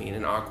towards me in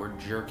an awkward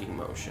jerking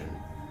motion.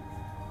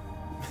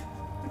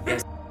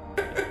 Yes.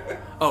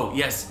 Oh,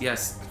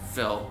 yes,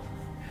 Phil.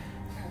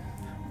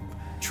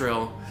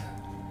 Trill.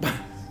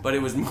 But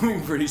it was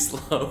moving pretty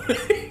slow.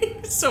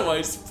 So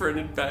I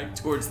sprinted back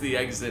towards the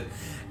exit.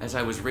 As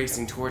I was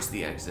racing towards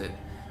the exit,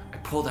 I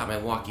pulled out my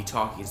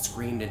walkie-talkie and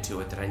screamed into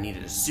it that I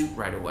needed a suit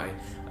right away.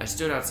 I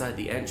stood outside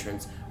the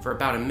entrance for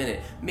about a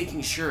minute,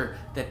 making sure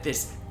that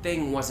this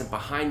thing wasn't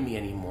behind me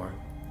anymore.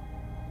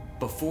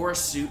 Before a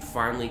suit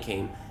finally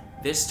came,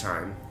 this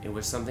time it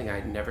was something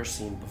I'd never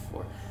seen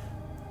before.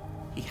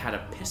 He had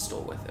a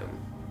pistol with him.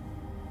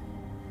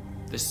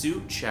 The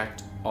suit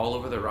checked all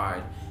over the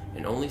ride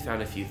and only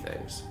found a few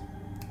things.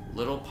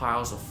 Little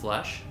piles of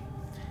flesh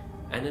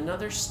and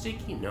another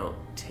sticky note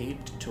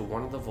taped to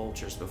one of the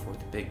vultures before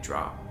the big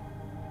drop.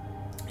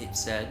 It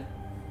said,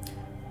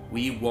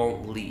 "We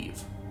won't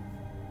leave."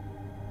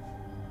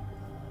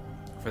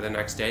 For the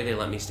next day, they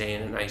let me stay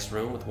in a nice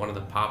room with one of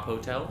the pop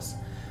hotels.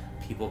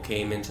 People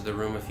came into the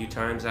room a few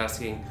times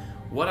asking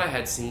what I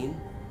had seen,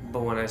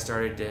 but when I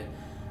started to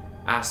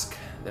ask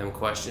them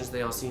questions,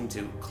 they all seem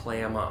to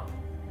clam up.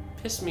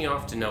 Pissed me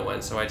off to no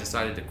end, so I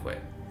decided to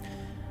quit.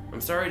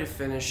 I'm sorry to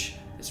finish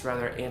this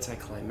rather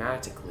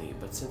anticlimactically,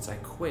 but since I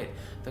quit,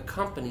 the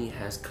company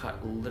has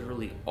cut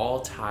literally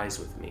all ties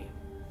with me.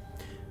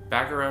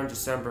 Back around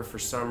December, for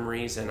some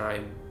reason,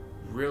 I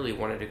really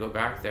wanted to go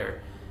back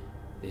there.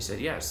 They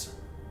said yes,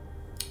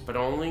 but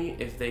only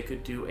if they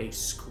could do a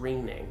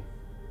screening.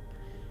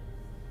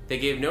 They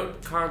gave no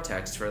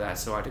context for that,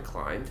 so I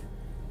declined.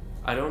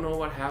 I don't know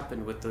what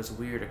happened with those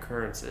weird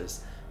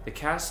occurrences. The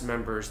cast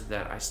members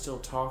that I still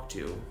talk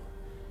to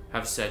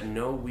have said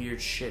no weird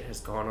shit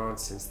has gone on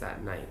since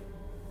that night.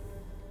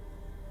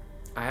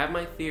 I have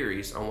my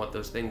theories on what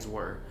those things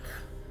were,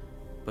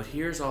 but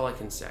here's all I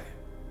can say.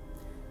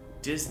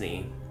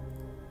 Disney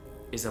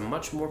is a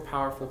much more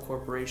powerful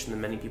corporation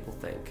than many people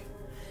think.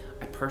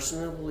 I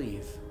personally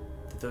believe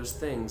that those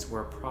things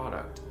were a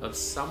product of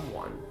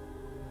someone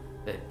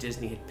that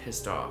Disney had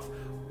pissed off,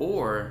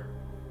 or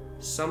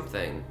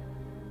something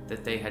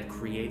that they had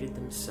created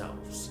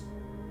themselves.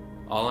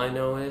 All I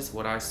know is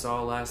what I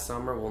saw last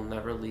summer will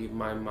never leave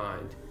my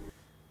mind.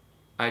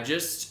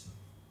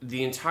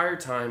 The entire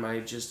time I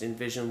just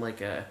envisioned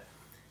like an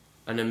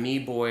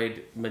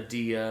amoeboid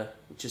Medea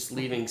just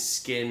leaving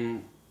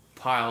skin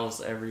piles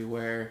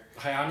everywhere.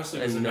 I honestly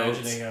was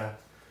imagining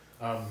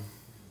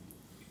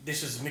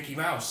this is Mickey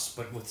Mouse,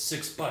 but with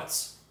 6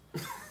 butts.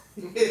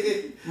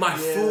 My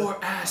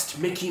 4-assed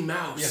Mickey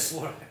Mouse. Yes,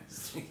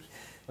 4-assed.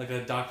 Like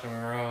a Dr.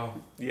 Moreau.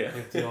 Yeah.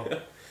 Deal.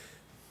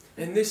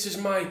 And this is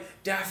my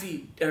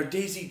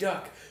Daisy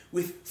Duck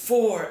with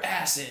 4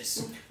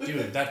 asses.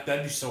 Dude,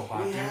 that'd be so hot.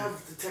 We dude.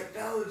 have the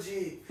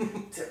technology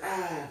to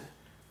add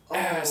all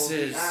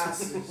Asses. the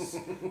asses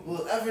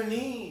we'll ever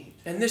need.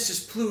 And this is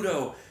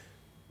Pluto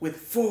with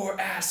 4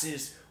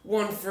 asses,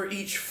 1 for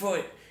each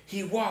foot.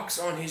 He walks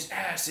on his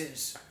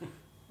asses.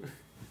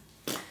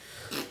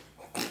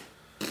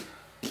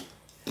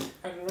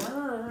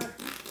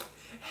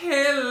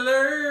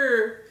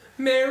 Hello.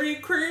 Merry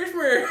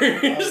Christmas.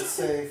 I would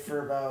say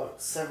for about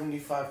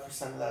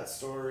 75% of that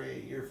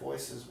story, your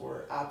voices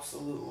were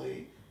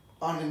absolutely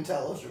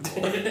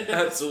unintelligible.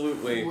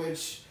 Absolutely.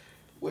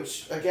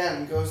 Which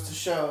again goes to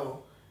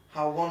show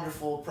how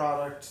wonderful a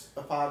product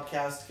a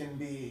podcast can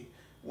be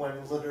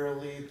when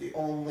literally the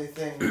only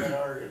thing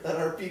that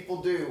our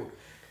people do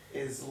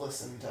is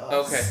listen to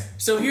us. Okay,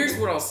 so here's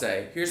what I'll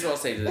say. Here's what I'll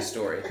say to this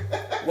story.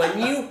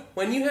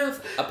 When you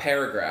have a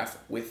paragraph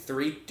with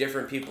 3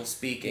 different people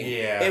speaking,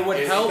 it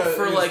would help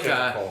for like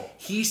a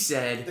he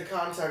said, The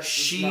context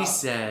she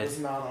said was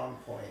not on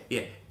point.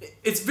 Yeah,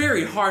 it's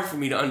very hard for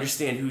me to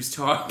understand who's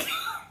talking.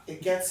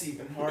 It gets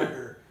even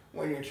harder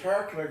when you're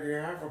talking like you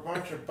have a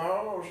bunch of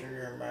balls in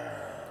your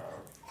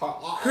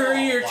mouth. Who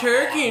you're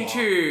talking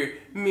to,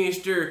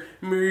 Mr.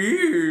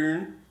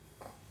 Moon?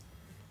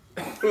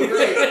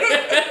 Great.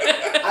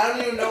 I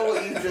don't even know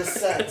what you just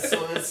said,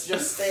 so it's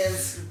just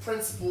stands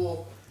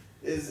principle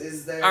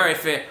is there.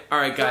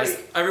 Alright guys,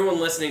 Great. everyone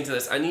listening to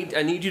this, I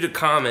need you to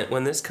comment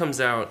when this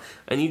comes out.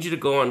 I need you to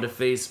go onto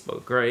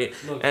Facebook, right?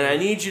 And I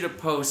need you to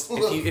post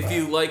if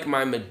you like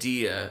my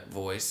Medea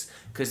voice,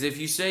 because if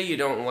you say you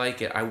don't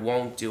like it, I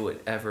won't do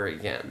it ever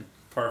again.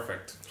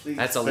 Perfect. Please.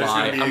 That's a There's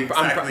lie. gonna be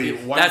exactly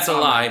one That's a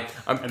lie.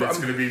 comment, and it's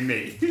going to be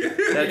me.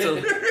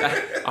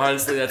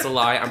 Honestly, that's a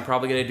lie. I'm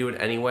probably gonna do it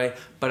anyway.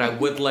 But I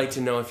would like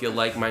to know if you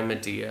like my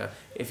Medea.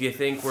 If you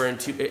think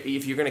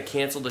if you're gonna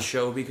cancel the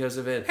show because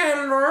of it.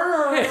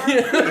 Hello.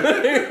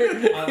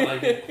 I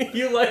like it.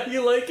 You like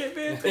it,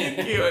 man.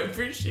 Thank you. I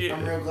appreciate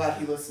I'm it. real glad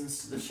he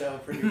listens to the show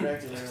pretty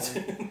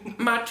regularly.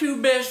 My 2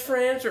 best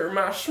friends are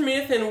my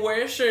Smith and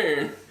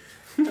Wesson,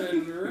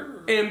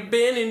 and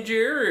Ben and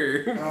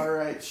Jerry.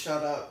 Alright,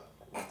 shut up.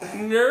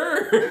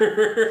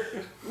 Nerd.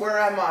 Where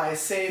am I?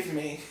 Save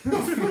me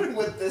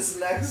with this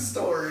next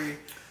story.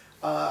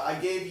 I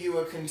gave you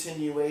a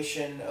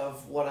continuation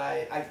of what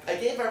I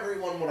gave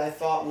everyone what I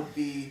thought would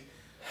be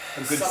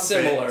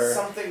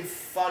something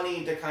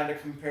funny to kind of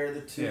compare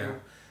the two.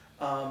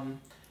 Yeah.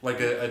 Like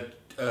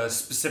a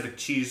specific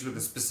cheese with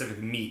a specific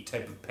meat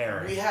type of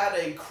pairing. We had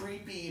a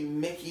creepy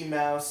Mickey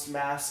Mouse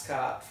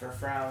mascot for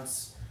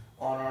France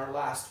on our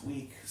last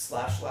week /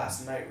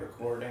 last night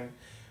recording.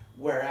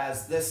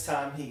 Whereas this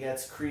time he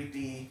gets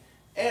creepy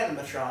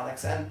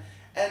animatronics.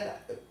 And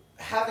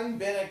having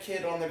been a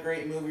kid on the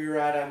Great Movie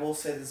Ride, I will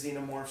say the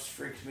Xenomorphs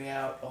freaked me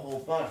out a whole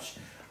bunch.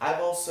 I've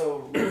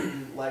also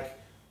ridden like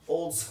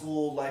old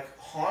school like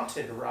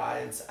haunted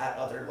rides at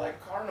other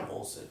like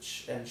carnivals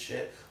and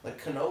shit,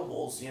 like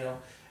Knoebels, you know.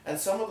 And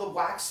some of the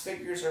wax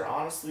figures are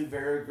honestly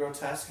very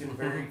grotesque and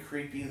very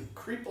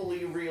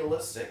creepily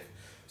realistic.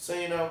 So,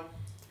 you know,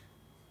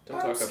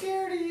 I'm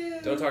scared of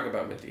you. Don't talk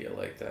about Medea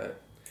like that.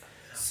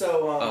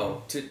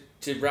 So,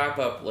 to wrap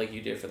up like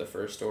you did for the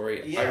first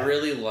story, yeah. I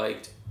really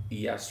liked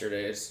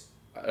yesterday's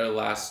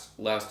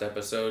last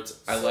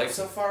episodes.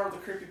 So far the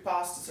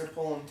creepypastas are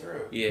pulling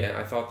through. Yeah,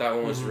 I thought that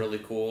one was really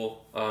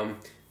cool.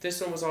 This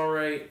one was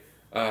alright.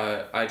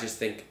 I just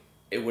think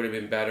it would have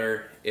been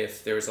better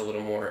if there was a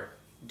little more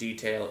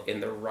detail in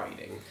the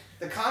writing.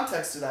 The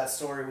context of that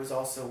story was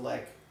also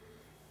like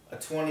a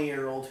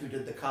 20-year-old who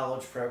did the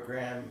college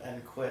program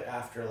and quit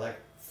after like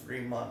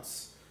 3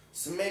 months.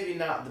 So maybe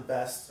not the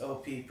best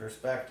OP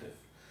perspective.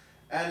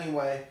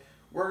 Anyway,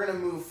 we're going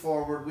to move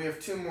forward. We have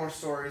 2 more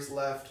stories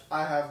left.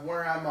 I have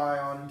Where Am I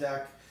on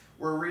deck.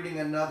 We're reading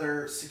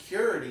another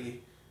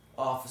security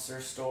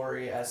officer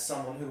story as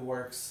someone who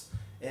works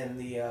in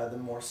the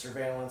more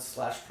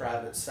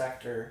surveillance/private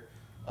sector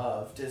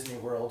of Disney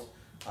World.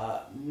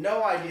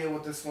 No idea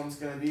what this one's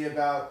going to be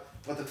about,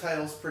 but the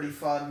title's pretty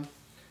fun.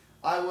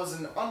 I was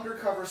an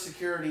undercover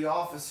security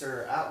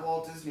officer at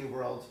Walt Disney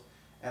World,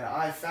 and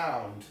I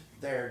found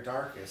their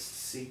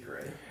darkest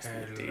secret.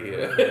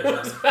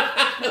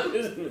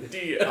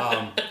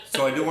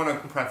 So I do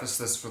want to preface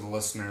this for the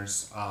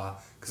listeners,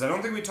 because I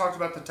don't think we talked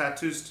about the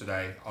tattoos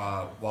today.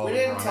 While we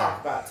didn't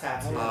talk about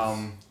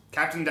tattoos.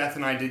 Captain Death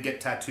and I did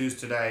get tattoos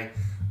today.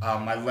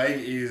 My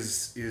leg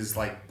is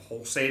like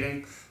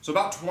pulsating, so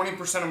about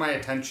 20% of my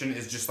attention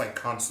is just like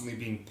constantly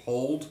being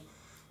pulled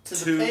to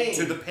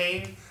the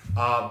pain.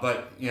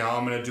 But you know,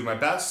 I'm gonna do my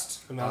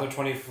best. Another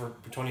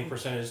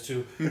 20% is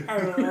to.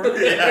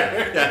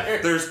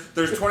 yeah. There's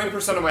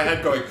 20% of my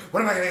head going,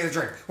 what am I gonna get to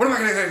drink? What am I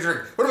gonna get to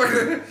drink? What am I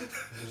gonna?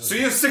 So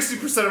you have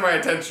 60% of my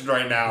attention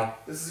right now.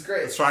 This is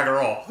great. Let's rock and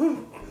roll.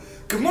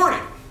 Good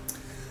morning.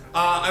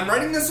 I'm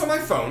writing this on my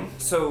phone,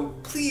 so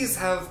please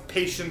have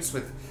patience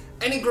with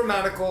any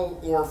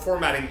grammatical or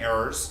formatting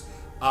errors.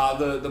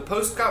 The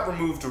post got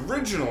removed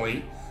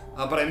originally,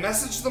 but I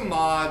messaged the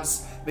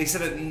mods. They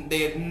said they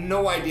had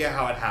no idea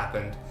how it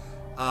happened.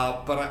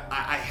 But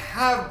I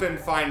have been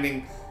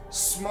finding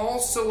small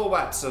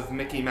silhouettes of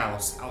Mickey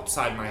Mouse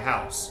outside my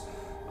house.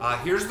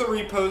 Here's the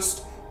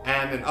repost,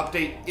 and an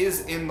update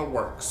is in the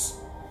works.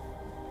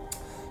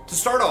 To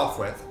start off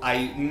with,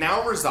 I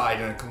now reside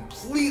in a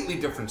completely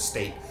different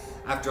state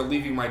after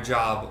leaving my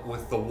job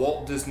with the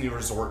Walt Disney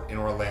Resort in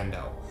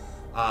Orlando.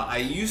 I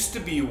used to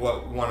be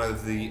what one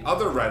of the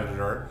other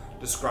Redditor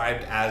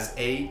described as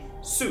a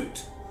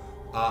suit.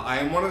 I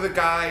am one of the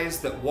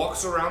guys that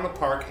walks around the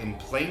park in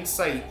plain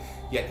sight,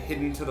 yet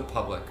hidden to the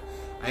public.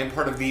 I am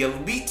part of the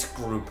elite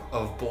group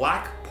of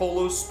black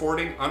polo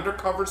sporting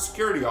undercover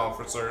security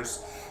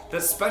officers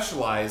that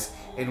specialize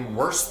in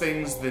worse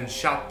things than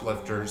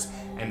shoplifters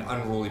and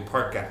unruly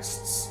park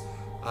guests.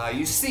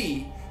 You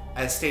see,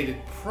 as stated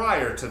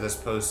prior to this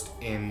post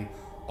on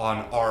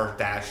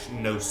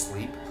r-no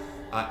sleep,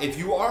 if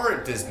you are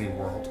at Disney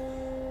World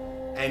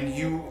and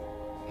you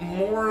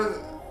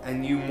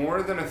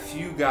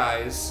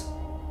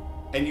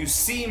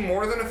see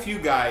more than a few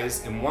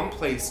guys in one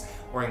place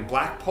wearing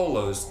black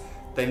polos,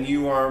 then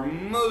you are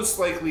most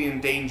likely in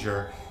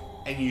danger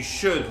and you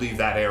should leave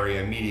that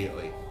area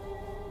immediately.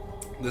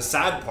 The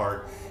sad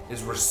part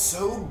is we're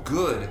so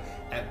good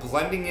at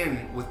blending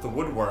in with the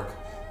woodwork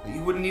that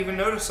you wouldn't even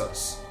notice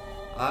us.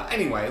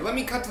 Anyway, let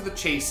me cut to the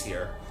chase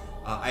here.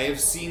 I have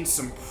seen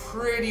some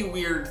pretty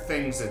weird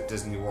things at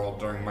Disney World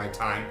during my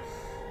time.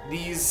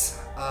 These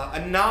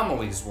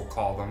anomalies, we'll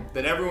call them,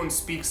 that everyone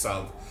speaks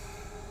of.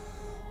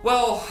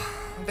 Well,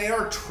 they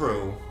are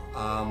true,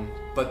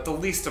 but the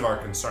least of our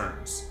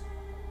concerns.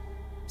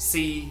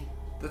 See,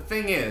 the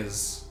thing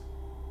is,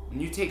 when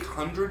you take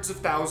hundreds of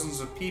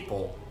thousands of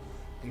people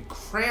and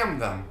cram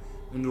them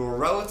into a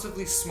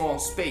relatively small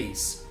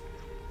space,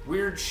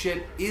 weird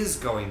shit is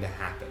going to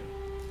happen.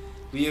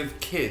 We have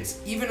kids,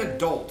 even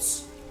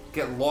adults,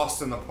 get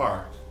lost in the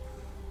park.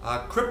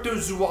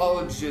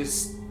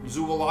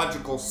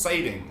 Cryptozoological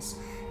sightings,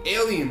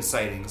 alien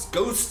sightings,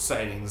 ghost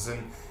sightings,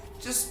 and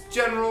just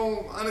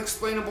general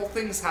unexplainable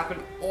things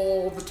happen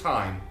all the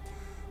time.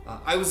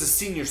 I was a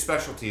senior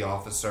specialty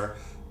officer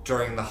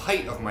during the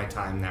height of my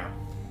time there,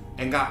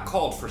 and got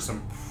called for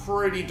some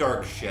pretty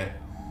dark shit.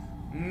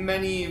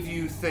 Many of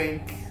you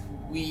think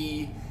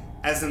we,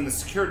 as in the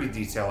security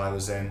detail I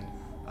was in,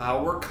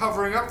 were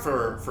covering up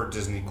for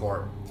Disney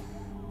Corp.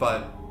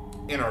 But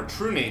in our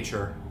true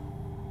nature,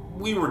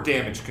 we were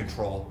damage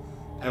control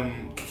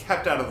and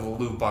kept out of the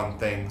loop on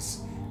things,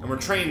 and were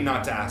trained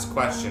not to ask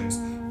questions,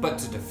 but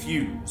to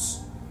defuse.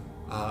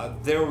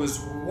 There was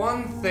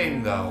one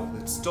thing, though,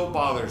 that still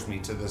bothers me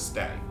to this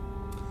day.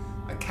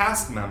 A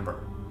cast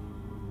member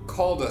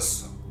called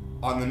us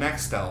on the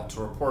Nextel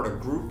to report a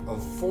group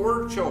of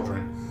 4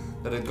 children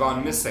that had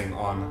gone missing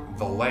on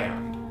the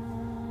land.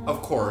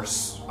 Of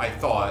course, I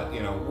thought,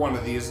 another one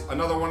of these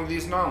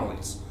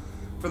anomalies.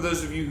 For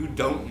those of you who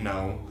don't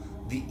know,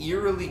 the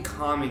eerily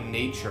calming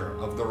nature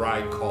of the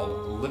ride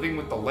called Living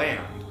with the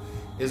Land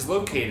is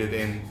located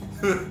in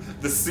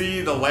the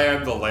sea, the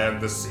land,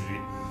 the sea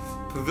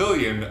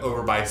pavilion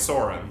over by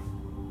Soarin'.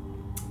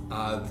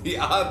 The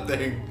odd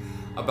thing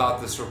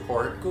about this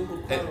report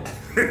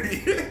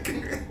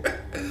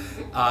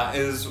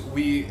is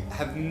we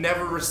have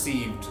never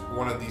received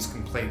one of these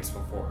complaints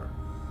before.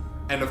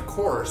 And of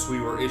course, we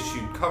were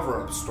issued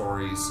cover-up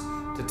stories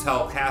to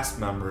tell cast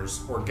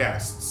members or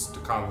guests to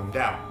calm them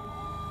down.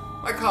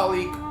 My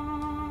colleague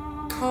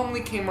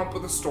calmly came up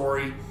with a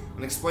story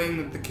and explained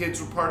that the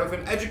kids were part of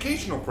an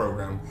educational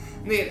program,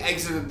 and they had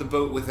exited the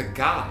boat with a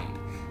guide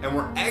and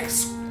were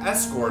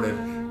escorted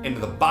into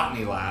the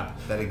botany lab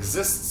that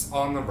exists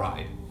on the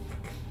ride.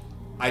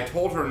 I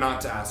told her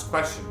not to ask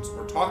questions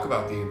or talk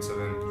about the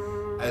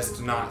incident as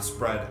to not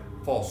spread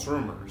false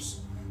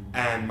rumors,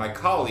 and had my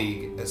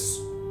colleague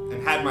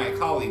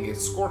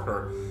escort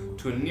her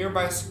to a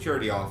nearby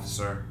security office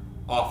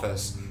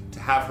to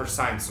have her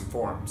sign some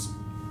forms.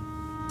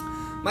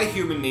 My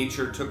human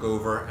nature took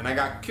over, and I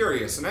got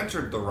curious and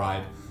entered the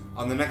ride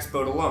on the next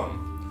boat alone.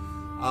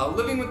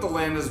 Living with the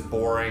land is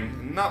boring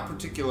and not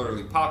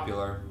particularly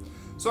popular,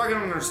 so I can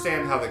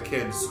understand how the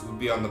kids would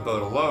be on the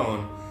boat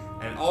alone,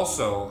 and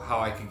also how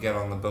I could get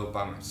on the boat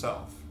by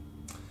myself.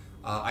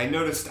 I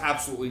noticed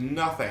absolutely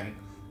nothing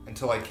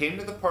until I came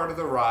to the part of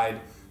the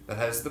ride that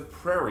has the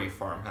prairie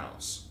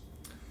farmhouse.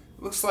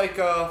 It looks like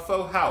a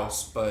faux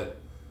house, but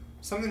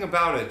something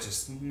about it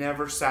just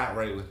never sat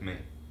right with me.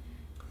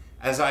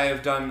 As I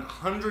have done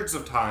hundreds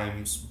of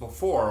times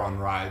before on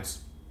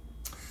rides,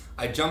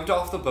 I jumped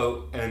off the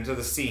boat and into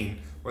the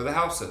scene where the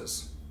house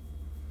is.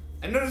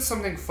 I noticed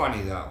something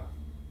funny though.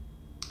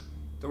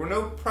 There were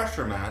no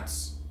pressure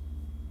mats,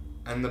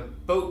 and the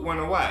boat went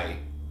away,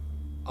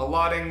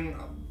 allotting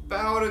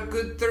about a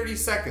good 30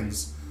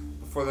 seconds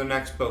before the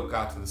next boat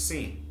got to the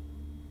scene.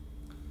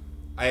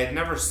 I had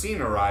never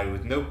seen a ride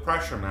with no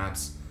pressure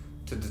mats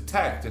to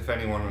detect if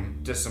anyone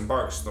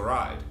disembarks the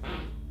ride.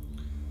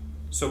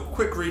 So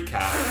quick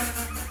recap.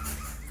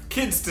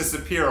 Kids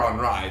disappear on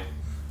ride.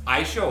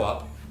 I show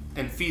up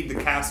and feed the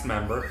cast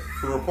member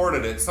who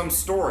reported it some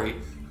story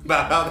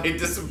about how they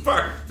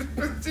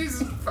disembarked.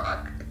 Jesus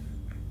fuck.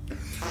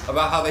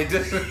 About how they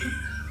disembarked.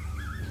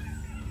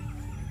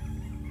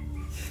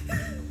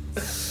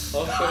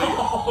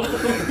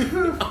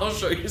 I'll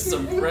show you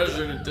some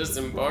pressure to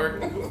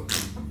disembark.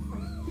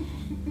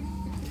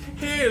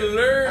 Hey,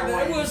 learn,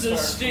 that was a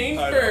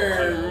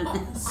stinker.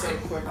 So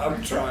quick.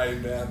 I'm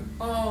trying, man.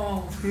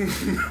 Oh.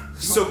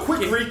 So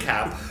quick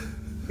recap.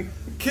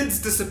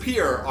 Kids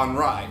disappear on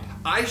ride.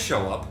 I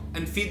show up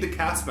and feed the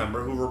cast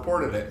member who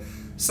reported it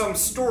some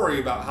story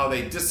about how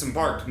they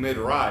disembarked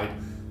mid-ride,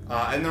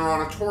 and they're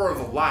on a tour of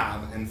the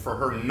lab, and for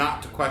her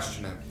not to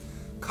question it.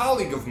 A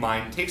colleague of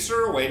mine takes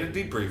her away to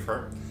debrief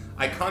her.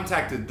 I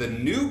contacted the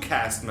new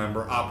cast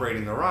member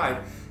operating the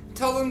ride,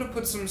 tell them to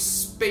put some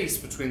space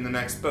between the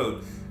next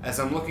boat, as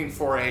I'm looking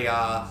for a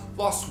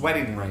lost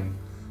wedding ring.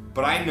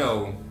 But I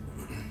know,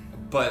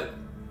 but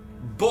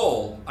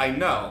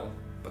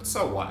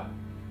so what?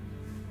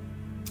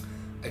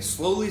 I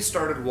slowly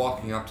started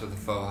walking up to the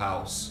faux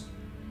house,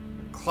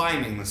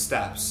 climbing the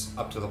steps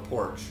up to the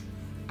porch.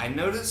 I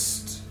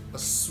noticed a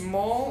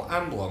small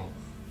emblem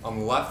on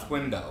the left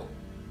window.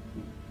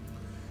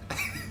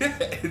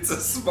 It's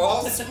a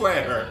small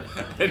square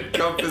and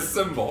compass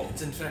symbol.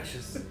 It's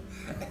infectious.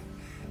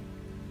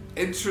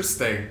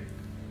 Interesting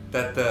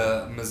that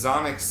the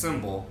Masonic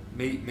symbol,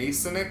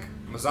 Masonic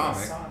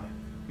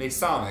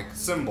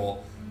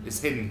symbol is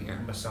hidden here.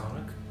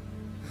 Masonic?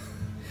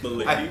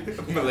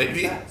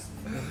 Milady?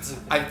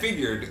 I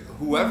figured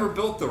whoever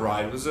built the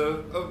ride was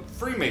a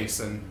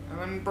Freemason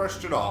and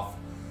brushed it off.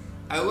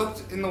 I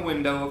looked in the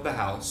window of the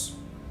house,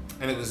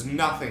 and it was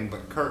nothing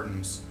but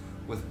curtains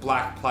with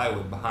black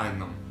plywood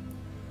behind them.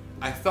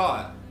 I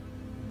thought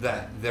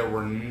that there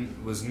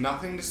was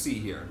nothing to see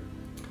here.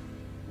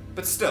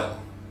 But still,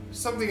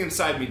 something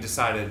inside me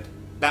decided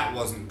that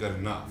wasn't good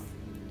enough.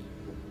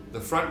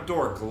 The front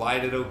door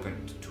glided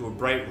open to a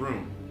bright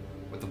room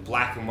with a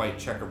black and white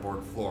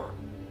checkerboard floor.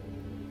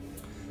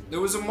 There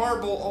was a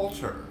marble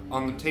altar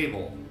on the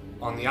table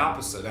on the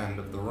opposite end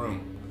of the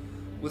room,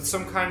 with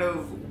some kind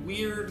of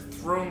weird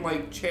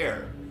throne-like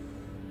chair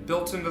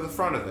built into the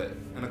front of it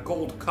and a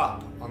gold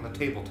cup on the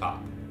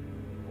tabletop.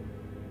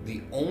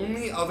 The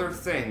only other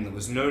thing that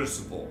was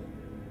noticeable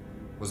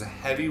was a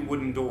heavy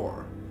wooden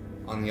door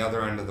on the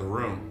other end of the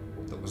room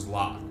that was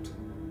locked.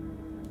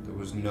 There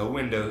was no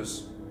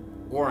windows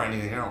or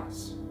anything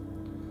else.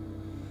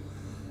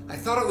 I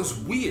thought it was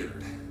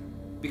weird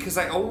because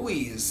I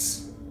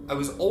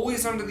was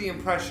always under the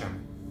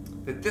impression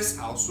that this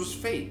house was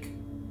fake.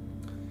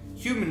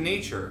 Human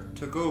nature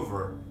took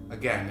over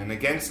again, and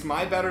against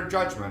my better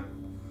judgment,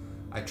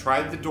 I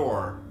tried the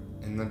door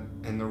in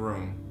the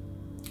room,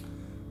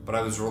 but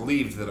I was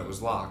relieved that it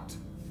was locked.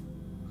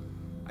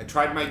 I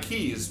tried my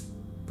keys,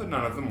 but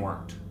none of them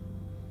worked.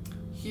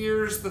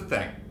 Here's the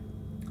thing.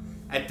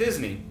 At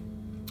Disney,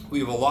 we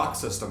have a lock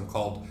system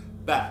called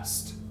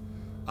BEST.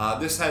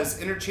 This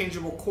has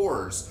interchangeable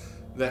cores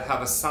that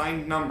have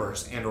assigned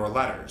numbers and or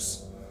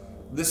letters.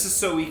 This is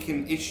so we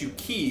can issue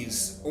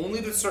keys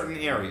only to certain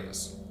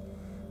areas.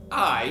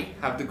 I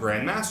have the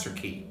Grand Master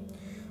key,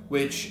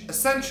 which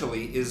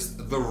essentially is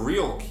the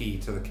real key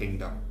to the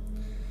kingdom.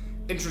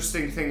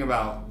 Interesting thing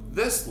about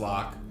this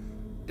lock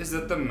is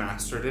that the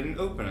master didn't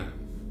open it.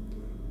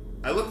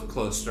 I looked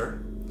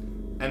closer,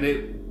 and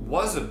it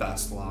was a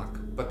BEST lock,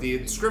 but the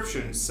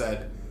inscription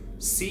said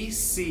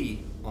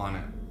CC on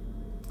it,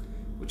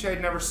 which I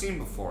had never seen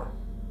before.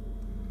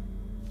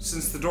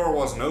 Since the door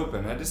wasn't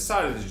open, I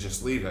decided to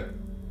just leave it.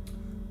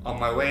 On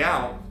my way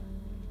out,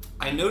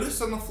 I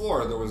noticed on the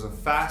floor there was a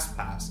fast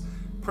pass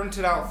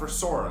printed out for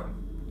Sora.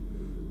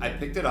 I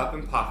picked it up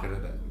and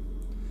pocketed it.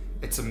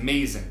 It's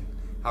amazing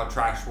how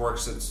trash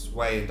works its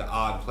way into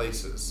odd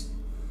places.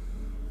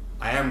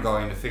 I am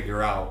going to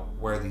figure out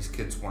where these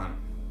kids went.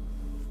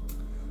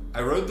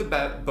 I rode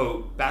the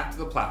boat back to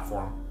the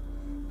platform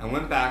and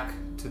went back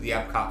to the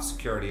Epcot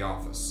security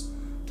office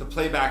to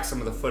play back some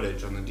of the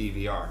footage on the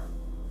DVR.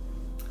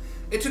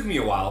 It took me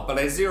a while, but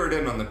I zeroed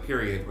in on the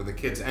period where the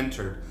kids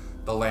entered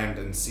the Land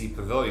and Sea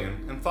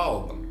Pavilion and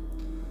followed them.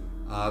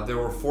 There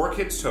were 4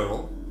 kids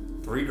total,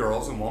 3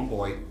 girls and 1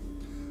 boy.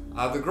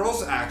 The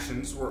girls'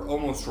 actions were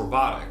almost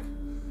robotic,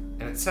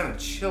 and it sent a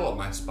chill up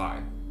my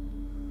spine.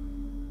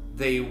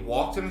 They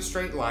walked in a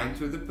straight line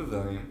through the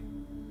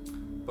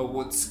pavilion, but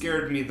what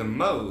scared me the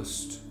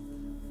most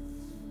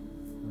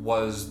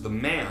was the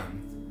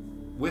man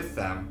with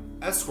them,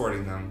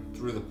 escorting them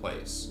through the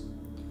place.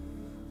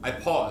 I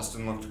paused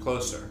and looked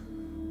closer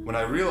when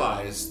I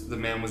realized the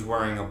man was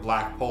wearing a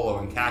black polo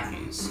and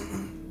khakis,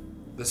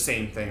 the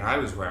same thing I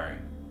was wearing.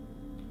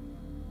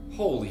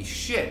 Holy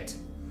shit!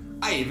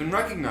 I even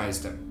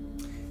recognized him.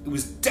 It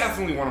was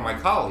definitely one of my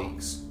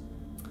colleagues.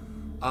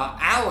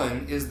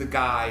 Alan is the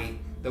guy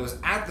that was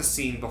at the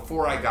scene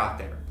before I got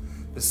there.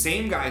 The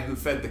same guy who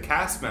fed the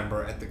cast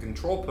member at the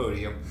control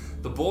podium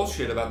the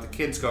bullshit about the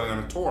kids going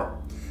on a tour.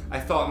 I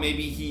thought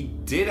maybe he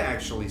did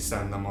actually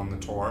send them on the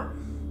tour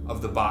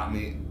of the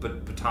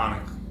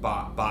botanic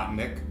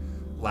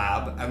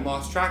lab and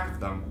lost track of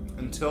them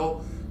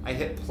until I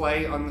hit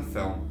play on the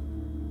film.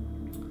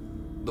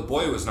 The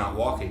boy was not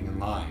walking in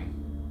line.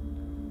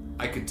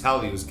 I could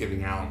tell he was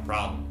giving Alan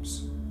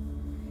problems.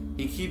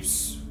 He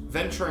keeps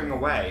venturing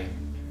away,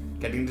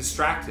 getting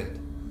distracted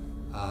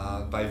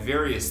by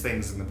various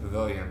things in the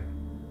pavilion.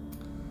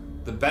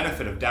 The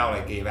benefit of doubt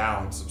I gave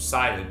Alan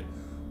subsided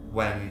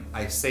when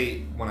I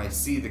see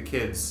the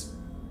kids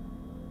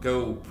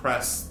go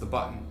press the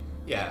button.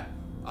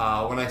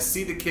 When I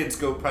see the kids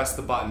go press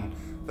the button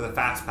for the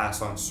Fast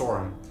Pass on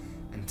Soarin'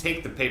 and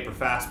take the paper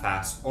Fast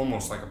Pass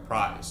almost like a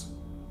prize.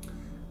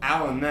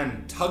 Alan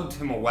then tugged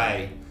him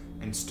away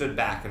and stood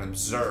back and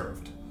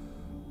observed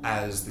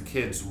as the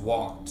kids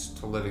walked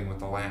to living with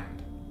the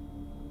land.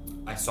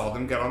 I saw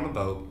them get on the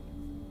boat.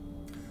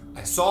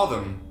 I saw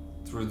them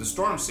through the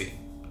storm scene,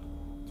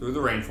 through the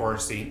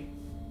rainforest scene,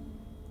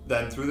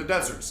 then through the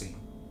desert scene.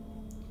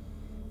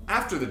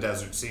 After the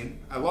desert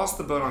scene, I lost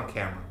the boat on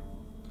camera.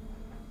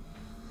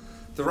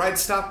 The ride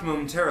stopped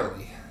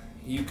momentarily.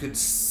 You could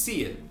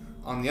see it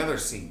on the other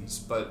scenes,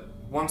 but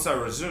once I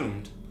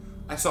resumed,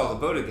 I saw the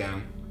boat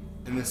again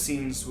and the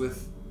scenes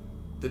with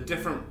the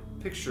different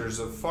pictures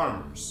of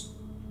farmers.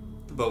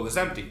 The boat was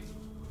empty.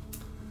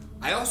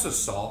 I also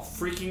saw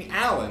freaking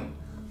Alan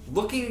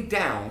looking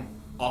down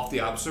off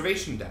the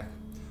observation deck,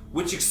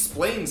 which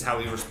explains how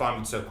he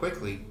responded so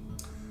quickly.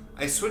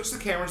 I switched the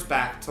cameras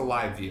back to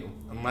live view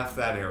and left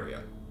that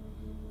area.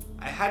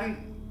 I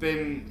hadn't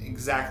been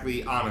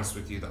exactly honest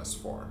with you thus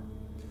far.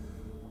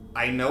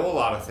 I know a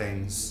lot of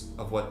things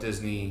of what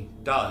Disney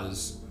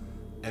does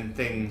and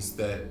things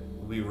that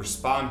we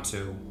respond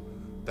to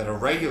that a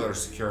regular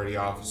security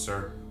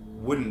officer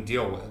wouldn't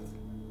deal with.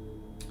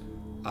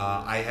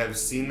 I have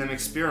seen them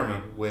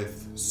experiment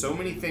with so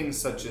many things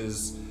such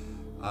as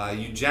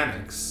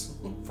eugenics,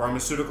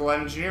 pharmaceutical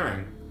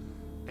engineering,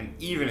 and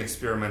even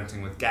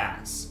experimenting with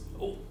gas.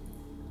 Oh.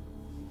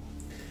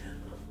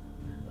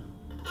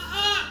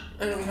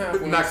 I don't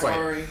have one, Not quite.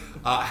 sorry.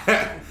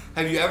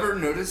 Have you ever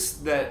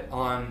noticed that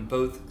on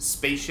both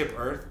Spaceship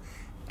Earth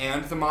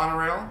and the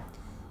monorail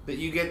that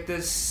you get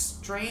this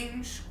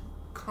strange,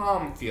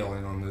 calm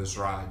feeling on those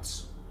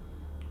rides?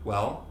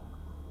 Well,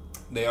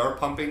 they are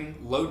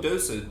pumping low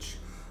dosage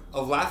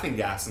of laughing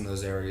gas in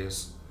those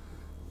areas.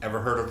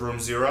 Ever heard of Room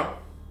Zero?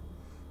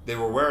 They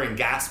were wearing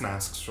gas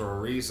masks for a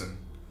reason.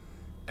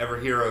 Ever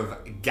hear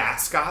of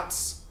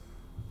gascots?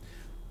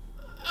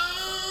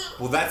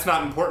 Well, that's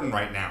not important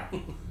right now.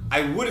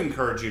 I would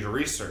encourage you to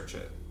research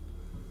it.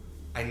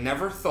 I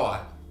never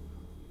thought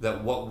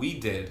that what we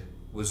did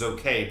was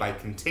okay by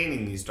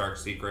containing these dark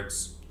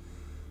secrets,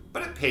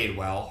 but it paid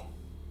well.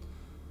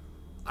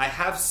 I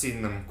have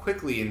seen them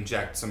quickly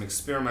inject some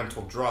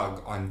experimental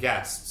drug on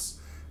guests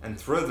and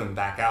throw them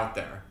back out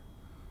there.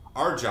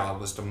 Our job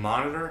was to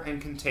monitor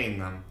and contain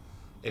them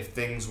if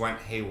things went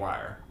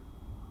haywire.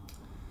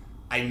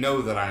 I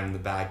know that I am the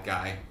bad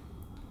guy,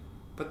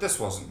 but this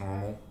wasn't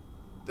normal.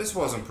 This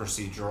wasn't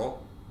procedural.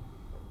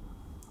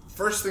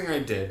 First thing I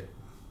did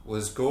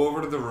was go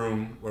over to the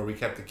room where we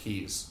kept the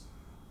keys.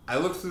 I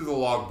looked through the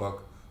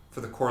logbook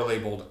for the core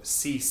labeled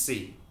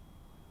CC.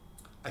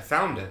 I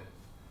found it,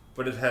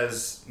 but it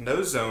has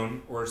no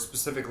zone or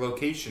specific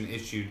location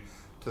issued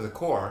to the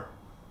core,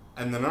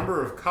 and the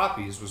number of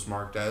copies was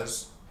marked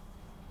as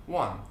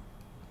 1.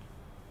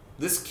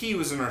 This key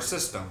was in our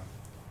system,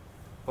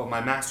 but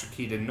my master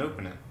key didn't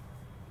open it.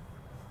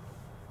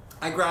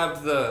 I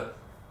grabbed the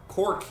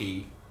core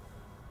key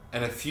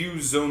and a few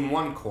Zone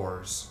 1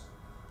 cores.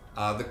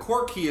 The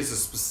core key is a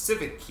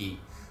specific key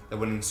that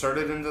when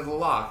inserted into the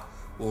lock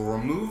will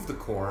remove the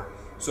core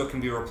so it can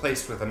be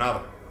replaced with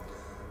another.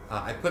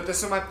 I put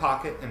this in my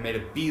pocket and made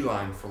a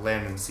beeline for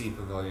Land and Sea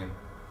Pavilion.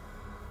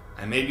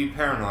 I may be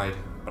paranoid,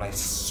 but I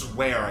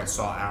swear I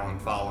saw Alan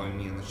following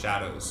me in the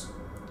shadows.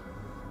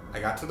 I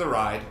got to the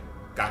ride,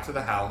 got to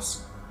the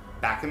house,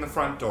 back in the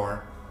front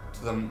door,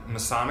 to the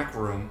Masonic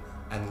room,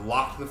 and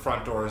locked the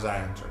front door as I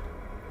entered.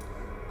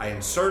 I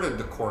inserted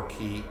the core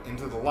key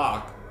into the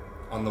lock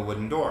on the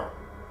wooden door,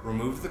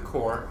 removed the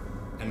core,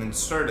 and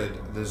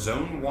inserted the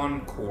Zone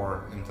 1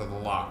 core into the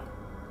lock.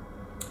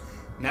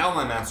 Now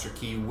my master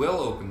key will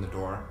open the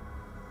door,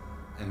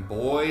 and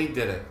boy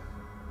did it.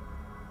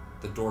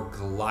 The door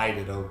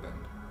glided open.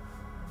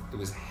 It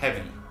was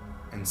heavy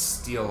and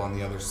steel on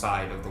the other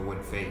side of the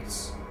wood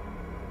face.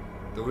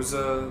 There was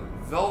a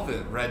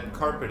velvet red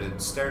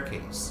carpeted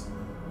staircase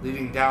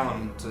leading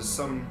down to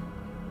some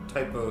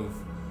type of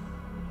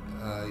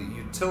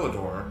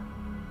utilidor,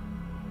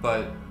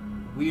 but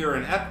we are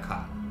in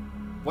Epcot.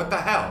 What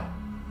the hell?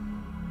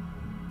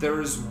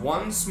 There is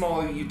one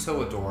small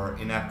utilidor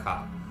in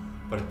Epcot,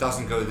 but it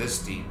doesn't go this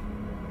deep.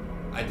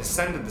 I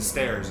descended the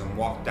stairs and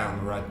walked down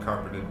the red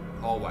carpeted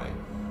hallway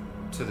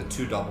to the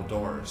 2 double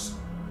doors.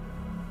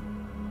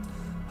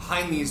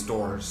 Behind these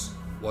doors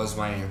was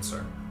my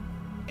answer,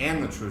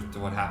 and the truth to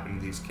what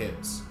happened to these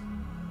kids.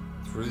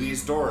 Through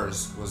these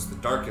doors was the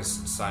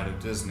darkest side of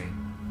Disney,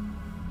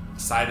 a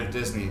side of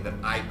Disney that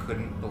I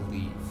couldn't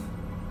believe.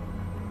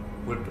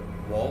 Would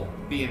Walt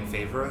be in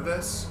favor of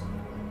this?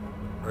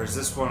 Or is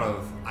this one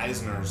of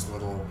Eisner's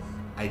little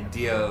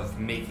idea of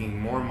making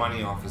more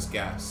money off his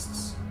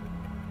guests?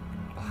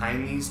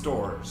 Behind these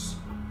doors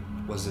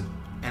was an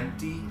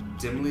empty,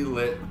 dimly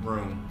lit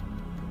room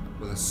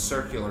with a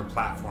circular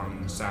platform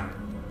in the center.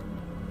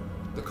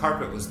 The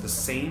carpet was the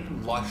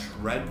same lush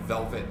red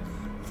velvet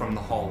from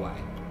the hallway.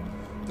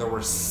 There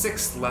were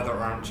 6 leather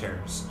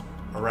armchairs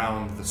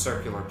around the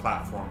circular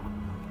platform,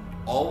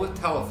 all with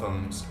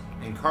telephones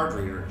and card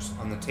readers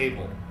on the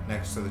table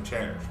next to the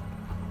chairs.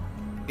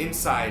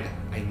 Inside,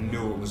 I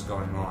knew what was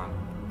going on.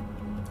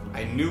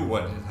 I knew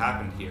what had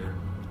happened here.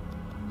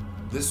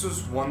 This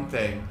was one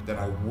thing that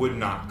I would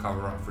not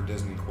cover up for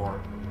Disney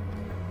Corp.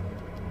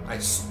 I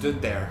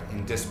stood there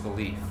in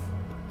disbelief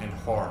and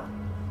horror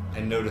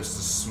and noticed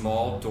a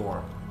small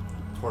door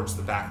towards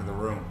the back of the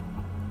room.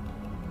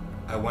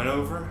 I went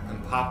over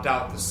and popped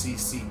out the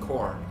CC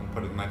core and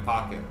put it in my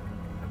pocket.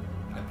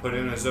 I put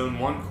in a Zone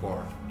 1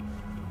 core.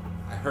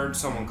 I heard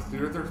someone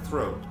clear their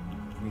throat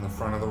from the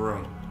front of the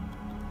room.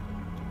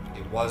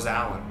 It was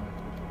Alan.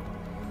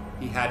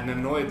 He had an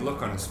annoyed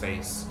look on his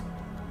face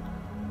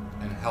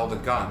and held a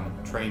gun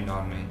trained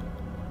on me.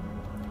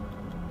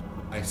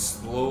 I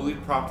slowly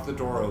propped the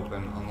door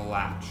open on the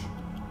latch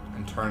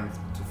and turned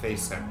to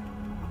face him.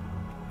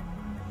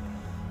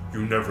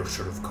 You never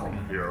should have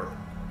come here.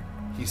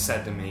 He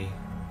said to me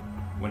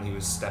when he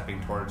was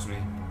stepping towards me.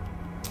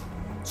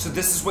 So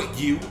this is what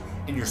you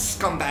and your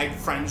scumbag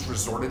friends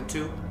resorted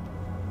to?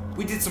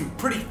 We did some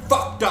pretty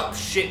fucked up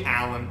shit,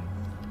 Alan.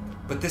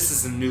 But this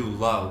is a new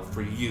low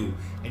for you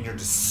and your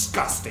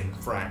disgusting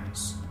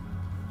friends.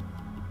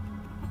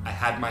 I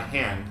had my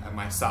hand at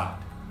my side,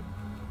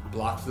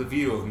 blocked the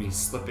view of me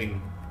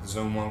slipping the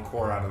Zone 1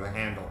 core out of the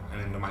handle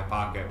and into my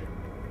pocket.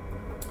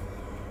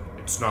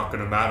 It's not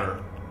gonna matter,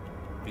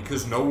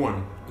 because no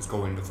one is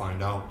going to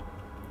find out.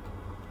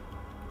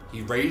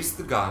 He raised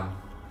the gun,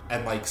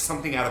 and like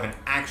something out of an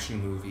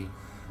action movie,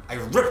 I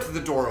ripped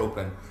the door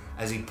open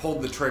as he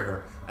pulled the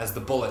trigger. As the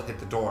bullet hit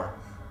the door,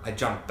 I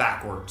jumped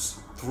backwards,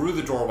 through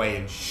the doorway,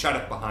 and shut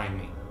it behind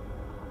me.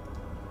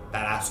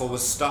 That asshole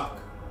was stuck,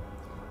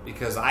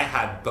 because I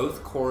had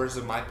both cores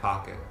in my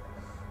pocket,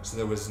 so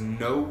there was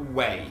no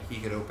way he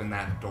could open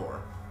that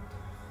door.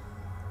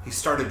 He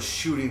started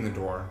shooting the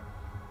door,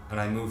 and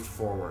I moved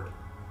forward.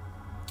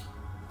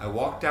 I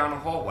walked down a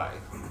hallway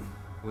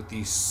with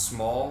these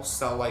small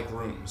cell-like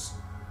rooms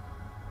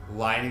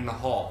lining the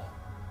hall,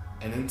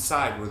 and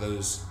inside were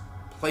those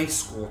play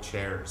school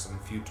chairs and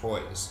a few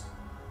toys.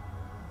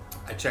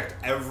 I checked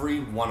every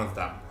one of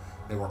them.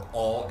 They were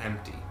all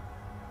empty.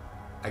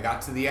 I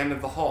got to the end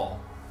of the hall,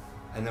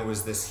 and there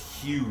was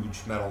this huge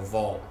metal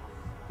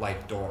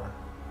vault-like door.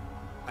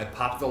 I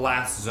popped the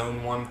last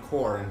Zone 1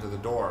 core into the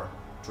door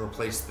to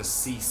replace the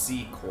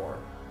CC core,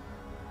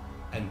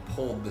 and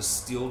pulled the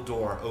steel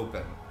door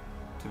open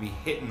to be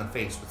hit in the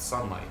face with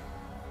sunlight.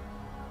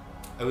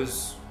 I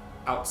was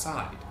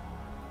outside,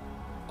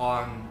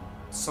 on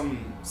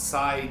some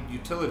side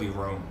utility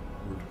road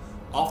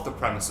off the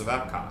premise of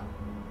Epcot.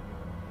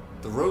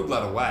 The road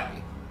led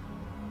away.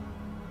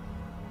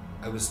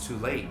 I was too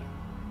late.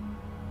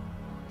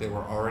 They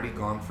were already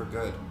gone for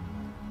good.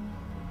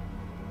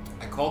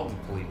 I called the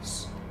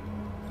police,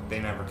 but they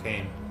never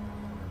came.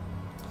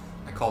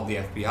 I called the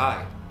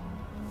FBI,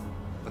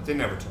 but they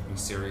never took me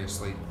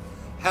seriously.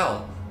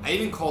 Hell, I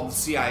even called the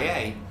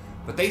CIA,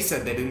 but they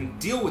said they didn't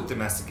deal with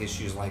domestic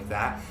issues like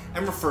that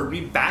and referred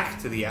me back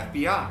to the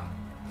FBI.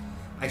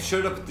 I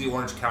showed up at the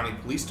Orange County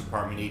Police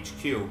Department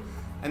HQ,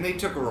 and they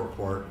took a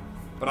report,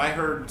 but I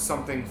heard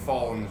something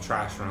fall in the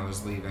trash when I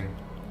was leaving.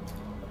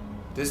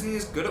 Disney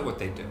is good at what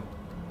they do.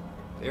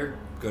 They're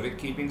good at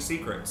keeping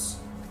secrets.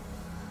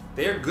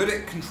 They are good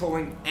at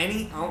controlling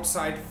any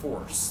outside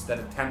force that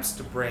attempts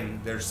to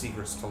bring their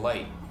secrets to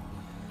light.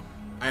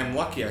 I am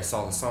lucky I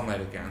saw the sunlight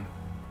again,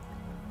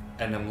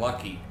 and am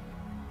lucky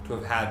to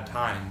have had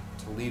time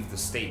to leave the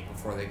state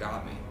before they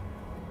got me.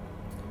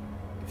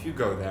 If you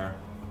go there,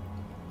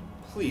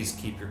 please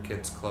keep your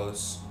kids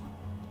close.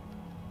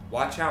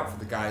 Watch out for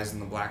the guys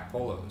in the black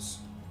polos.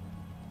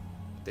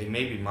 They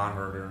may be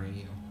monitoring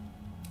you.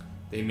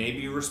 They may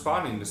be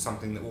responding to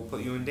something that will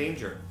put you in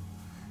danger.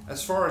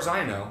 As far as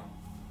I know,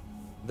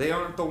 they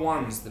aren't the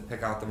ones that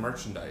pick out the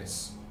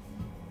merchandise.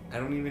 I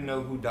don't even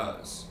know who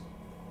does.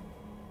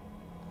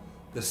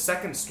 The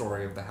second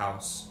story of the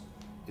house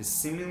is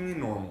seemingly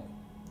normal,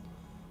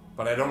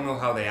 but I don't know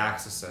how they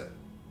access it.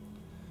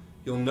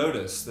 You'll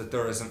notice that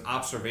there is an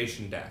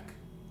observation deck.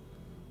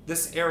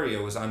 This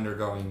area was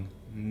undergoing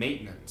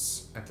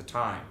maintenance at the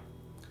time.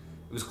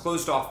 It was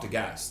closed off to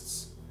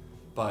guests,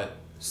 but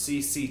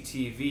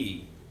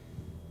CCTV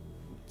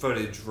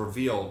footage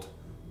revealed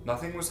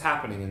nothing was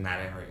happening in that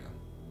area.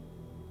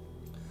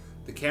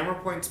 The camera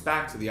points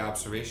back to the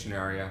observation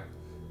area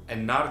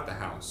and not at the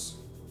house.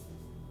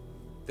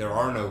 There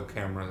are no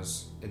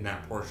cameras in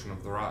that portion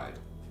of the ride.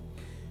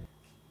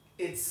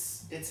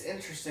 It's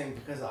interesting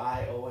because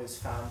I always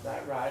found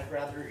that ride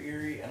rather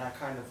eerie, and I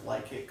kind of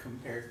like it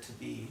compared to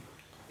the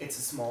It's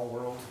a Small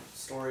World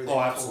story that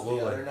I told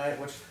the other night,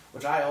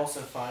 which I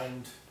also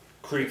find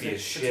creepy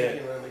as shit.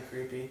 Particularly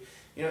creepy.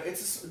 You know,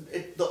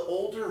 the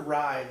older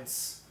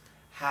rides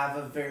have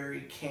a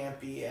very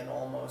campy and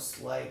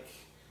almost like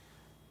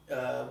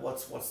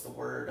what's the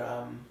word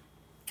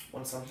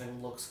when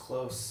something looks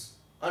close,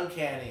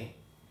 uncanny.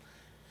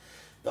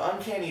 The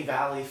uncanny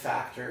valley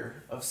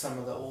factor of some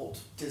of the old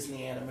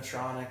Disney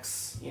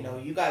animatronics. You know,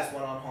 you guys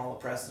went on Hall of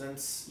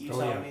Presidents. You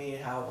tell me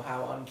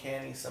how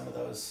uncanny some of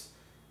those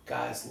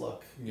guys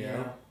look.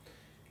 Yeah.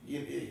 You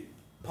know?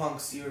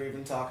 Punks, you were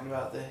even talking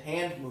about the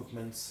hand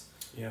movements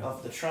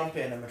of the Trump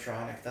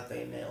animatronic that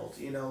they nailed.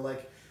 You know,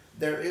 like,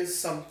 there is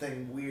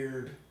something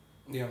weird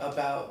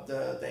about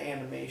the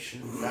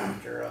animation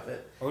factor of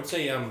it. I would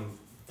say,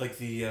 like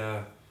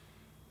the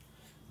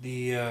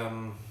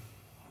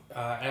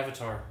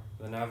Avatar,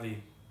 the Na'vi.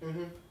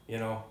 Mm-hmm. You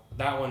know,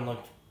 that one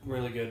looked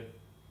really good,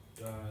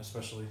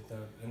 especially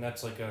and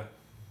that's like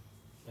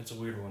it's a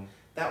weird one.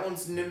 That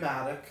one's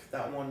pneumatic.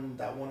 That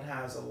one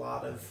has a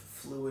lot of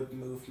fluid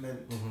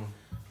movement.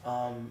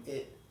 Mm-hmm.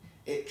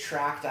 It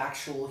tracked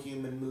actual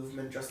human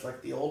movement just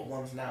like the old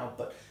ones now,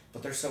 but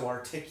they're so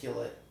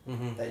articulate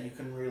that you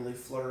can really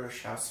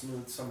flourish how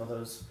smooth some of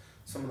those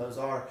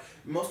are.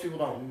 Most people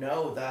don't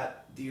know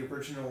that the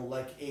original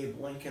like Abe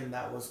Lincoln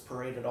that was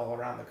paraded all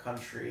around the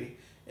country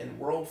in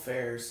world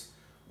fairs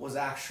was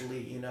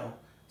actually, you know,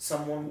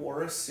 someone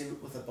wore a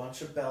suit with a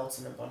bunch of belts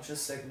and a bunch of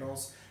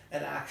signals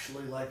and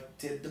actually like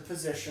did the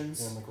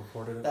positions like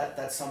recorded it.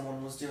 that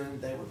someone was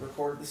doing. They would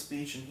record the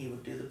speech and he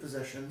would do the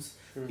positions.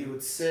 He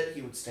would sit,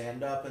 he would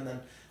stand up, and then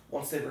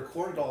once they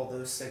recorded all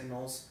those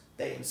signals,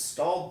 they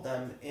installed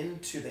them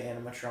into the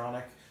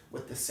animatronic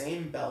with the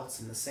same belts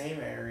in the same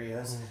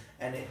areas,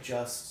 and it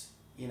just,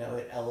 you know,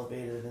 it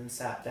elevated and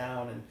sat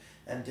down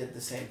and did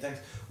the same things,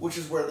 which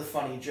is where the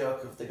funny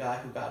joke of the guy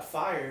who got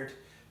fired,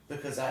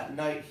 because at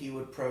night he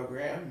would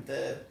program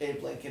the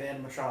Abe Lincoln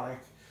animatronic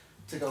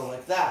to go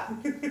like that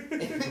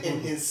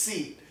in his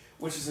seat,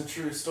 which is a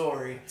true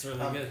story. It's really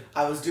good.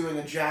 I was doing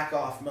a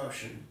jack-off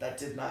motion that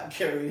did not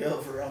carry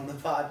over on the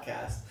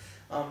podcast.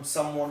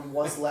 Someone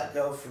was let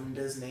go from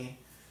Disney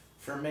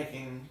for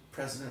making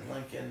President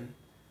Lincoln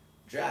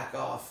jack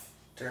off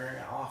during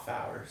off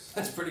hours.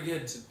 That's pretty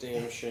good. It's a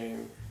damn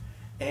shame.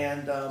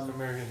 And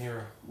American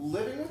hero.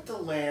 Living with the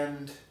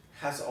Land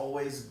has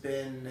always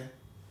been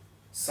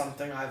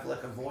something I've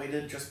like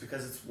avoided just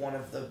because it's one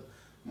of the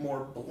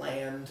more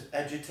bland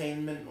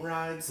edutainment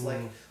rides.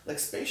 Like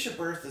Spaceship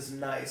Earth is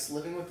nice.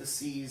 Living with the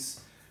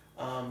Seas,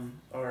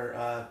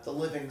 or the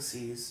Living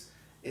Seas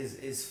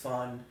is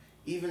fun.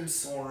 Even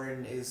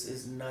Soarin'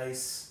 is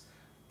nice,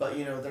 but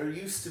you know there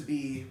used to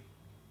be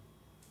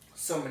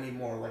so many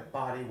more like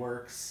Body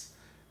Works,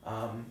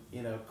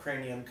 you know,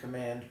 Cranium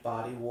Command,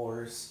 Body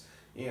Wars.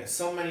 You know,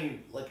 so many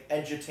like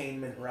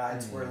edutainment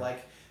rides where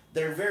like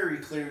they're very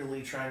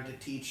clearly trying to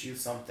teach you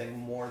something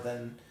more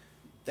than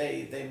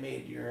they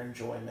made your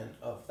enjoyment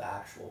of the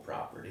actual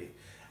property.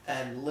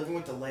 And Living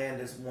with the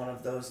Land is one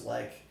of those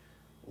like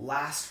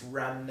last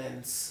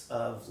remnants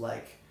of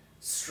like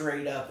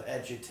straight up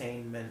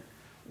edutainment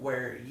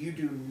where you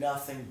do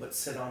nothing but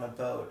sit on a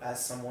boat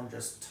as someone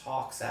just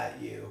talks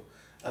at you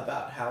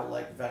about how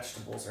like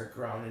vegetables are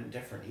grown in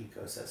different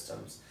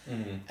ecosystems.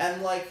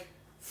 And like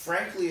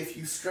frankly, if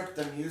you strip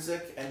the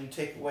music and you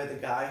take away the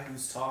guy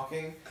who's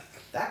talking,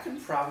 that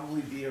can probably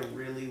be a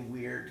really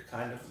weird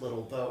kind of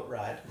little boat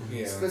ride.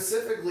 Yeah.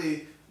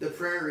 Specifically the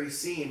prairie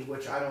scene,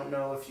 which I don't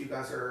know if you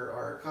guys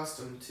are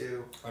accustomed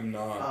to. I'm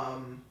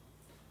not.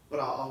 But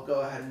I'll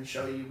go ahead and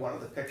show you one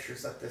of the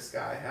pictures that this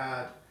guy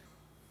had.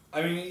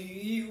 I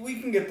mean,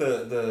 we can get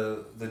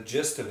the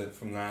gist of it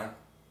from that.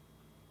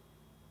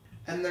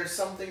 And there's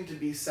something to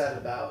be said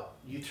about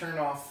you turn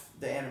off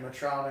the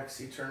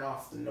animatronics, you turn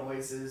off the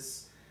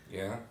noises.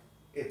 Yeah.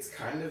 It's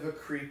kind of a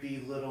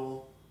creepy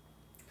little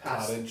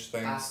cottage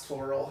thing.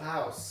 pastoral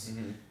house.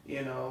 Mm-hmm.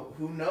 You know,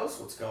 who knows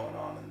what's going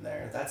on in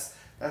there?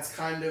 That's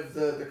kind of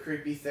the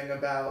creepy thing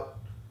about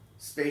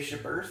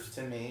Spaceship Earth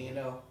to me, you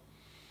know.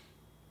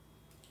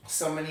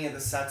 So many of the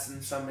sets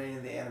and so many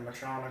of the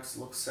animatronics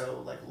look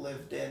so like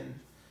lived in,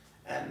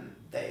 and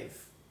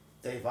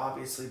they've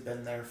obviously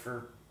been there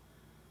for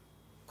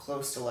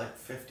close to like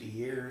 50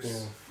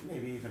 years,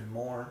 maybe even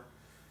more.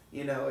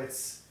 You know,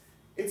 it's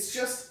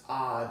just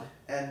odd,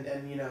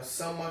 and you know,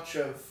 so much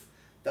of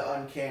the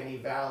uncanny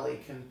valley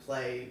can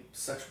play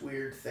such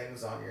weird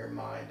things on your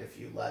mind if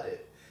you let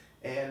it.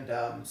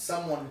 And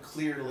someone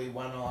clearly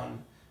went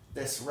on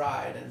this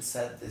ride and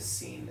said this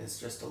scene is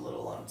just a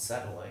little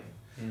unsettling.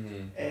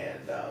 Mm-hmm.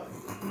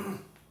 And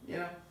you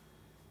know,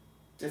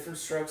 different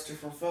strokes,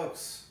 different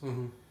folks.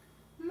 Mm-hmm.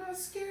 I'm not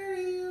scared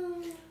of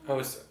you. I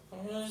was.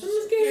 I'm not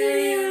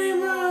scared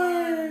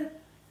anymore.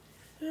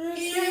 I'm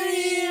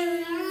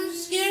not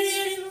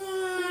scared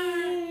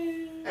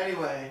anymore.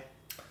 Anyway,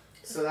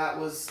 so that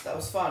was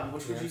fun.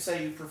 Which would you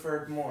say you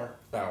preferred more?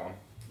 That one.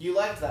 You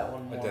liked that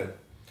one more. I did.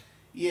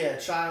 Yeah,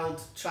 child.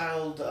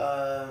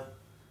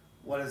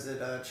 What is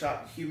it?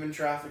 Human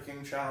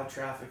trafficking, child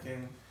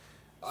trafficking.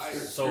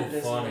 So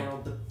Disney funny.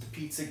 World, the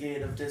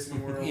Pizzagate of Disney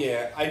World.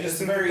 Yeah, I just It's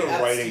think a very that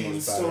the writing Epstein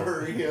was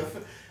better. story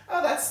of.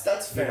 Oh,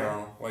 that's fair. You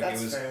know, like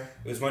that's fair.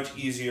 it was much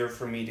easier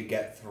for me to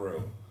get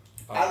through.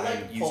 I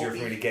like and easier for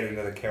pulpy. me to get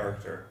into the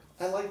character.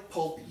 I like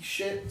pulpy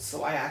shit,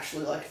 so I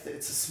actually like the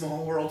It's a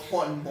Small World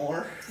one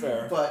more.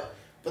 Fair. But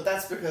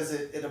that's because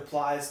it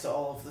applies to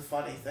all of the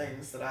funny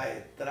things that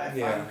I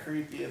Yeah. find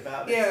creepy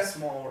about Yeah. It's a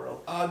Small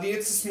World. The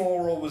It's a Small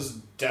World was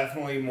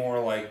definitely more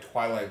like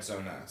Twilight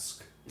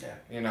Zone-esque. Yeah.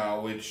 You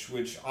know,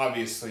 which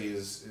obviously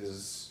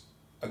is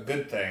a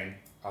good thing.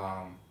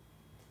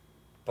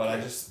 But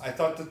I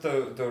thought that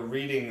the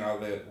reading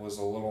of it was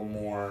a little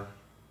more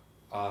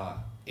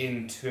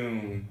in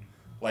tune.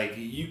 Like,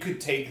 you could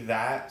take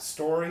that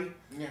story,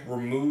 Yeah.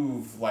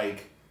 remove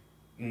like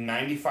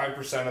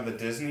 95% of the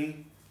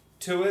Disney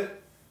to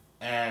it,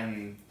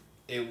 and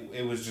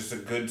it was just a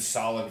good,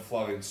 solid,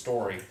 flowing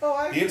story. Oh,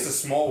 I The It's a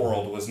Small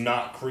World was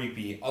not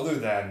creepy, other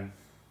than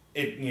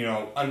it, you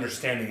know,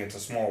 understanding It's a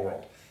Small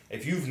World.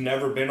 If you've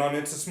never been on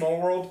It's a Small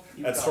World,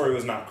 that story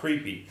was not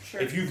creepy. Sure.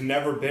 If you've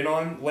never been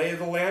on Lay of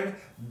the Land,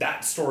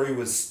 that story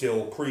was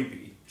still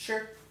creepy.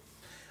 Sure.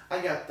 I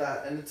get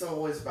that, and it's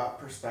always about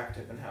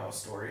perspective and how a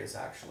story is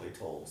actually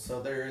told.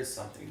 So there is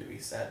something to be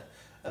said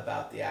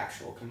about the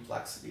actual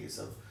complexities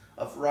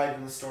of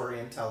writing the story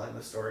and telling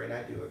the story, and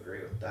I do agree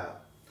with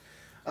that.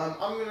 I'm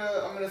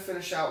gonna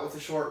finish out with a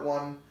short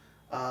one,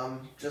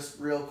 just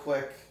real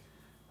quick.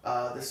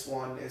 This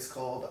one is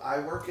called "I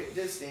Work at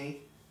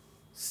Disney.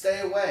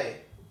 Stay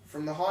away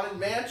from the Haunted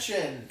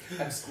Mansion!"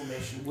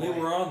 Exclamation We point.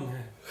 were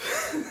on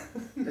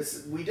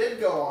that. We did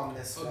go on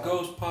this A one.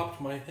 ghost popped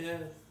my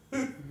head.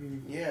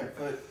 Yeah,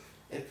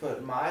 it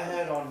put my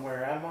head on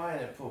Where Am I,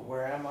 and it put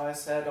Where Am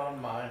I's head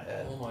on my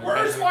head. Oh my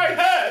Where's God. my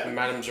head?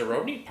 Madame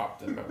Zeroni popped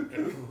them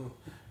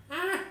out.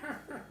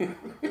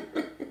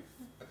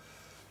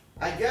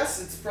 I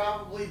guess it's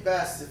probably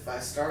best if I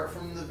start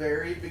from the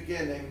very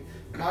beginning.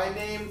 My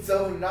name,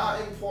 though not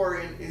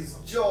important, is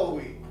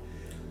Joey.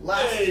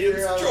 Last Hey, year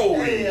it's I was, Joey.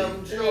 Hey,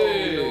 I'm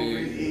Joey over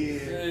here.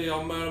 Hey,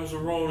 I'm Madame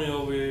Zeroni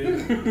over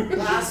here.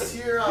 Last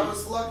year I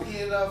was lucky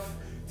enough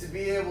to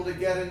be able to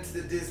get into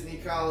the Disney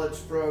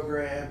College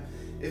program.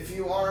 If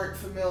you aren't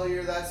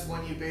familiar, that's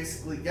when you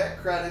basically get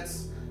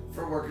credits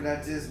for working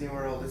at Disney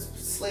World. It's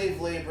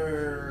slave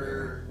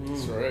labor.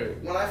 That's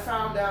right. When I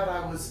found out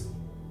I was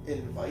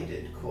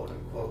invited, quote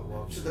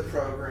unquote, to the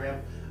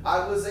program,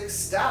 I was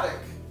ecstatic.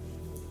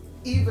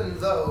 Even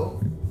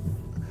though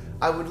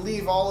I would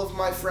leave all of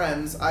my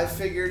friends, I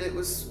figured it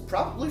was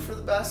probably for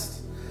the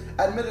best.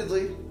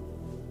 Admittedly,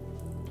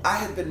 I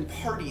had been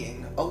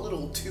partying a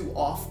little too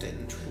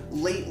often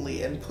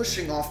lately and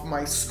pushing off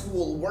my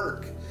school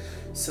work,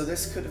 so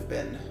this could have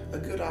been a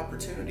good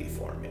opportunity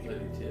for me.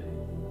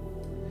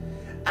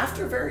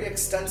 After a very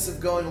extensive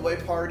going away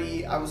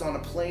party, I was on a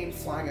plane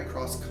flying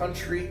across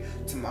country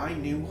to my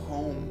new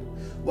home.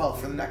 Well,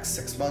 for the next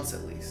 6 months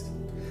at least.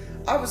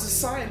 I was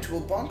assigned to a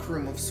bunk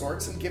room of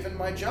sorts and given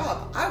my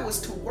job. I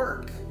was to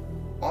work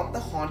on the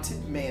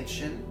Haunted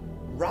Mansion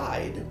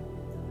ride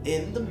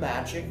in the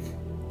Magic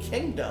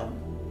Kingdom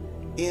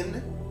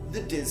in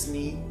the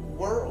Disney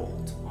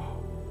World.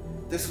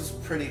 This was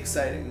pretty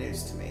exciting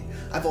news to me.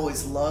 I've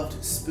always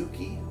loved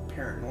spooky,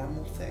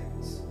 paranormal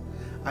things.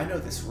 I know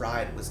this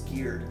ride was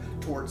geared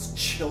towards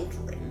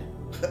children,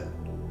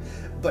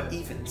 but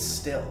even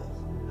still,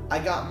 I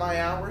got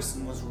my hours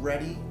and was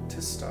ready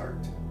to start.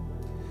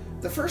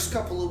 The first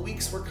couple of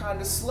weeks were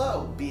kind of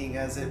slow, being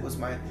as it was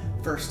my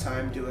first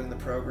time doing the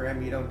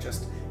program. You don't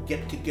just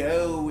get to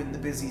go in the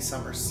busy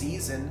summer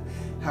season.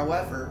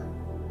 However,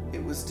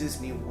 it was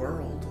Disney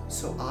World,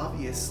 so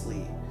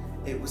obviously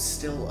it was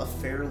still a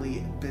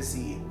fairly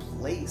busy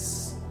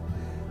place.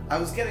 I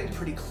was getting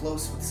pretty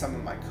close with some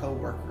of my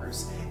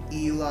coworkers,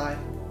 Eli,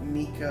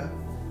 Mika,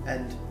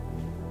 and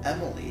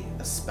Emily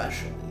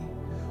especially.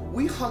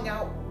 We hung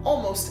out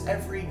almost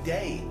every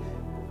day,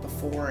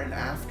 before and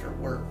after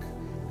work.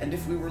 And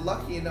if we were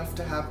lucky enough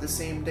to have the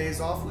same days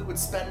off, we would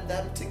spend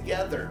them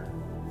together.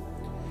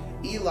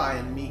 Eli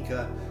and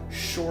Mika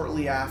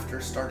shortly after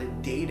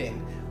started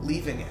dating,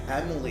 leaving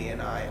Emily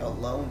and I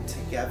alone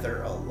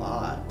together a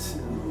lot.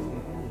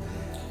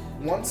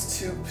 Once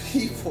two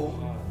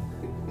people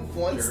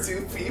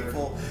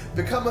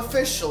become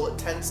official, it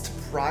tends to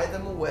pry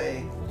them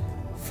away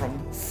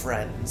from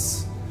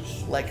friends.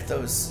 Like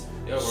those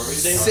Yo, were we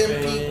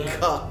simpy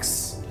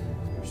cucks.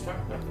 We was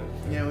talking about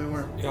that. Yeah, we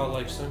were. Y'all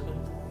like something?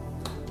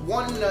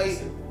 One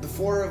night, the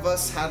four of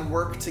us had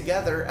work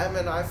together. Emma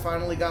and I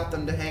finally got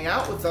them to hang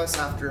out with us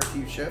after a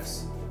few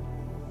shifts.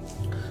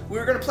 We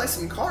were going to play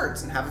some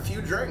cards and have a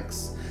few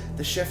drinks.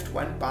 The shift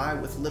went by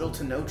with little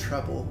to no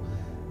trouble,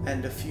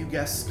 and a few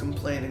guests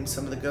complaining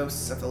some of the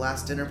ghosts at the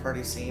last dinner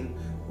party scene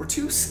were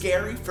too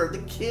scary for the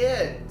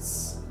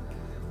kids.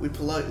 We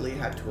politely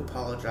had to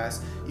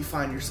apologize. You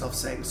find yourself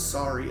saying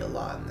sorry a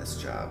lot in this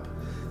job.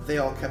 They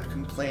all kept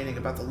complaining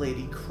about the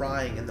lady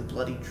crying in the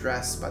bloody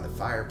dress by the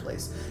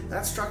fireplace, and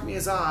that struck me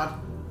as odd,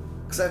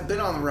 because I've been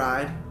on the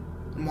ride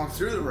and walked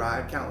through the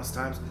ride countless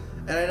times,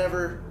 and I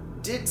never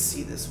did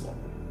see this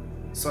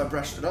woman, so I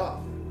brushed it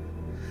off.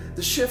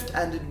 The shift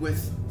ended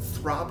with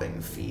throbbing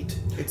feet.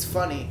 It's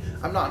funny,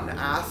 I'm not an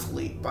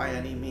athlete by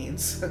any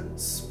means,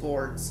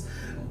 sports,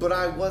 but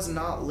I was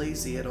not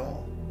lazy at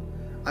all.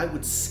 I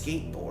would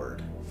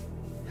skateboard,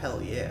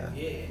 hell yeah,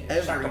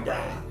 every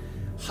day,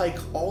 hike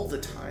all the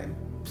time,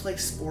 play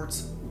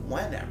sports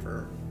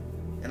whenever,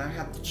 and I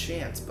had the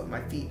chance, but my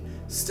feet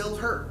still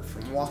hurt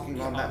from walking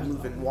on that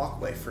moving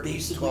walkway for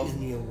Basically, 12.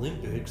 in the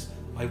Olympics,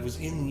 I was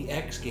in the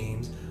X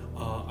Games.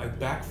 I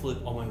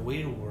backflipped on my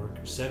way to work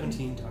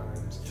 17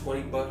 times.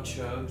 20 buck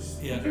chugs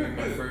during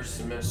my first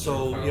semester.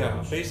 So of yeah,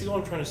 college. basically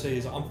what I'm trying to say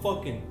is I'm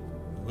fucking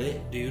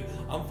lit, dude.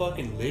 I'm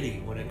fucking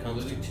litty when it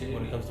comes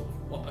to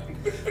walking.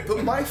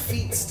 But my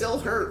feet still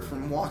hurt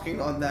from walking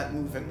on that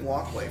moving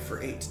walkway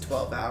for 8 to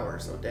 12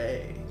 hours a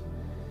day.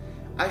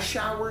 I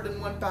showered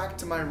and went back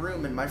to my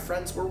room, and my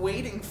friends were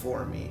waiting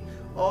for me.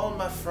 All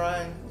my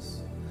friends.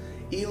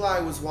 Eli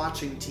was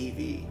watching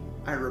TV.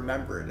 I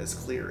remember it as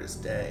clear as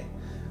day.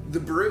 The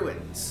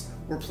Bruins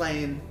were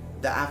playing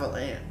the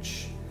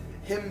Avalanche.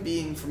 Him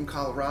being from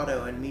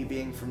Colorado and me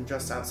being from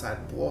just outside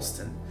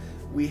Boston,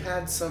 we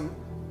had some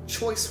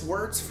choice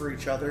words for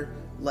each other,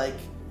 like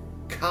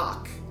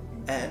cock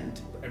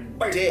and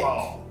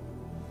baseball.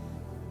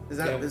 Is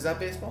that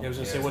baseball? Yeah, I was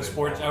gonna Yeah, say what it's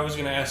sports. baseball. I was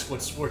gonna ask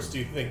what sports do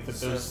you think that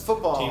those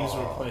Football. teams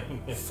were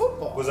playing?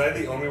 Football. Was I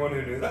the only one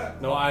who knew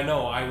that? No, I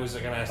know. I was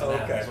gonna ask that.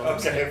 Okay, That's what I'm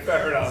okay, saying.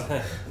 fair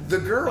enough. The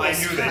girls I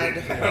knew they had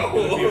didn't It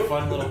would be a know.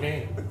 fun little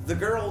game. the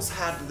girls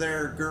had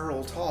their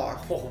girl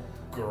talk Oh,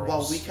 girls.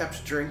 while we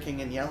kept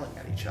drinking and yelling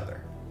at each other.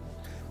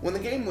 When the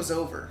game was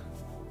over,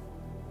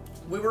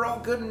 we were all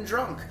good and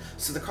drunk,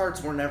 so the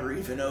cards were never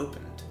even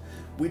opened.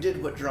 We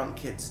did what drunk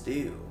kids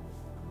do.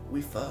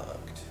 We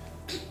fucked.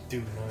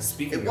 Dude, nice.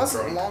 Speaking It of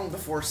wasn't drunk, long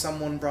before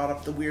someone brought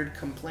up the weird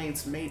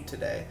complaints made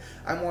today.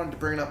 I wanted to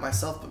bring it up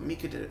myself, but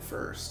Mika did it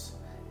first.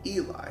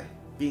 Eli,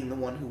 being the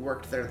one who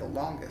worked there the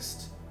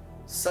longest,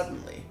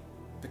 suddenly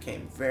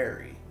became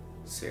very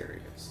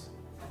serious.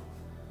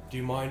 Do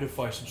you mind if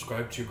I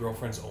subscribe to your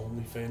girlfriend's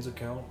OnlyFans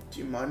account? Do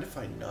you mind if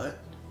I nut?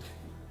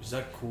 Is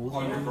that cool?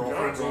 On your dude?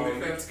 girlfriend's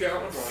OnlyFans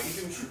account? Come on, you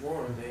do what you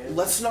want, man.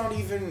 Let's not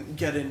even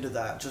get into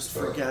that. Just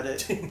forget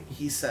it,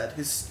 he said.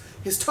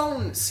 His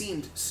tone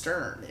seemed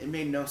stern. It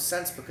made no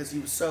sense because he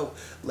was so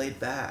laid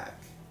back.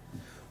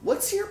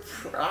 What's your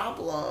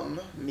problem?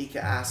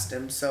 Mika asked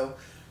him, so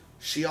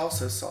she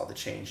also saw the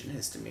change in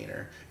his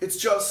demeanor. It's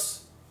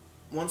just,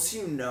 once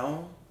you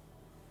know,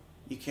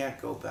 you can't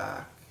go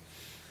back.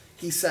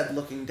 He said,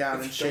 looking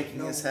down and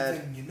shaking his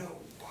head. You know.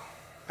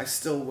 I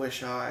still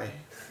wish I...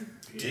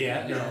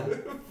 Yeah, no.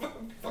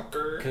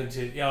 Fucker.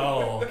 Continue.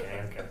 Oh,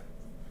 okay.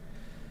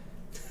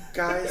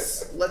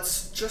 Guys,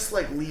 let's just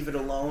leave it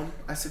alone,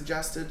 I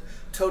suggested,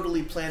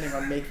 totally planning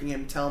on making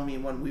him tell me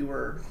when we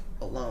were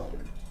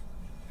alone.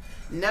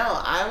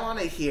 No, I want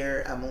to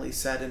hear, Emily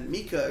said, and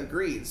Mika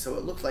agreed, so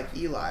it looked like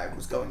Eli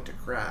was going to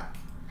crack.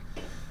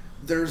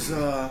 There's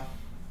a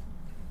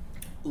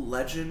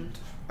legend,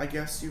 I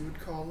guess you would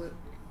call it.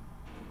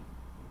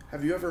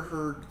 Have you ever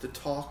heard the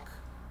talk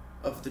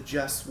of the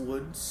Jess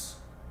Woods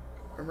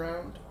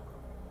around?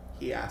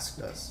 He asked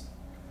us.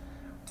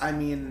 I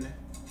mean,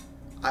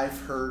 I've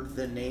heard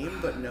the name,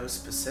 but no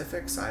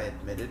specifics, I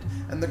admitted,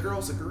 and the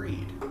girls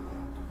agreed.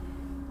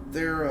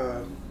 They're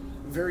a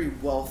very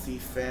wealthy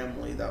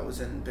family that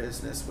was in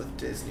business with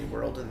Disney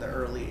World in the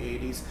early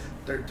 80s.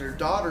 Their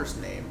daughter's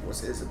name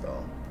was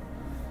Isabel.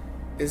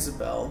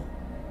 Isabel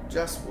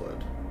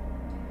Jesswood,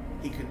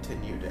 he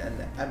continued,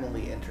 and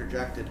Emily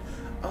interjected.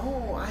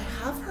 Oh, I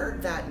have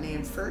heard that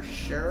name for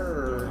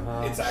sure.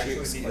 It's she actually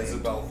the explained.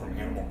 Isabel from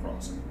Animal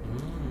Crossing.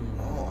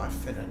 Oh, I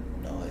finna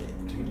know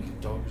it. Dude, your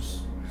dog's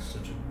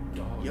such a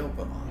dog. Yo,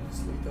 but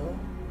honestly though,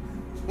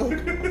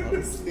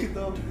 honestly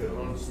though,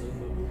 Honestly,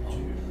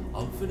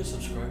 I'm finna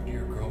subscribe to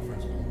your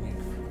girlfriend's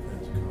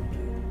OnlyFans account,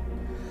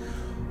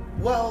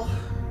 dude. well,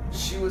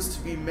 She was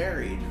to be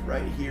married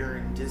right here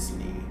in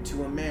Disney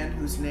to a man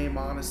whose name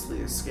honestly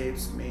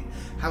escapes me.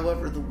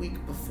 However, the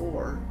week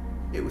before,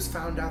 it was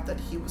found out that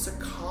he was a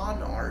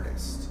con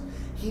artist.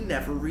 He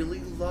never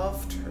really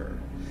loved her.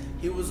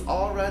 He was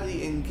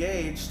already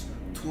engaged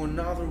to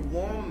another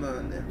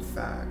woman, in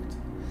fact.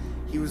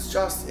 He was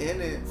just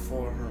in it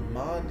for her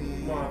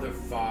money.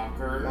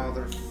 Motherfucker.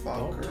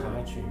 Motherfucker. Don't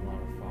touch me,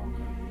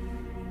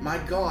 motherfucker. My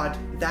God,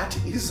 that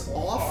is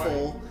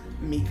awful,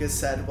 Mika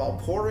said while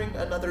pouring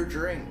another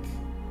drink.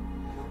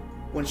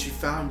 When she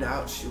found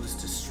out, she was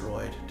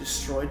destroyed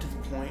to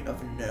the point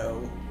of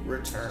no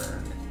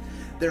return.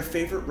 Their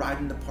favorite ride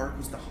in the park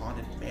was the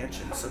Haunted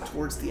Mansion, so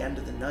towards the end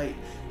of the night,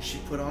 she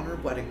put on her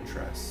wedding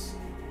dress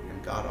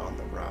and got on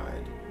the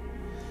ride.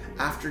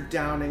 After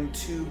downing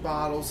 2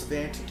 bottles of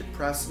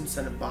antidepressants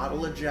and a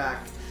bottle of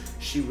Jack,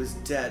 she was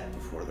dead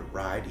before the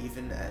ride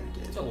even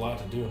ended. It's a lot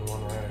to do in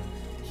one ride.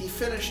 He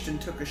finished and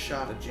took a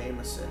shot of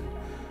Jameson.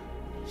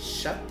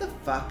 Shut the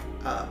fuck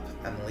up,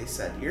 Emily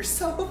said. You're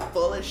so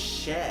full of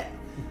shit.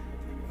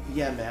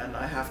 Yeah, man,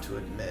 I have to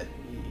admit,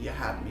 you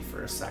had me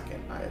for a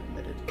second, I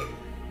admitted.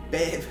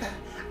 Babe,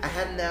 I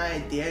had no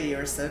idea you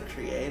were so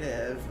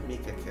creative.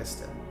 Mika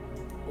kissed him.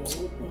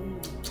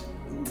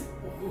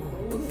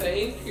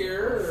 Thank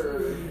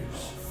you. Oh,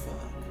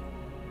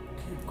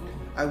 fuck.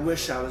 I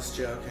wish I was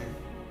joking.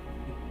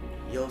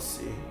 You'll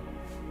see.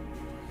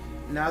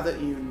 Now that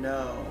you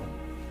know,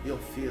 you'll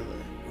feel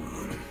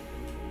it.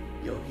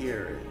 You'll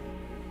hear it.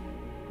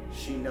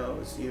 She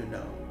knows you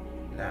know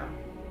now.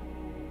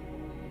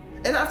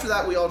 And after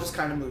that, we all just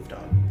kind of moved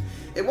on.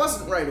 It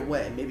wasn't right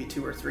away. Maybe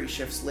 2 or 3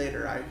 shifts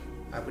later,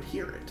 I would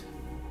hear it.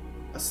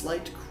 A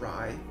slight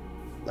cry,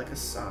 like a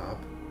sob.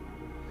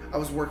 I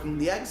was working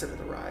the exit of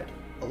the ride,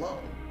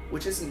 alone,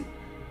 which isn't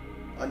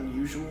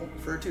unusual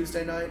for a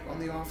Tuesday night on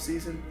the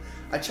off-season.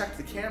 I checked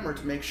the camera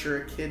to make sure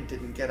a kid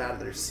didn't get out of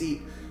their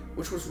seat,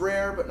 which was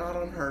rare but not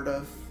unheard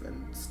of,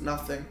 and it's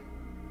nothing.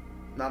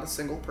 Not a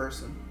single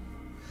person.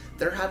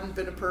 There hadn't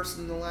been a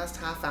person in the last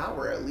half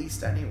hour, at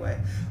least, anyway.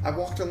 I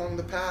walked along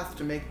the path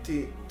to make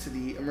to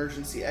the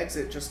emergency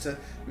exit just to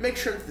make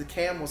sure that the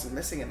cam wasn't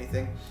missing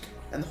anything,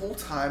 and the whole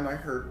time I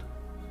heard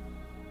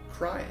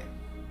crying.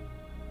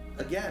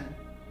 Again.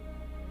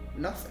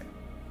 Nothing.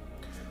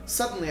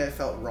 Suddenly I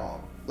felt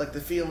wrong, like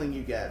the feeling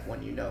you get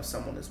when you know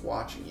someone is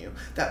watching you.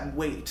 That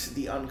weight,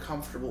 the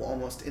uncomfortable,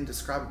 almost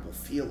indescribable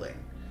feeling.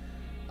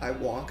 I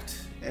walked,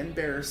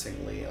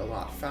 embarrassingly, a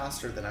lot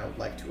faster than I would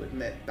like to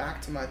admit, back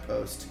to my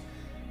post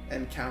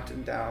and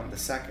counted down the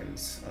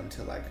seconds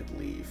until I could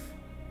leave.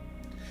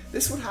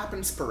 This would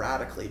happen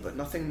sporadically, but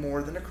nothing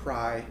more than a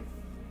cry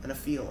and a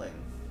feeling.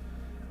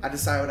 I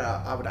decided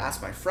I would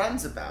ask my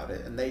friends about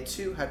it, and they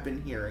too had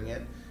been hearing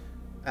it.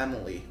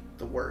 Emily,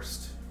 the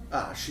worst.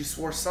 She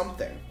swore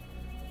something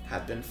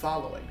had been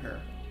following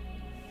her.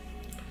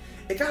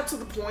 It got to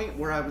the point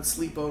where I would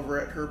sleep over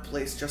at her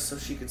place just so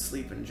she could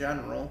sleep in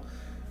general.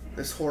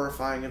 This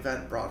horrifying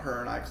event brought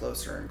her and I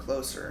closer and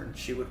closer, and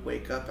she would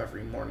wake up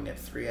every morning at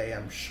 3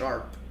 a.m.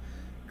 sharp,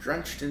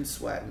 drenched in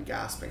sweat and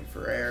gasping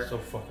for air. So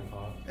fucking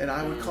hot. And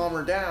I would calm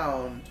her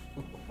down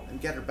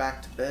and get her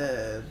back to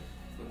bed.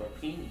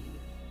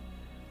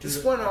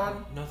 This went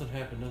on. Nothing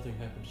happened.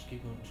 Just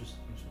keep going. Just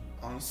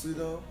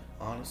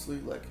Honestly,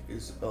 like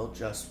Isabel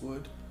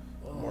Jesswood,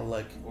 more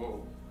like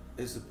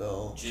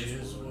Isabel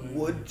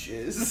Wood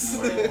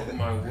Jizz.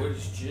 My wood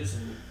is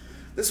jizzing.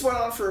 This went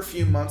on for a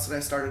few months, and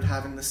I started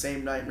having the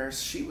same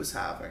nightmares she was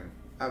having.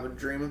 I would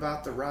dream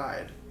about the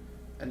ride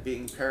and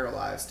being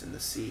paralyzed in the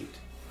seat,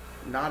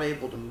 not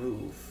able to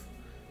move.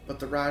 But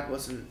the ride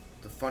wasn't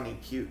the funny,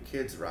 cute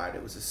kids ride.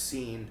 It was a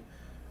scene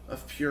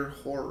of pure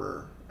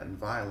horror and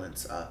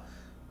violence, a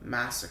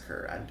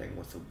massacre ending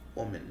with a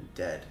woman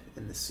dead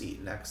in the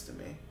seat next to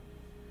me.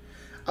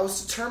 I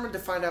was determined to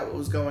find out what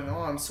was going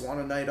on, so on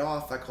a night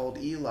off, I called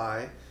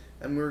Eli,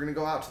 and we were going to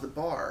go out to the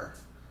bar.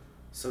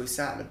 So we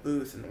sat in a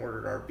booth and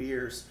ordered our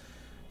beers.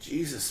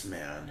 Jesus,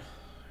 man,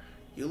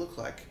 you look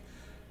like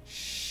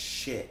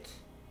shit,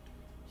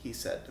 he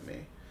said to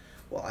me.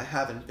 Well, I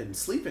haven't been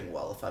sleeping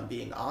well, if I'm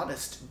being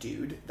honest,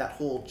 dude. That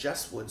whole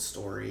Jesswood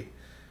story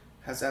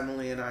has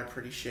Emily and I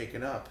pretty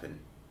shaken up, and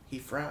he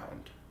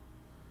frowned.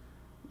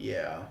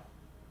 Yeah,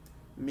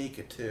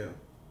 Mika too.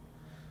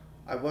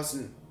 I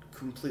wasn't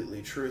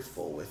completely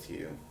truthful with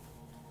you.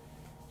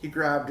 He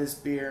grabbed his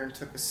beer and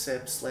took a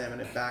sip,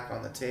 slamming it back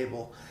on the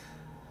table.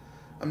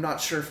 I'm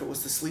not sure if it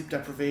was the sleep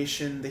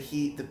deprivation, the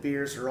heat, the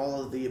beers, or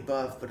all of the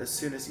above, but as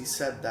soon as he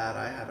said that,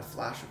 I had a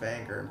flash of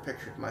anger and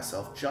pictured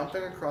myself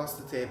jumping across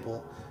the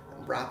table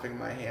and wrapping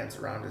my hands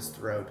around his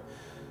throat.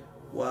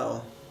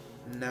 Well,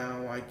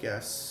 now I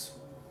guess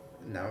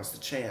now's the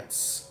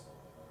chance.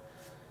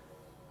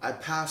 I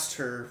passed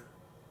her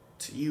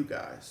to you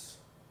guys.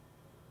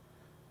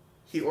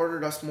 He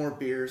ordered us more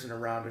beers and a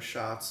round of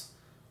shots.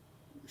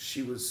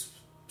 She was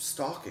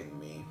stalking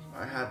me.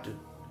 I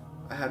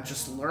had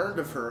just learned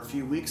of her a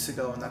few weeks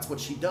ago, and that's what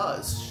she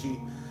does. She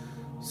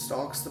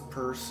stalks the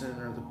person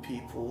or the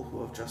people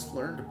who have just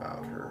learned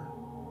about her.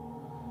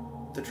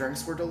 The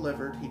drinks were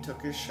delivered. He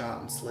took his shot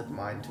and slid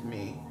mine to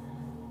me.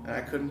 and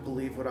I couldn't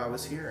believe what I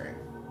was hearing.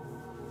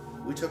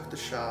 We took the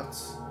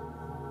shots.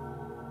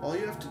 All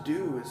you have to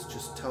do is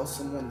just tell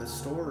someone the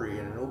story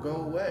and it'll go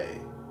away.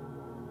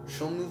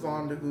 She'll move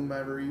on to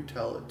whomever you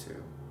tell it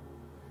to.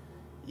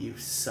 You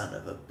son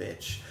of a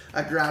bitch.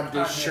 I grabbed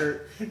his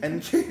shirt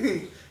and...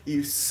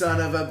 You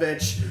son of a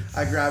bitch.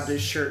 I grabbed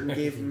his shirt and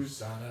gave him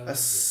a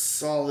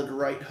solid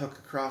right hook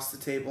across the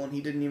table, and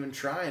he didn't even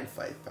try and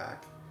fight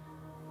back.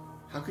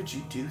 How could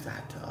you do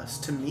that to us?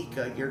 To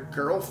Mika, your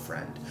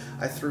girlfriend.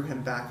 I threw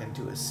him back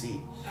into his seat.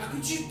 How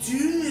could you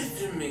do this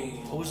to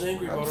me? I was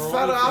angry about I'm her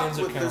fed up OnlyFans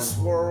with account. this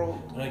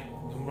world. And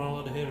I'm not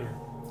allowed to hit her.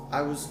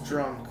 I was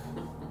drunk.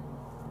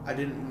 I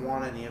didn't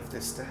want any of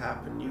this to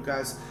happen. You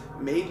guys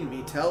made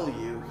me tell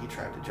you. He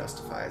tried to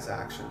justify his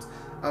actions.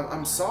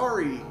 I'm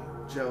sorry,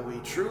 Joey.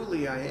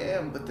 Truly I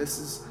am, but this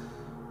is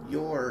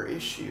your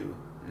issue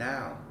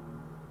now.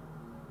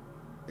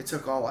 It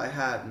took all I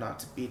had not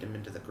to beat him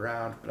into the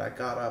ground, but I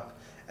got up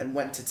and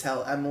went to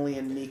tell Emily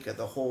and Mika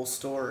the whole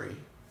story.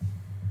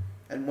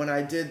 And when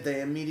I did, they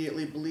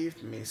immediately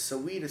believed me, so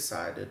we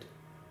decided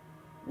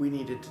we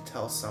needed to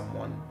tell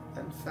someone,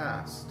 and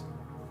fast.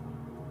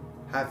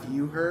 Have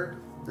you heard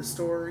the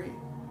story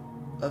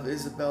of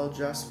Isabel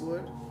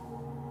Justwood?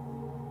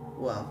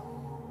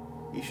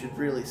 Well, you should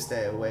really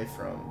stay away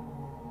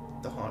from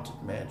the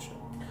Haunted Mansion.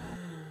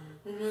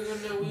 Oh my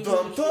god, no, we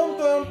Bum, bum,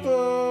 bum,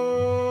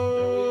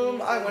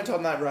 bum. I went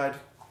on that ride.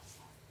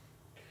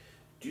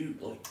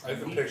 Dude, like... I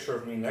have a picture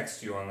of me next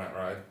to you on that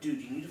ride.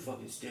 Dude, you need to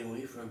fucking stay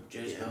away from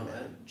Jezebel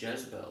and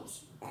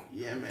Jezebels.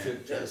 Yeah, man.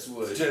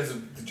 Jezwood.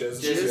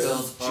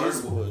 Jezebel's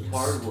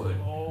hardwood.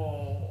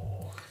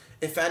 Oh.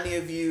 If any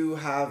of you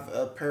have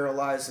a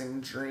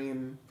paralyzing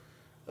dream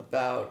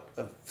about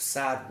a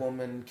sad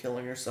woman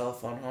killing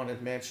herself on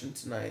Haunted Mansion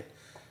tonight,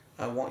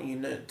 I want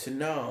you to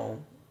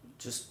know,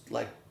 just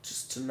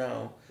to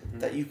know,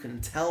 that you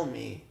can tell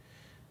me,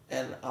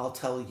 and I'll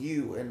tell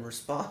you in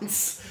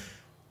response.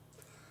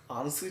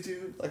 Honestly,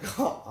 dude,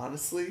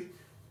 honestly,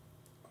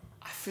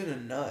 I fit a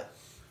nut.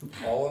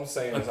 All I'm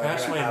saying I is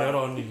passed my nut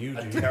on to you,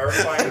 a dude.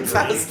 terrifying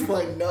Passed dream.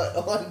 my nut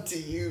onto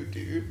you,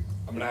 dude.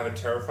 I'm gonna have a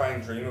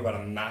terrifying dream about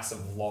a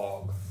massive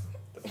log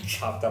that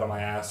popped out of my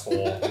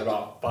asshole in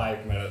about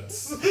 5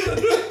 minutes.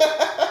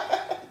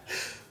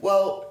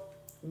 Well,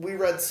 we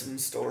read some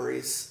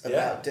stories about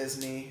Yeah.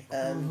 Disney,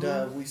 and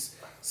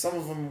some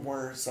of them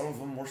were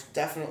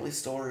definitely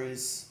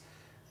stories,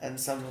 and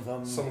some of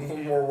them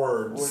were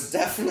were words.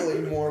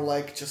 definitely more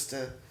like just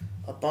a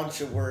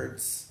bunch of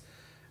words.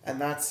 And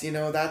that's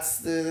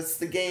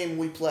the game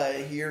we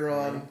play here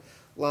on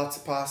Lots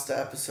of Pasta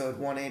episode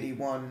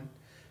 181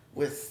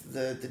 with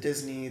the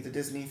Disney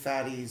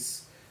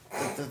fatties,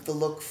 the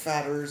look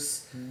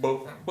fatters,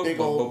 big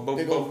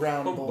old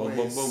brown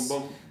boys.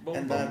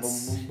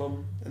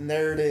 And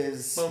there it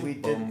is. We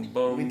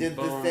did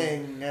the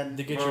thing, and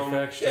To get your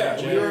facts straight, Yeah,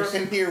 James.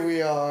 and here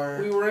we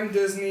are. We were in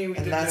Disney, we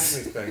And did that's-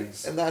 Disney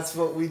things. And that's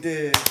what we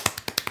did.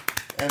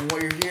 And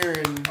what you're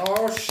hearing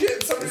Oh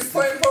shit, somebody's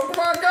playing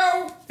Pokemon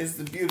Go! is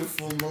the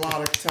beautiful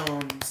melodic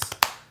tones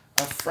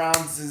of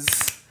Franz's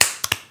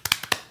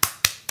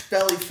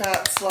belly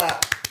fat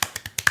slap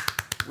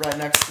right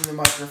next to the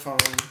microphone,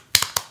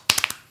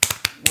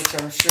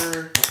 which I'm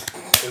sure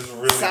Is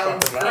really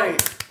sounds fucking loud.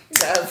 great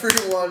to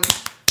everyone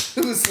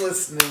who's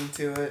listening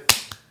to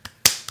it.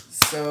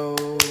 So,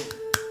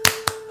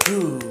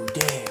 Who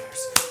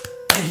dares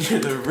enter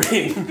the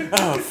ring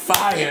of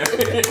fire?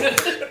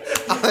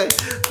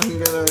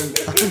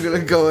 I'm gonna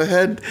go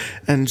ahead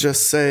and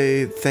just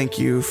say thank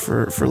you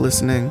for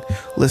listening.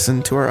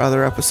 Listen to our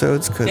other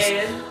episodes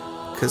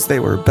because they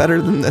were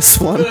better than this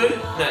one. Good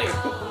night.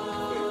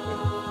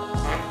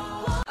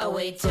 I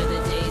wait till the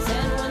day's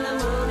end when the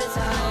moon is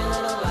high, and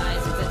it'll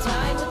rise with the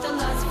tide with the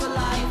lust for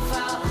life.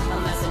 I'll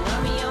mass an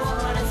army and we'll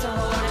run as a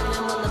horde, and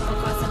then we'll live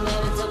across the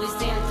land until we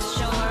stand at the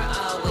shore.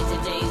 I'll wait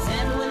till day's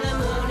end when the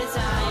moon is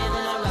high, and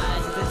it'll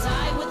rise with the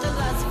tide with the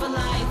lust for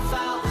life.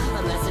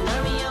 I'll mass an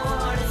army and we'll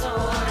run as a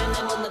horde, and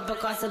then we'll live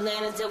across the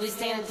land until we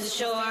stand at the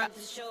shore.